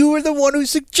 You were the one who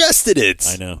suggested it.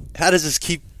 I know. How does this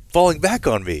keep falling back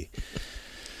on me?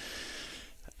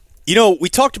 We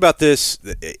talked about this.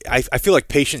 I feel like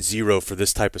patient zero for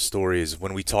this type of story is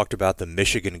when we talked about the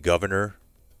Michigan governor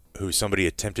who somebody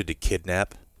attempted to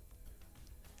kidnap.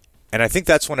 And I think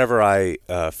that's whenever I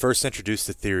first introduced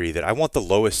the theory that I want the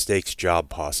lowest stakes job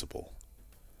possible.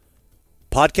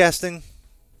 Podcasting,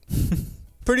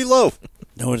 pretty low.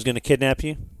 No one's going to kidnap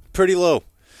you? Pretty low.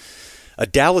 A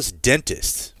Dallas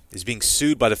dentist is being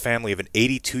sued by the family of an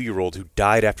 82-year-old who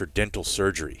died after dental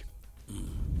surgery.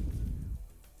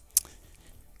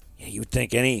 Yeah, you would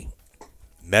think any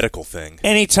Medical thing.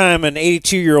 time an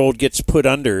 82-year-old gets put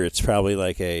under, it's probably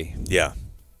like a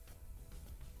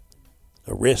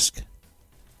risk.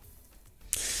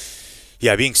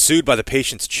 Yeah, being sued by the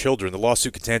patient's children. The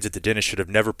lawsuit contends that the dentist should have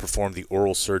never performed the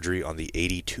oral surgery on the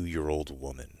 82-year-old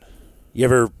woman. You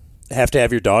ever have to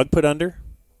have your dog put under?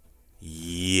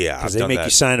 Yeah, I've Because they done make that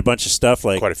you sign a bunch of stuff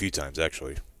like, quite a few times,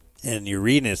 actually. and you're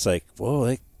reading it, it's like,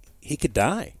 whoa, he could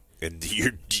die. And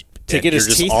you're To get his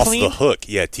just teeth off cleaned? the hook.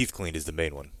 Yeah, teeth cleaned is the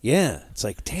main one. Yeah, it's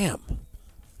like, damn.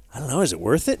 I don't know, is it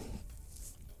worth it?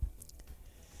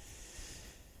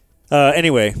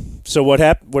 Anyway, so what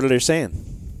happened? What are they saying?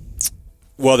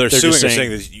 Well, they're suing just or saying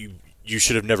that you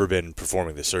should have never been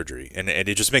performing the surgery, and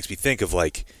it just makes me think of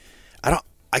like,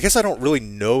 I guess I don't really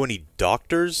know any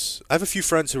doctors. I have a few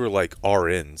friends who are like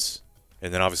RNs,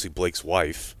 and then obviously Blake's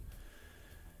wife.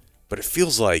 But it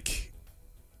feels like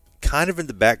kind of in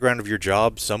the background of your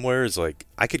job somewhere is like,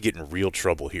 I could get in real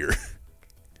trouble here.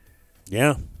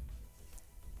 Yeah.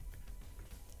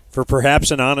 For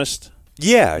perhaps an honest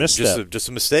misstep. just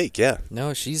a mistake, yeah.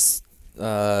 No, she's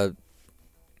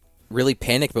really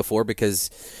panicked before because,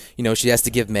 she has to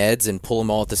give meds and pull them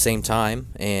all at the same time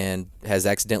and has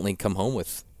accidentally come home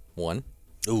with one.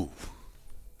 Ooh.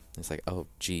 It's like, oh,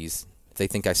 geez. If they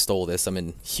think I stole this, I'm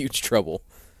in huge trouble.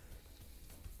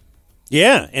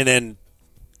 Yeah, and then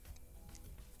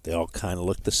they all kind of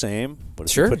look the same, but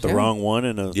if you put the wrong one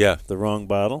in the wrong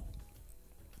bottle.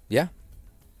 Yeah.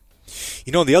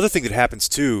 The other thing that happens,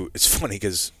 too, it's funny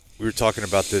because we were talking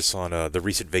about this on the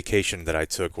recent vacation that I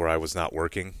took where I was not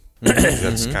working.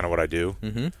 That's kind of what I do.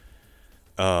 Mm-hmm.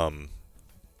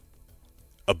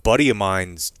 A buddy of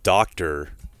mine's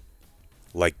doctor,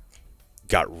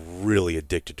 got really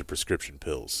addicted to prescription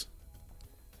pills.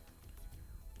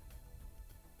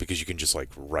 Because you can just,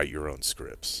 write your own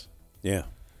scripts. Yeah.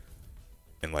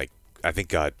 And, I think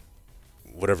got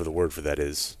whatever the word for that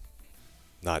is.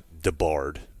 Not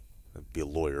debarred. I'd be a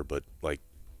lawyer, but,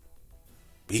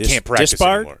 He can't practice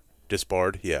anymore.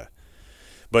 Disbarred, yeah.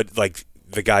 But, like,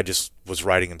 the guy just was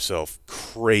writing himself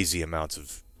crazy amounts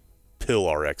of pill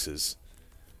RXs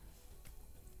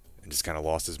and just kind of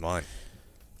lost his mind.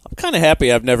 I'm kind of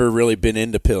happy I've never really been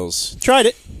into pills. Tried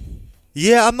it.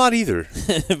 Yeah, I'm not either.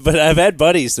 But I've had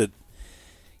buddies that,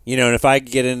 and if I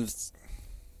get in,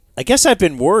 I guess I've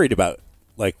been worried about,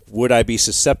 like, would I be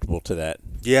susceptible to that?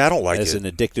 Yeah, I don't like it. As an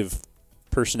addictive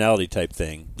personality type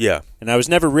thing. Yeah. And I was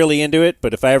never really into it,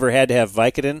 but if I ever had to have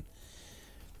Vicodin,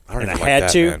 and I had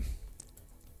to,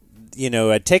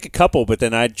 I'd take a couple, but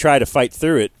then I'd try to fight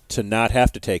through it to not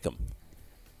have to take them.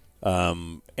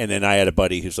 And then I had a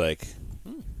buddy who's like,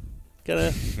 got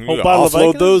a whole bottle of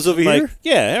Vicodin? Those over here? Like,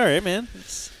 yeah, all right, man.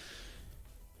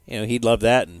 He'd love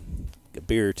that and a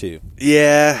beer or two.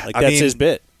 Yeah. Like, that's his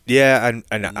bit. Yeah,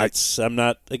 and I'm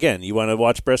not, again, you want to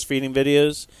watch breastfeeding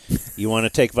videos, you want to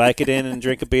take Vicodin and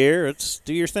drink a beer,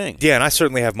 do your thing. Yeah, and I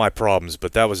certainly have my problems,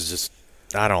 but that was just,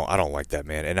 I don't like that,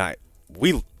 man. And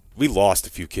we lost a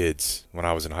few kids when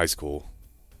I was in high school.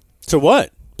 To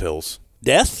what? Pills.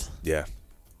 Death? Yeah.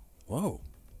 Whoa.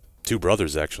 2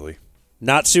 brothers, actually.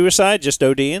 Not suicide, just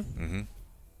ODing? Mm-hmm.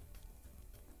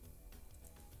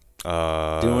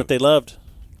 Doing what they loved.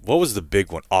 What was the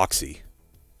big one? Oxy.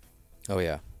 Oh,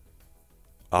 yeah.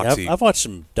 Oxy. Yeah, I've watched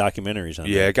some documentaries on that.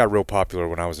 Yeah, it got real popular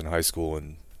when I was in high school,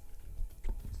 and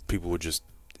people would just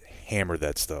hammer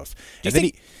that stuff. And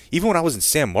then even when I was in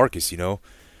San Marcos, when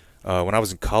I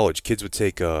was in college, kids would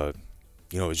take, it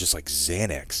was just like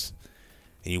Xanax.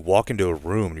 And you walk into a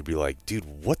room and you'd be like,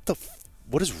 dude,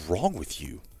 what is wrong with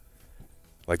you?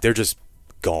 Like, they're just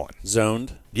gone.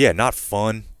 Zoned? Yeah, not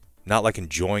fun, not like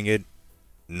enjoying it,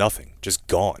 nothing, just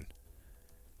gone.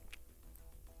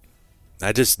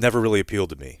 That just never really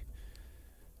appealed to me.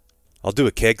 I'll do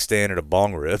a keg stand and a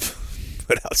bong rip,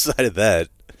 but outside of that,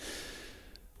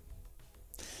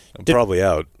 I'm probably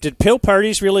out. Did pill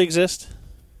parties really exist?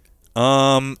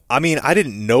 I mean, I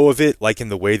didn't know of it like in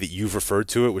the way that you've referred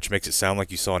to it, which makes it sound like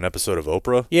you saw an episode of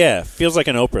Oprah. Yeah, feels like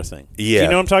an Oprah thing. Yeah. Do you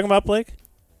know what I'm talking about, Blake?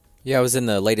 Yeah, I was in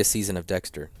the latest season of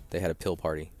Dexter. They had a pill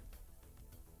party.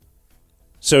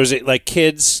 So is it like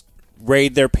kids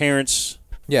raid their parents'...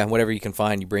 Yeah, whatever you can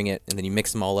find, you bring it, and then you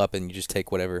mix them all up, and you just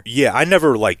take whatever. Yeah, I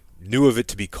never knew of it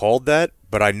to be called that,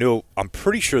 but I'm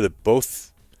pretty sure that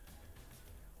both.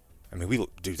 I mean,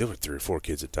 there were 3 or 4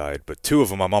 kids that died, but 2 of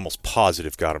them I'm almost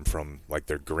positive got them from like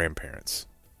their grandparents,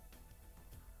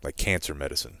 like cancer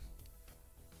medicine.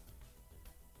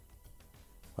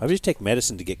 Why would you take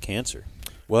medicine to get cancer?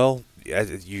 Well, I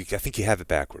think you have it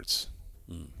backwards.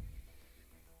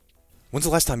 When's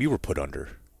the last time you were put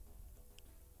under?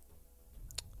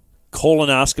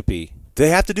 Colonoscopy. Do they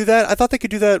have to do that? I thought they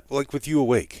could do that like with you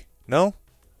awake. No?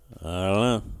 I don't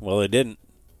know. Well, they didn't.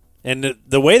 And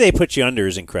the way they put you under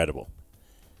is incredible.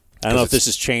 I don't know if this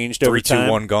has changed over time. 3,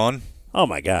 2, 1, gone? Oh,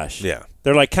 my gosh. Yeah.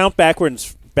 They're like count backwards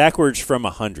from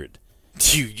 100.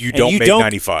 You don't make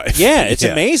 95. Yeah, it's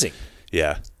amazing.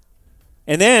 Yeah.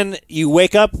 And then you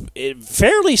wake up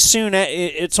fairly soon.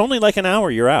 It's only like an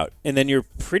hour you're out. And then you're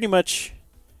pretty much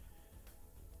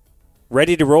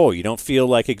ready to roll. You don't feel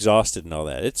like exhausted and all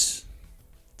that. It's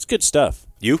good stuff.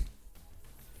 You?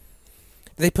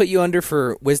 Did they put you under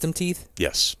for wisdom teeth?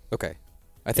 Yes. Okay.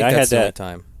 I think that's the only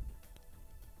time.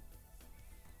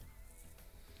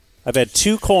 I've had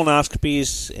 2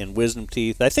 colonoscopies and wisdom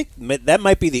teeth. I think that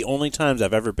might be the only times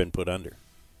I've ever been put under.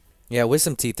 Yeah,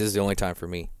 wisdom teeth is the only time for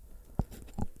me.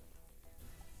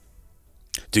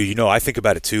 Dude, I think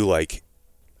about it too, like,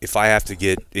 if I have to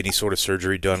get any sort of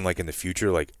surgery done, like, in the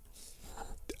future, like,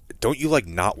 don't you, like,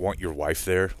 not want your wife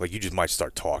there? Like, you just might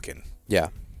start talking. Yeah.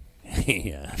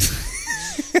 Yeah.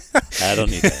 I don't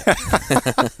need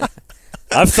that.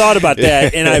 I've thought about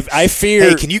that, and I fear...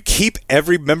 Hey, can you keep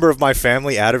every member of my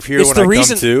family out of here it's when the I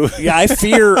reason, come to? Yeah, I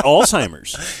fear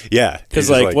Alzheimer's. Yeah. Because,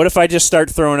 like, what if I just start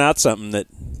throwing out something that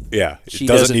she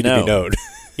doesn't need know? to be known.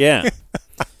 Yeah.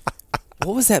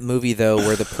 What was that movie, though,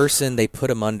 where the person they put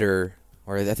him under,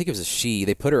 or I think it was a she,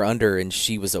 they put her under and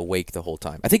she was awake the whole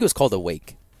time. I think it was called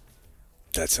Awake.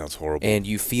 That sounds horrible. And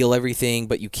you feel everything,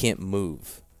 but you can't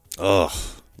move. Ugh.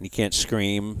 You can't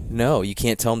scream. No, you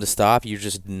can't tell them to stop. You're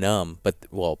just numb. But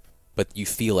you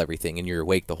feel everything, and you're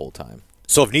awake the whole time.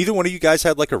 So have neither one of you guys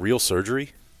had, like, a real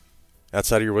surgery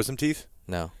outside of your wisdom teeth?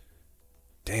 No.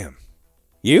 Damn.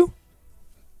 You?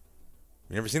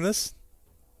 You never seen this?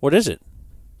 What is it?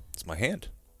 It's my hand.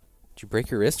 Did you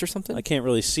break your wrist or something? I can't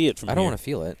really see it from here. I don't want to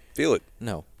feel it. Feel it.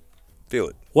 No. Feel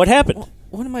it. What happened?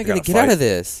 What am I going to get out of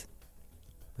this?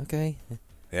 Okay.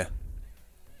 Yeah.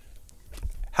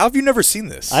 How have you never seen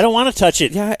this? I don't want to touch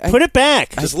it. Yeah, put it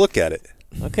back. Just look at it.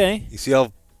 Okay. You see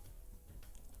how...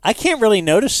 I can't really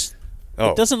notice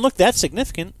Oh. It doesn't look that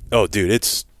significant. Oh, dude,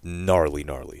 it's gnarly.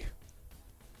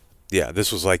 Yeah,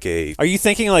 this was like a... Are you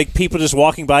thinking like people just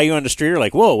walking by you on the street are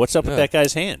like, whoa, what's up with that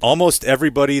guy's hand? Almost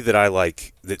everybody that I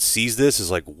like that sees this is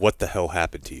like, what the hell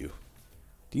happened to you?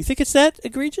 Do you think it's that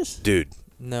egregious? Dude.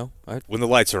 No. When the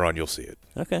lights are on, you'll see it.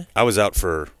 Okay. I was out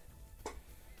for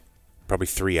probably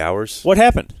 3 hours. What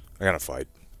happened? I got in a fight.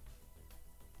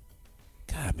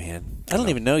 God, man. I don't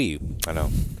even know you. I know.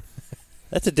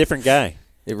 That's a different guy.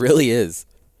 It really is.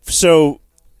 So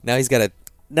now he's got a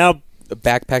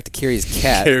backpack to carry his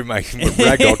cat. Carry my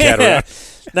ragdoll cat around.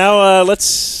 Now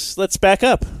let's back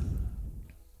up.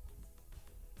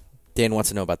 Dan wants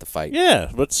to know about the fight.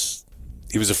 Yeah,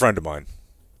 He was a friend of mine.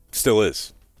 Still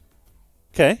is.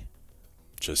 Okay.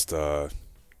 Just and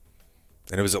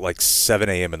it was at like 7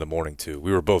 a.m. in the morning too.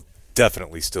 We were both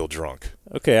definitely still drunk.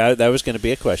 Okay, that was going to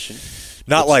be a question.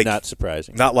 Not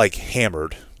surprising. Not like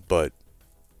hammered, but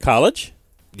college.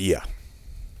 Yeah.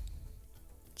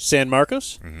 San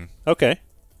Marcos. Mm-hmm. Okay.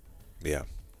 Yeah.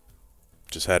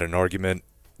 Just had an argument.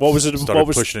 What was it?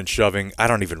 Started pushing and shoving. I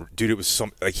don't even, dude. It was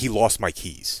he lost my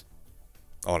keys.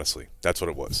 Honestly, that's what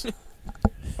it was.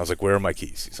 I was like, "Where are my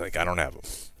keys?" He's like, "I don't have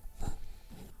them."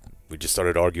 We just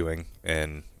started arguing,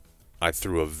 and I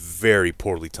threw a very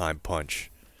poorly timed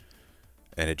punch,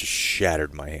 and it just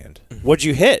shattered my hand. What'd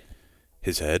you hit?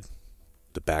 His head,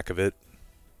 the back of it.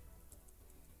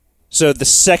 So the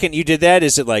second you did that,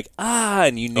 is it like,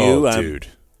 and you knew? Oh, dude.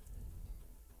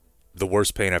 The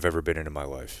worst pain I've ever been in my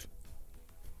life.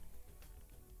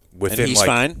 And he's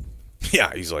fine?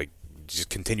 Yeah, he's like, just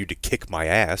continued to kick my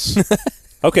ass.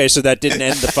 Okay, so that didn't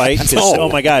end the fight? 'Cause, No. Oh,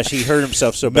 my gosh, he hurt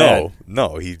himself so bad.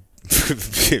 No, he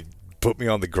put me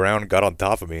on the ground, got on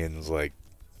top of me, and was like,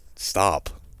 stop.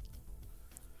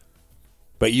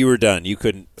 But you were done. You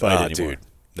couldn't fight anymore. Dude,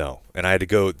 no. And I had to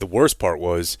go. The worst part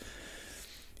was,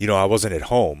 I wasn't at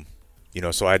home,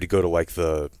 so I had to go to like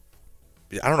I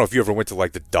don't know if you ever went to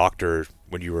like the doctor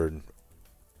when you were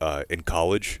in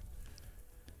college.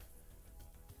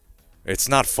 It's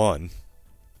not fun.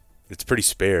 It's pretty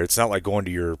spare. It's not like going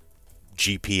to your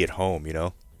GP at home,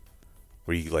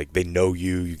 where you like they know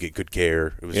you get good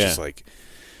care. It was just like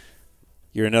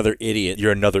you're another idiot.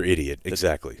 You're another idiot,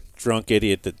 exactly. Drunk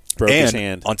idiot that broke his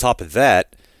hand. On top of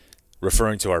that,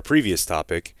 referring to our previous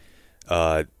topic,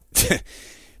 they're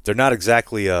not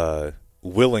exactly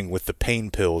willing with the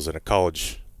pain pills in a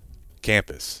college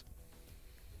campus.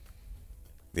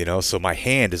 So my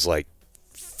hand is like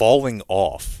falling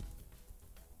off.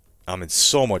 I'm in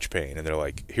so much pain, and they're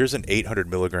like, "Here's an 800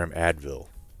 milligram Advil."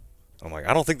 I'm like,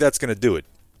 "I don't think that's gonna do it."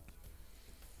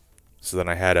 So then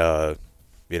I had a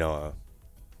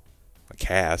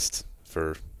cast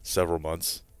for several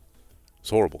months.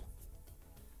 It's horrible.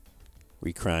 Were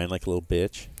you crying like a little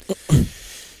bitch?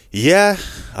 Yeah,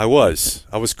 I was.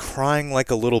 I was crying like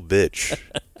a little bitch.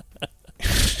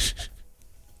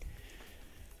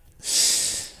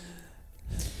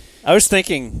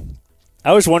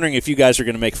 I was wondering if you guys are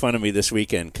going to make fun of me this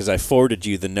weekend because I forwarded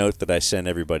you the note that I sent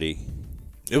everybody.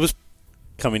 It was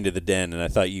coming to the den, and I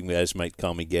thought you guys might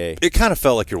call me gay. It kind of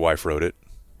felt like your wife wrote it.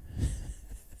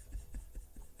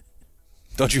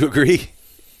 Don't you agree?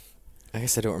 I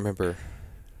guess I don't remember.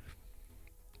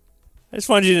 I just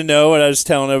wanted you to know what I was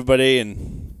telling everybody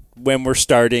and when we're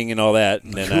starting and all that.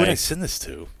 And then Who would I send this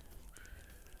to?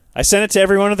 I sent it to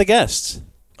every one of the guests.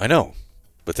 I know.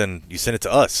 But then you sent it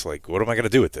to us. Like, what am I going to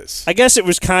do with this? I guess it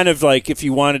was kind of like if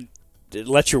you wanted to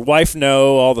let your wife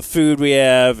know all the food we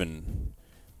have and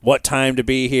what time to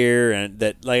be here. And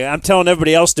that, like, I'm telling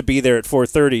everybody else to be there at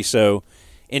 4:30, so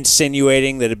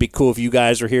insinuating that it'd be cool if you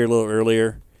guys were here a little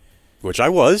earlier. Which I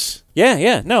was.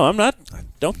 Yeah. No, I'm not.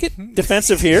 Don't get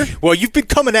defensive here. Well, you've been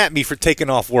coming at me for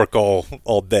taking off work all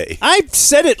day. I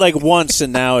said it like once,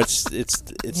 and now it's. It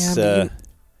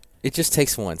just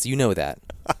takes once. You know that.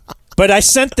 But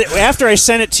after I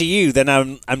sent it to you, then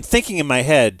I'm thinking in my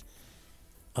head,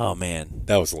 oh man,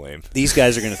 that was lame. These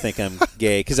guys are going to think I'm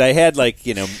gay because I had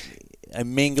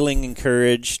I'm mingling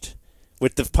encouraged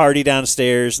with the party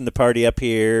downstairs and the party up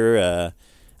here.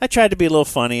 I tried to be a little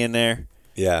funny in there.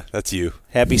 Yeah, that's you.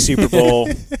 Happy Super Bowl.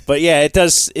 But yeah, it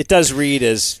does read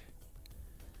as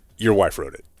your wife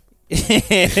wrote it.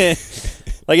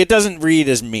 Like it doesn't read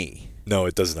as me. No,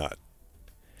 it does not.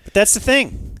 But that's the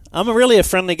thing. I'm really a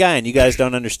friendly guy, and you guys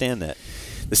don't understand that.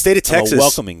 The state of Texas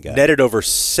welcoming guy. netted over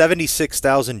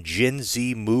 76,000 Gen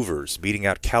Z movers, beating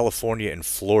out California and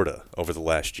Florida over the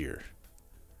last year.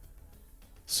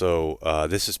 So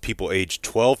this is people aged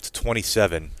 12 to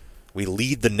 27. We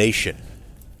lead the nation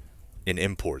in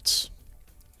imports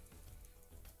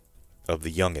of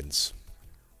the youngins.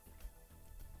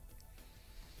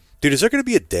 Dude, is there going to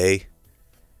be a day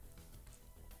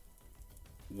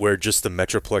where just the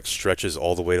Metroplex stretches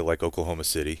all the way to like Oklahoma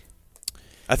City.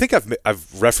 I think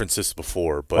I've referenced this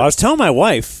before, but I was telling my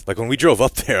wife, like when we drove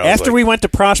up there, after we went to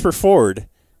Prosper Ford,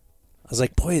 I was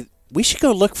like, boy, we should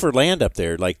go look for land up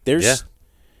there. Like there's,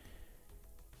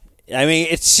 I mean,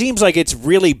 it seems like it's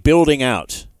really building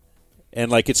out,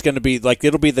 and like it's going to be like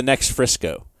it'll be the next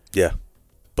Frisco. Yeah,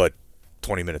 but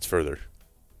 20 minutes further.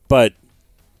 But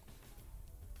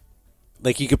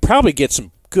like you could probably get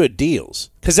some good deals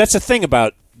because that's the thing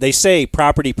about they say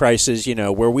property prices,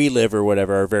 where we live or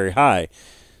whatever, are very high.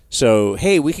 So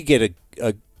hey, we could get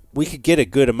a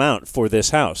good amount for this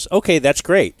house. Okay, that's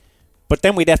great, but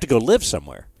then we'd have to go live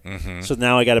somewhere. Mm-hmm. So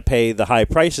now I got to pay the high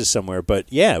prices somewhere. But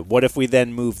yeah, what if we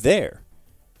then move there?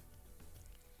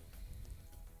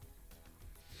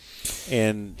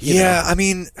 And I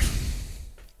mean,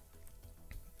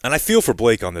 and I feel for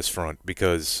Blake on this front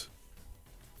because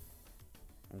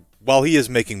while he is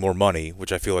making more money,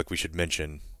 which I feel like we should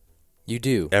mention, you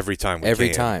do every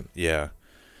time. Yeah.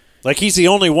 Like he's the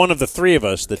only one of the three of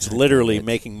us that's literally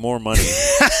making more money.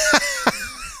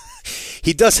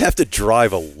 He does have to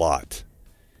drive a lot.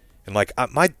 And like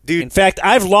my dude, in fact,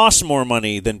 I've lost more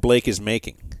money than Blake is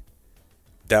making.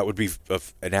 That would be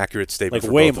an accurate statement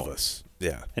for way both more. of us.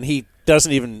 Yeah, and he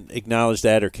doesn't even acknowledge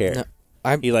that or care.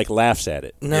 No, he like laughs at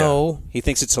it. No, he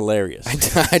thinks it's hilarious.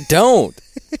 I don't,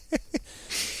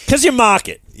 because you mock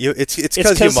it. It's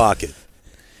because you mock it.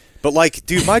 But like,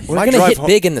 dude, we're gonna drive hit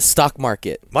big in the stock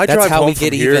market. That's drive how home we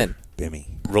get here, even. Bimmy,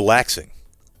 relaxing.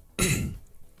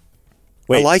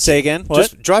 Wait, say again? What?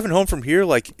 Just driving home from here,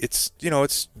 like it's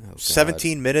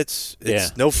 17 minutes.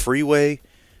 It's no freeway.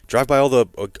 Drive by all the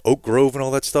Oak Grove and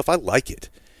all that stuff. I like it.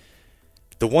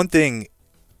 The one thing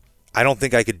I don't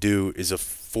think I could do is a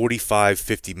 45,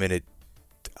 50-minute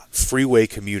freeway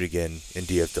commute again in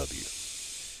DFW.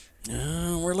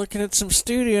 We're looking at some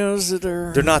studios that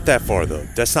are... They're not that far, though.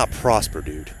 That's not Prosper,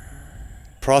 dude.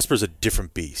 Prosper's a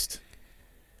different beast.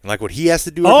 And like what he has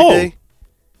to do every day...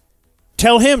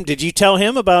 Tell him. Did you tell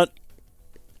him about...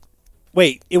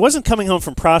 Wait, it wasn't coming home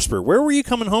from Prosper. Where were you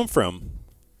coming home from?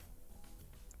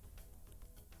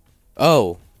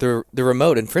 Oh, the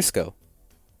remote in Frisco.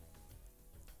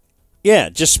 Yeah,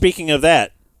 just speaking of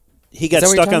that, he got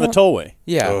stuck on the tollway.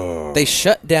 Yeah, they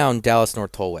shut down Dallas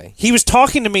North Tollway. He was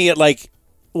talking to me at like,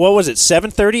 what was it,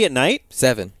 7:30 at night?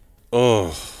 7.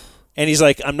 Oh. And he's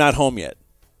like, I'm not home yet.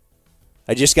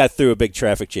 I just got through a big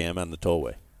traffic jam on the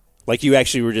tollway. Like you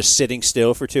actually were just sitting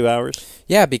still for 2 hours?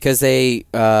 Yeah, because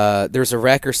there's a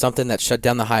wreck or something that shut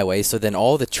down the highway, so then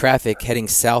all the traffic heading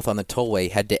south on the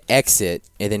tollway had to exit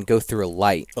and then go through a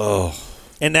light. Oh.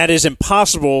 And that is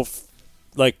impossible,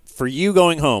 like, for you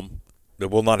going home.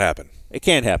 It will not happen. It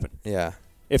can't happen. Yeah.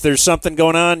 If there's something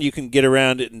going on, you can get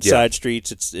around it in side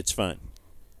streets. It's fine.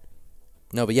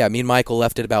 No, but yeah, me and Michael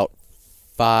left at about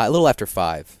 5, a little after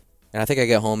 5. And I think I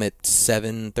got home at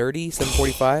 7:30,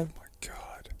 7:45.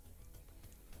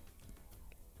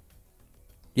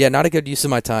 Yeah, not a good use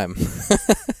of my time.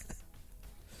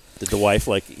 Did the wife,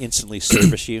 like, instantly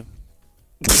service you?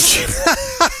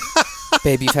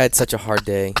 Babe, you've had such a hard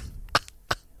day.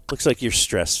 Looks like you're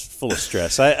full of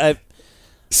stress. My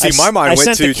mind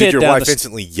went to, did your wife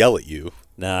instantly yell at you?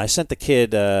 No, I sent the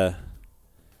kid, to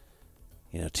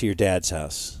your dad's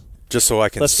house. Just so I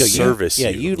can service you.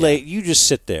 Yeah, you just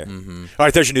sit there. Mm-hmm. All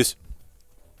right, there's your news.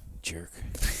 Jerk.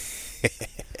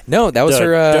 No, that was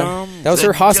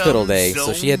her hospital day,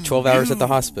 so she had 12 hours at the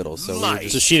hospital. So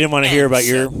she didn't want to hear about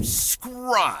your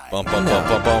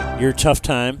your tough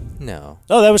time. No.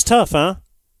 Oh, that was tough, huh?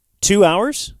 2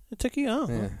 hours it took you. Oh,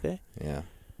 yeah. Okay. Yeah.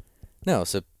 No,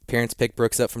 so parents picked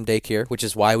Brooks up from daycare, which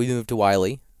is why we moved to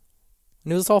Wiley,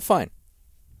 and it was all fine.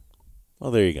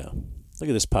 Well, there you go. Look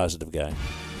at this positive guy.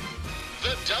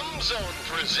 The Dumb Zone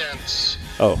presents.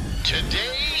 Oh.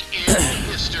 Today in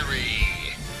History.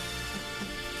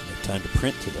 Time to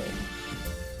print today.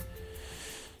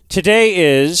 Today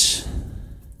is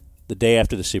the day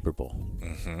after the Super Bowl.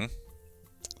 Mm-hmm.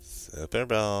 Super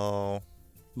Bowl.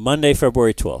 Monday,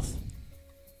 February 12th.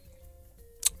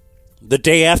 The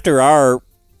day after our,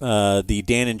 the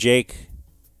Dan and Jake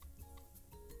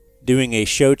doing a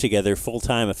show together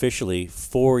full-time officially,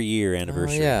 4-year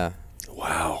anniversary. Oh, yeah.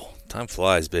 Wow. Time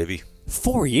flies, baby.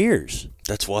 4 years.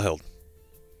 That's wild.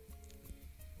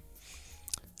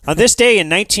 On this day in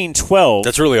 1912...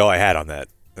 That's really all I had on that.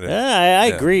 I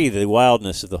agree, the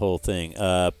wildness of the whole thing.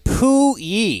 Pooh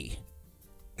Yee.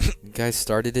 You guys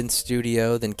started in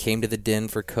studio, then came to the den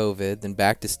for COVID, then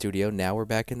back to studio. Now we're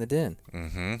back in the den.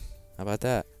 Mm-hmm. How about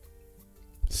that?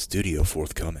 Studio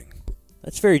forthcoming.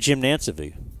 That's very Jim Nantz of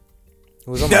you.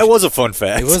 That was a fun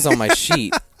fact. It was on my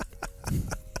sheet.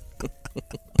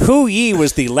 Puyi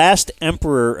was the last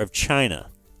emperor of China.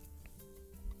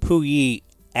 Puyi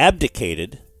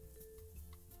abdicated.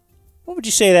 What would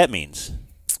you say that means?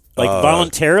 Like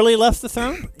voluntarily left the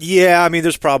throne? Yeah, I mean,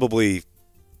 there's probably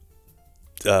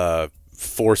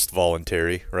forced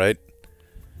voluntary, right?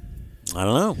 I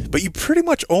don't know. But you pretty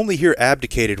much only hear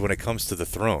abdicated when it comes to the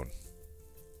throne.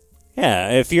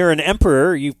 Yeah, if you're an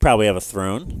emperor, you probably have a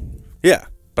throne. Yeah,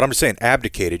 but I'm just saying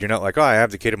abdicated. You're not like, oh, I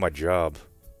abdicated my job.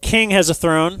 King has a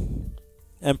throne.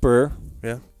 Emperor.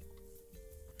 Yeah.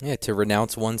 Yeah, to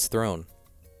renounce one's throne.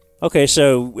 Okay,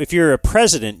 so if you're a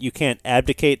president, you can't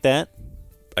abdicate that?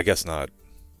 I guess not.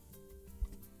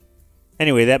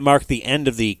 Anyway, that marked the end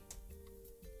of the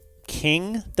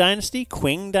Qing dynasty?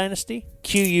 Qing dynasty?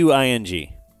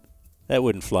 Q-U-I-N-G. That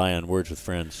wouldn't fly on Words with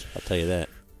Friends, I'll tell you that.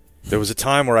 There was a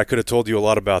time where I could have told you a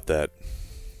lot about that.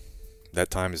 That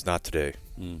time is not today.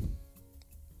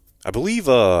 I believe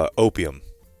opium,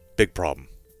 big problem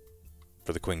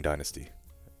for the Qing dynasty.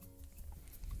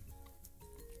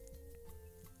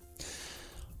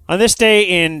 On this day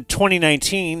in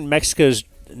 2019, Mexico's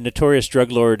notorious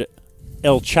drug lord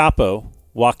El Chapo,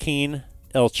 Joaquin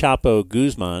El Chapo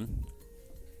Guzman,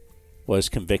 was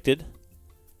convicted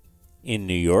in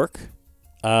New York.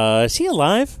 Is he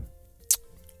alive?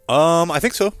 I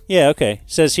think so. Yeah, okay.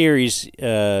 Says here he's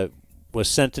was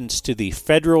sentenced to the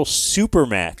federal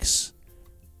Supermax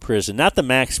prison, not the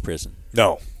Max prison.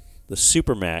 No. The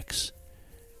Supermax.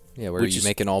 Yeah, where you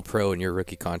make an all-pro in your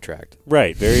rookie contract.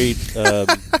 Right, very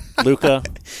Luka.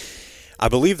 I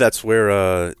believe that's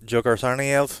where Joe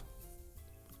Arsaniev,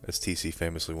 as TC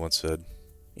famously once said.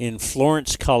 In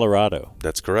Florence, Colorado.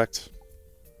 That's correct.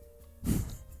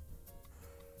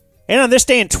 And on this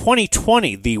day in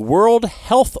 2020, the World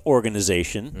Health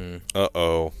Organization,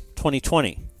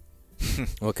 2020,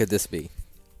 what could this be?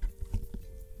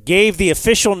 gave the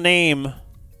official name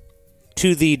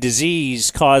to the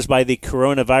disease caused by the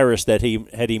coronavirus that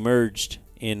had emerged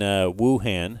in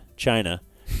Wuhan, China.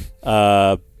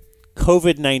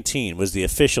 COVID-19 was the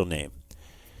official name.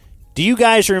 Do you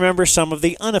guys remember some of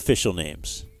the unofficial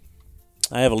names?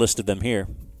 I have a list of them here.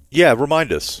 Yeah,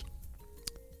 remind us.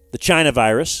 The China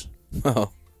virus.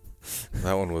 Oh.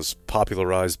 That one was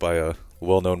popularized by a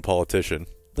well-known politician.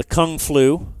 The Kung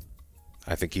flu.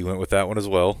 I think he went with that one as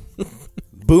well.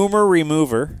 Boomer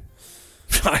remover.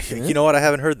 You know what? I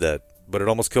haven't heard that, but it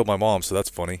almost killed my mom, so that's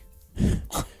funny.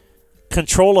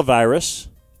 Controlavirus.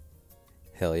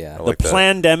 Hell yeah. The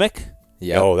Plandemic.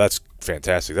 Yeah. Oh, that's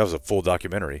fantastic. That was a full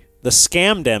documentary. The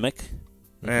Scamdemic.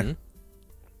 Mm-hmm.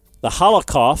 The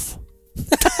Holocaust.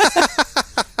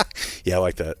 Yeah, I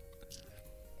like that.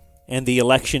 And the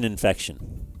election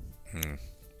infection.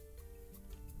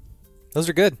 Those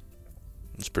are good.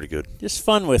 That's pretty good. Just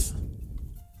fun with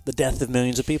the death of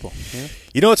millions of people. Yeah?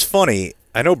 You know what's funny?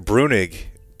 I know Brunig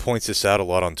points this out a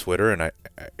lot on Twitter, and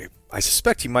I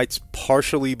suspect he might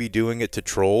partially be doing it to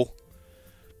troll.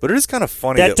 But it is kind of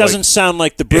funny. That doesn't sound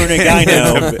like the Brunig I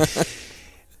know.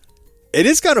 It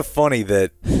is kind of funny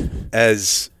that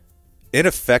as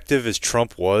ineffective as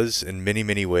Trump was in many,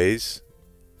 many ways,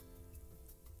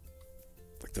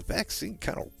 like the vaccine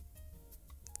kind of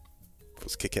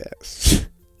was kick-ass.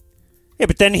 Yeah,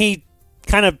 but then he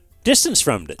kind of distanced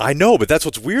from it. I know, but that's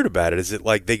what's weird about it, is that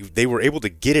like they were able to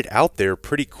get it out there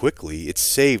pretty quickly. It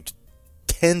saved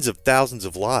tens of thousands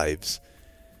of lives.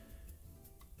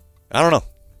 I don't know.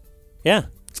 Yeah.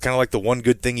 It's kind of like the one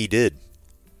good thing he did.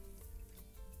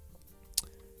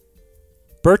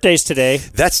 Birthdays today.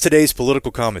 That's today's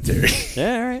political commentary.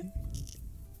 Yeah,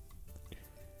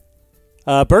 all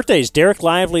right. Birthdays, Derek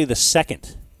Lively II.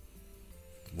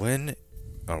 When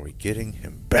are we getting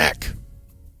him back?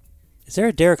 Is there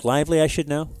a Derek Lively I should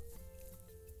know?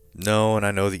 No, and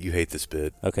I know that you hate this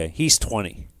bit. Okay, he's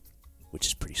 20, which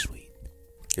is pretty sweet.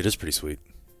 It is pretty sweet.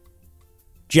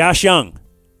 Josh Young,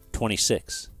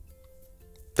 26.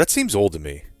 That seems old to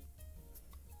me.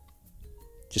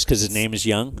 Just because his name is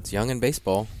Young? It's Young in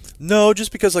baseball. No,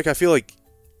 just because like I feel like,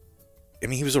 I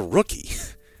mean, he was a rookie.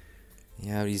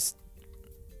 Yeah, he's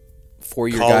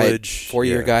four-year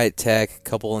College, guy at Tech,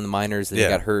 couple in the minors, then he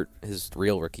got hurt his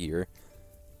real rookie year.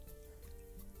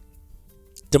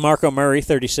 DeMarco Murray,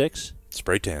 36.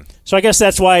 Spray tan. So I guess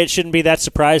that's why it shouldn't be that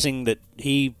surprising that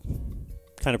he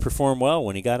kind of performed well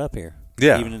when he got up here.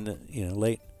 Yeah. Even in the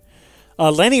late.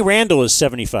 Lenny Randle is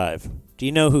 75. Do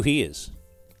you know who he is?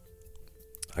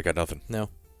 I got nothing. No.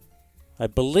 I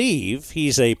believe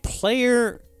he's a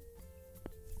player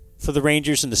for the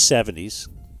Rangers in the 70s,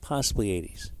 possibly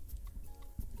 80s.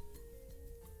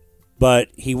 But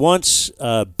he once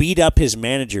beat up his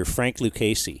manager, Frank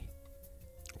Lucchese.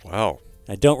 Wow.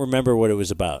 I don't remember what it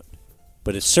was about,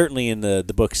 but it's certainly in the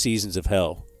book Seasons of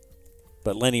Hell.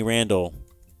 but Lenny Randle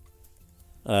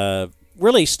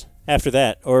released after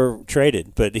that or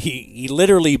traded. But he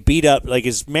literally beat up, like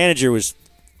his manager was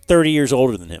 30 years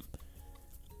older than him,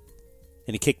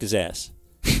 and he kicked his ass.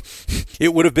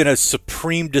 It would have been a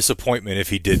supreme disappointment if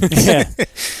he didn't. Yeah.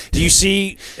 Do you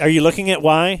see? Are you looking at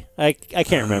why? I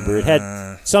can't remember. It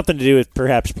had something to do with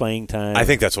perhaps playing time. I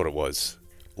think that's what it was.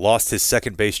 Lost his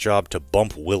second base job to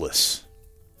Bump Willis.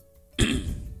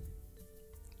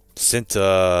 Sent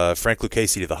Frank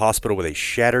Lucchesi to the hospital with a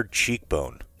shattered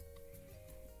cheekbone.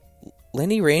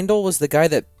 Lenny Randle was the guy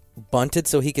that bunted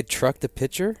so he could truck the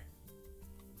pitcher?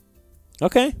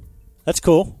 Okay. That's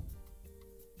cool.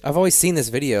 I've always seen this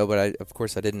video, but of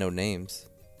course I didn't know names.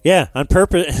 Yeah, on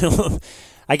purpose.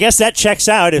 I guess that checks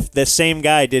out if the same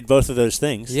guy did both of those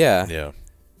things. Yeah. Yeah.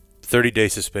 30-day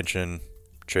suspension,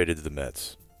 traded to the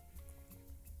Mets.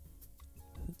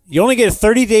 You only get a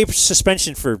 30-day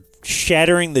suspension for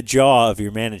shattering the jaw of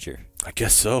your manager. I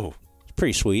guess so. It's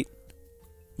pretty sweet.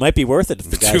 Might be worth it if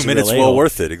the guy's 2 minutes a well a-hole.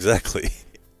 worth it, exactly.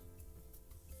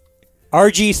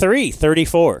 RG3,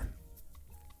 34.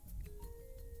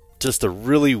 Just a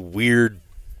really weird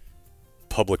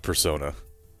public persona.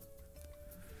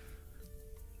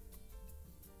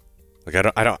 Like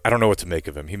I don't know what to make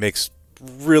of him. He makes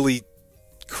really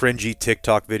cringy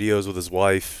TikTok videos with his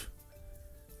wife.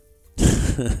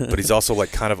 But he's also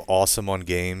like kind of awesome on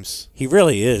games. He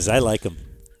really is. I like him.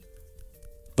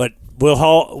 But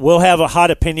we'll have a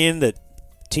hot opinion that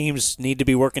teams need to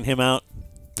be working him out.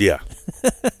 Yeah.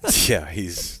 Yeah,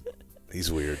 he's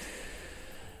weird.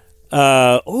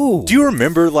 Do you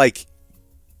remember, like,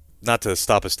 not to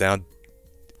stop us down,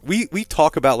 we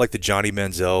talk about like the Johnny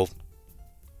Manziel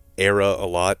era a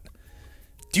lot.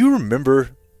 Do you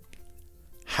remember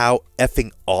how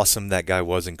effing awesome that guy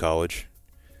was in college?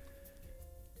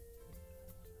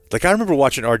 Like, I remember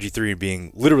watching RG3 and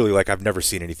being literally like, I've never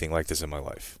seen anything like this in my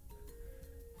life.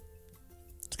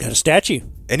 It's got a statue.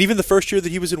 And even the first year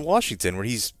that he was in Washington, where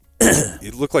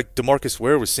it looked like DeMarcus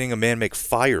Ware was seeing a man make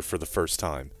fire for the first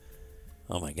time.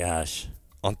 Oh, my gosh.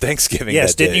 On Thanksgiving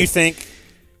Yes, that day. didn't you think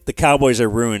the Cowboys are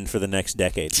ruined for the next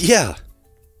decade? Yeah.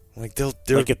 Like, they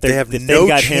have if no they've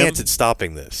got chance him- at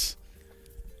stopping this.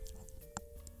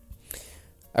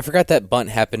 I forgot that bunt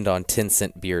happened on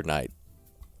 10-cent beer night.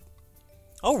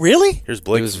 Oh, really? Here's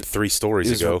Blake It was- from 3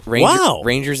 stories ago. Wow.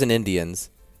 Rangers and Indians.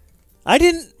 I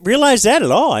didn't realize that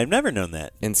at all. I've never known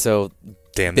that. And so...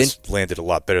 Damn, this landed a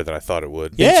lot better than I thought it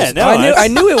would. Yeah, no, I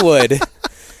knew it would.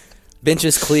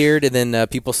 Benches cleared, and then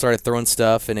people started throwing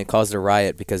stuff, and it caused a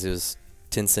riot because it was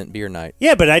 10-cent beer night.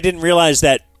 Yeah, but I didn't realize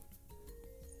that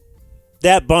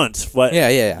bunt. What?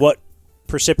 Yeah. What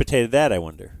precipitated that? I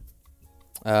wonder.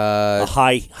 A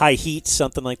high heat,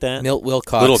 something like that. Milt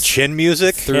Wilcox. Little chin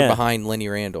music? Threw Yeah. behind Lenny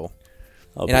Randle.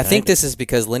 Oh, and I think behind this is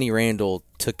because Lenny Randle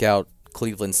took out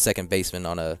Cleveland's second baseman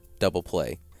on a double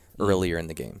play earlier in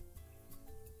the game.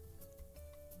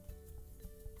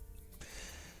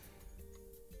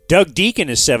 Doug Deacon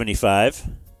is 75.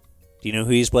 Do you know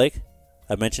who he is, Blake?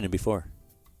 I've mentioned him before.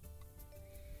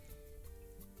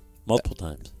 Multiple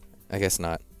times. I guess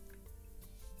not.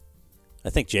 I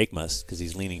think Jake must, because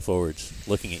he's leaning forwards,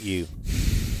 looking at you,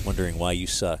 wondering why you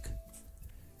suck.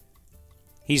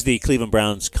 He's the Cleveland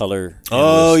Browns color.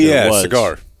 Oh, analyst, or yeah, was.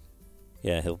 cigar.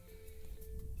 Yeah, he'll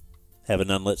have an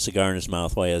unlit cigar in his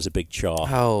mouth while he has a big chaw.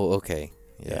 Oh, okay.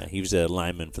 Yeah, he was a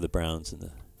lineman for the Browns in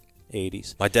the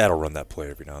 80s. My dad will run that play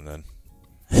every now and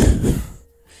then.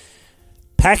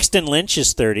 Paxton Lynch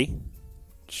is 30.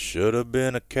 Should have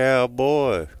been a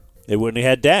cowboy. They wouldn't have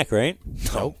had Dak, right?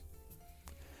 No.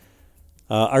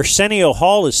 Arsenio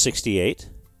Hall is 68.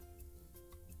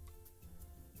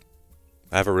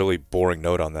 I have a really boring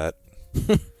note on that.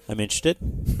 I'm interested.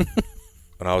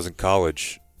 When I was in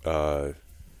college, the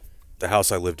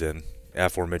house I lived in,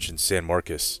 aforementioned San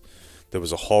Marcos, there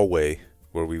was a hallway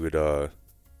where we would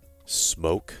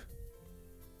smoke,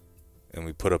 and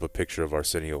we put up a picture of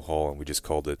Arsenio Hall, and we just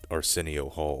called it Arsenio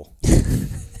Hall.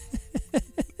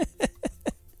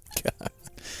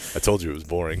 I told you it was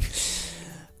boring.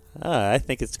 I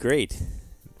think it's great.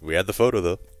 We had the photo,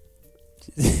 though.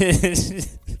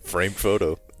 Framed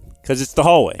photo. Because it's the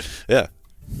hallway. Yeah.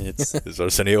 It's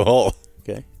Arsenio Hall.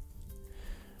 Okay.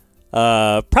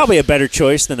 Probably a better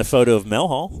choice than a photo of Mel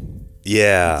Hall.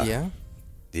 Yeah. Yeah?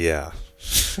 Yeah.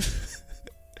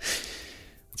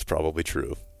 It's probably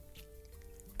true.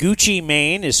 Gucci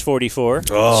Mane is 44.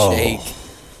 Oh. Jake.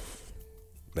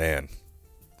 Man.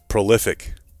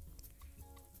 Prolific.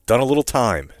 Done a little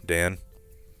time, Dan.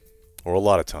 Or a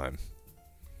lot of time.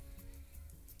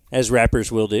 As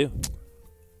rappers will do.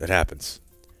 It happens.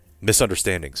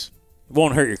 Misunderstandings. It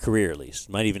won't hurt your career, at least.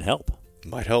 Might even help.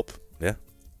 Might help, yeah.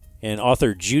 And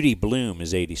author Judy Blume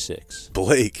is 86.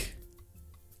 Blake.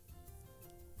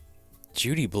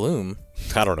 Judy Blume?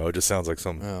 I don't know. It just sounds like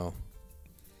some. Oh.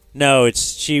 No,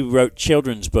 she wrote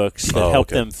children's books that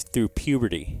helped okay. them through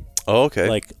puberty. Oh, okay.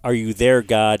 Like, Are You There,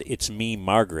 God? It's Me,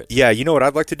 Margaret. Yeah, you know what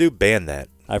I'd like to do? Ban that.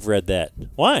 I've read that.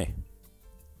 Why?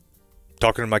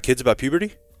 Talking to my kids about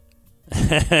puberty?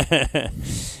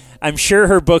 I'm sure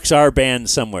her books are banned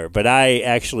somewhere, but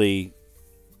I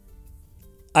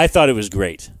thought it was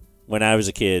great when I was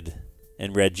a kid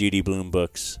and read Judy Blume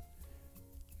books.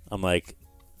 I'm like,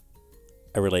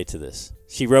 I relate to this.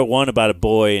 She wrote one about a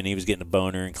boy and he was getting a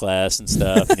boner in class and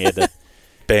stuff, and he had to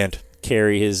banned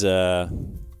carry his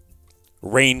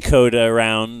raincoat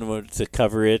around to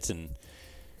cover it, and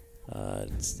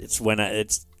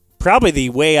it's probably the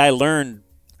way I learned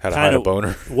how to hide a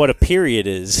boner. What a period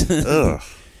is. Ugh.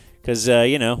 Because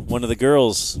one of the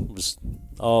girls was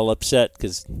all upset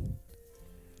because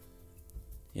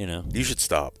you should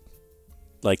stop.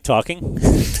 Like talking.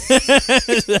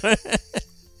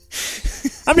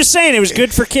 I'm just saying it was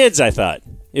good for kids. I thought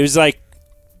it was like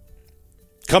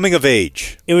coming of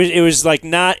age. It was like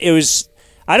not. It was.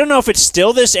 I don't know if it's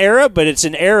still this era, but it's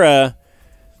an era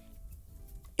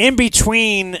in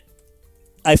between.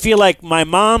 I feel like my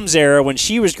mom's era when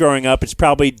she was growing up. It's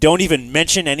probably don't even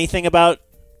mention anything about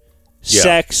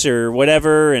sex or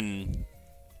whatever, and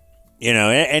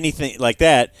anything like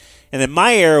that. And then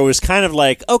my era was kind of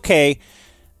like, okay,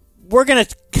 we're going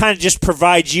to kind of just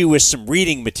provide you with some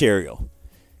reading material.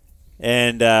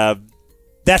 And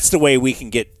that's the way we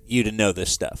can get you to know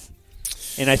this stuff.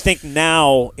 And I think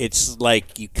now it's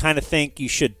like you kind of think you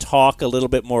should talk a little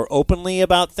bit more openly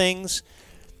about things,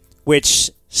 which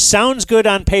sounds good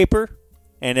on paper.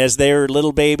 And as they're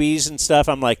little babies and stuff,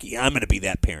 I'm like, yeah, I'm going to be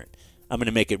that parent. I'm going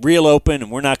to make it real open,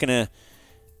 and we're not going to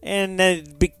 – and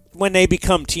then when they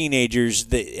become teenagers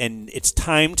and it's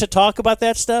time to talk about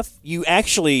that stuff, you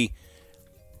actually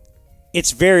 –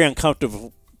 it's very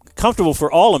uncomfortable for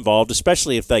all involved,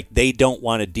 especially if like they don't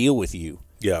want to deal with you.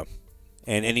 Yeah.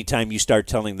 And anytime you start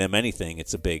telling them anything,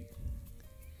 it's a big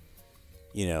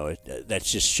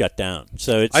that's just shut down.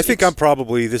 So I think I'm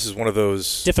probably – this is one of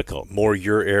those – difficult. More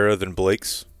your era than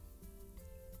Blake's.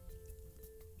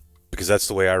 Because that's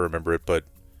the way I remember it, but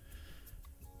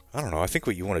I don't know. I think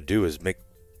what you want to do is make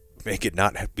it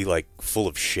not be like full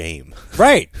of shame.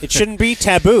 Right. It shouldn't be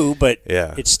taboo, but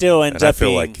yeah. It still ends up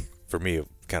being. I feel like for me it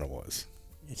kind of was.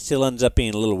 It still ends up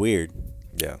being a little weird.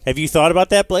 Yeah. Have you thought about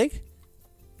that, Blake?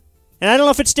 And I don't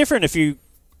know if it's different. I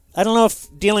don't know if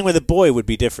dealing with a boy would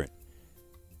be different.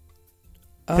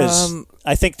 Because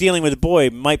I think dealing with a boy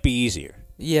might be easier.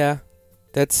 Yeah,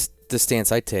 that's the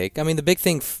stance I take. I mean, the big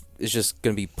thing is just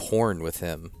going to be porn with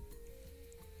him.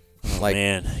 Like,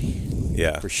 man.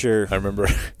 Yeah. For sure. I remember,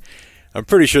 I'm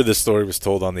pretty sure this story was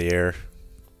told on the air,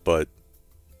 but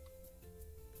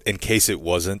in case it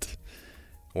wasn't,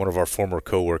 one of our former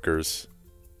coworkers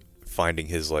finding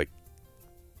his, like,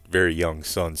 very young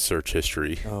son's search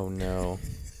history. Oh, no.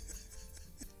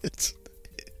 It's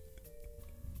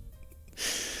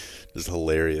just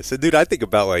hilarious. And, dude, I think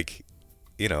about, like,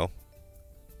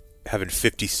 having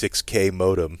 56K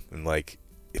modem and, like,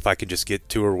 if I can just get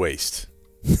to her waist,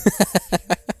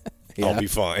 I'll be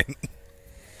fine.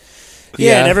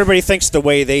 Yeah, and everybody thinks the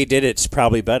way they did it's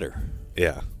probably better.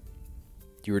 Yeah.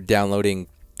 You were downloading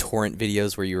torrent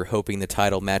videos where you were hoping the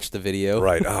title matched the video.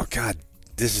 Right. Oh, God.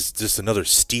 This is just another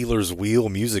Steelers Wheel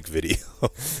music video.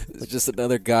 It's just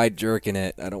another guy jerking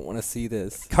it. I don't want to see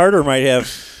this. Carter might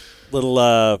have little,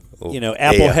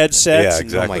 Apple headsets. Yeah,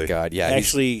 exactly. Oh, my God. Yeah.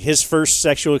 Actually, his first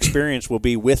sexual experience will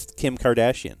be with Kim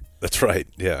Kardashian. That's right.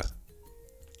 Yeah.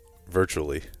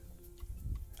 Virtually.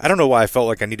 I don't know why I felt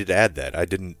like I needed to add that. I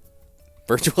didn't.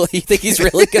 Virtually? You think he's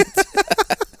really good?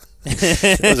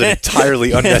 That was an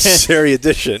entirely unnecessary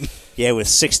addition. Yeah, with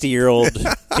 60-year-old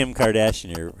Kim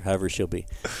Kardashian, or however she'll be.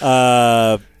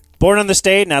 Born on this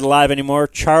day, not alive anymore,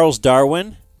 Charles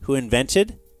Darwin, who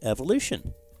invented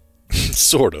evolution.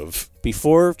 Sort of.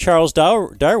 Before Charles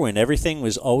Darwin, everything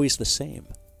was always the same.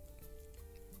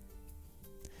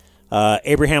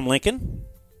 Abraham Lincoln.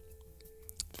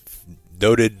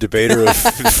 Noted debater of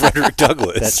Frederick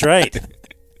Douglass. That's right.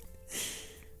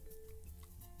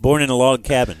 Born in a log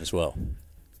cabin as well.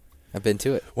 I've been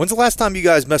to it. When's the last time you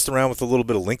guys messed around with a little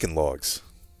bit of Lincoln Logs?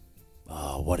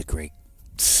 Oh, what a great...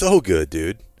 So good,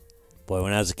 dude. Boy,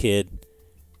 when I was a kid,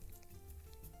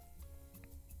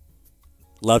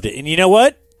 loved it. And you know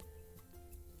what?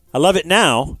 I love it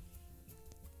now.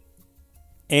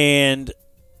 And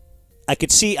I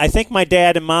could see, I think my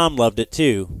dad and mom loved it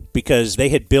too, because they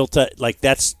had built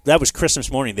that was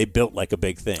Christmas morning. They built like a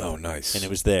big thing. Oh, nice. And it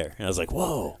was there. And I was like,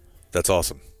 whoa. That's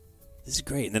awesome. this is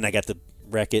great. And then I got to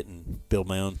wreck it and build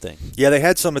my own thing. Yeah, they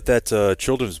had some at that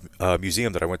children's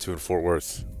museum that I went to in Fort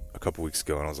Worth a couple weeks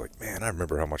ago, and I was like, man, I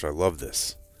remember how much I love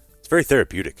this. It's very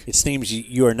therapeutic. It seems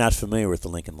you are not familiar with the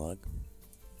Lincoln Log.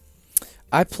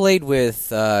 I played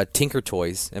with Tinker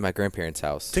Toys at my grandparents'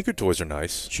 house. Tinker Toys are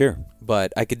nice. Sure.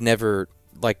 But I could never,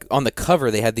 like, on the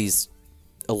cover, they had these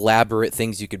elaborate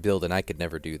things you could build, and I could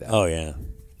never do that. Oh, yeah.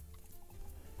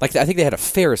 Like, I think they had a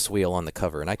Ferris wheel on the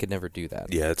cover, and I could never do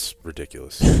that. Yeah, it's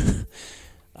ridiculous.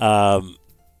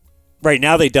 Right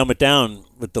now they dumb it down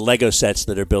with the Lego sets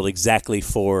that are built exactly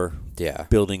for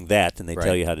building that, and they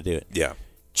tell you how to do it. Yeah.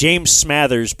 James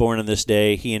Smathers, born on this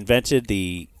day, he invented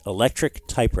the electric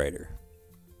typewriter,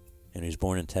 and he was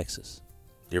born in Texas.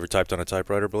 You ever typed on a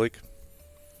typewriter, Blake?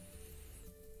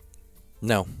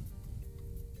 No.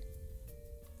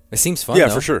 It seems fun, Yeah,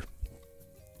 though. for sure.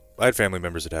 I had family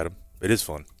members that had them. It is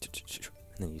fun. And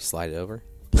then you slide it over.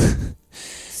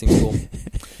 Seems cool.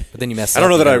 But then you mess up. I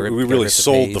don't know that we we really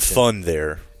sold the fun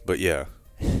there, but yeah.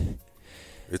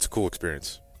 It's a cool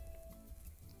experience.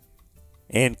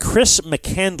 And Chris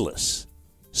McCandless,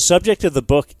 subject of the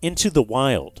book Into the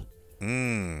Wild.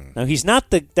 Now, he's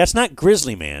not that's not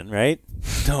Grizzly Man, right?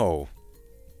 No.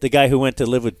 The guy who went to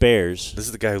live with bears. This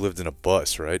is the guy who lived in a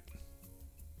bus, right?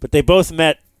 But they both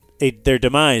met their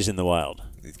demise in the wild.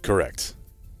 Correct.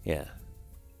 Yeah.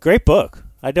 Great book.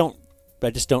 I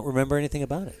just don't remember anything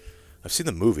about it. I've seen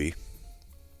the movie.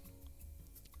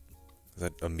 Is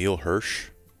that Emil Hirsch?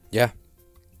 Yeah.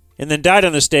 And then died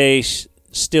on this day,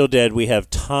 still dead, we have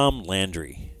Tom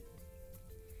Landry.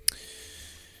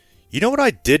 You know what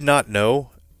I did not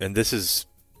know, and this is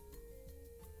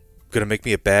going to make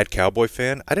me a bad Cowboy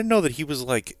fan? I didn't know that he was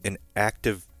like an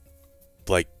active,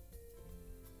 like,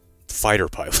 fighter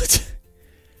pilot.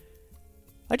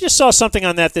 I just saw something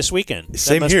on that this weekend.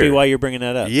 Same that must here. be why you're bringing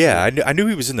that up. Yeah, I knew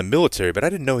he was in the military, but I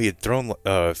didn't know he had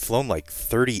flown like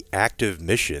 30 active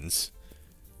missions,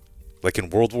 like in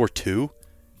World War II.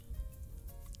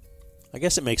 I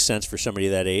guess it makes sense for somebody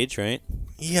that age, right?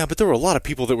 Yeah, but there were a lot of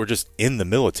people that were just in the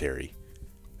military.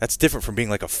 That's different from being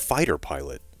like a fighter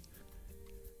pilot.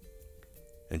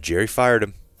 And Jerry fired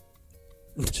him.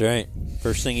 That's right.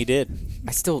 First thing he did.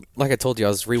 I still, like I told you, I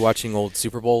was rewatching old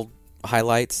Super Bowl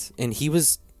highlights, and he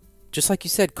was, just like you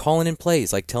said, calling in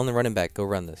plays, like telling the running back, go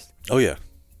run this. Oh, yeah.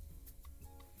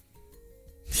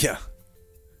 Yeah.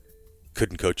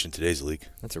 Couldn't coach in today's league.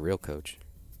 That's a real coach.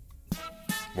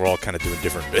 We're all kind of doing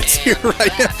different bits here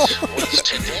right now. What's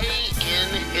today in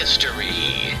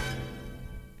history?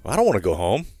 I don't want to go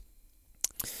home.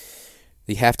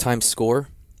 The halftime score,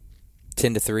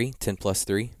 10-3, 10 plus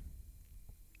 3.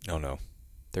 Oh, no.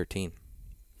 13.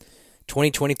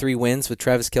 2023 wins with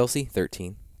Travis Kelce,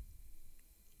 13.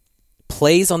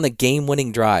 Plays on the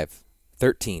game-winning drive,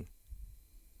 13.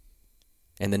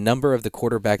 And the number of the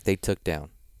quarterback they took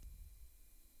down,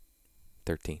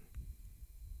 13.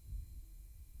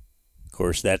 Of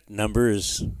course, that number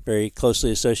is very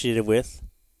closely associated with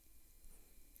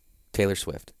Taylor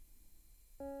Swift.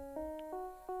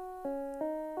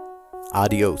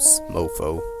 Adios,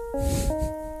 mofo.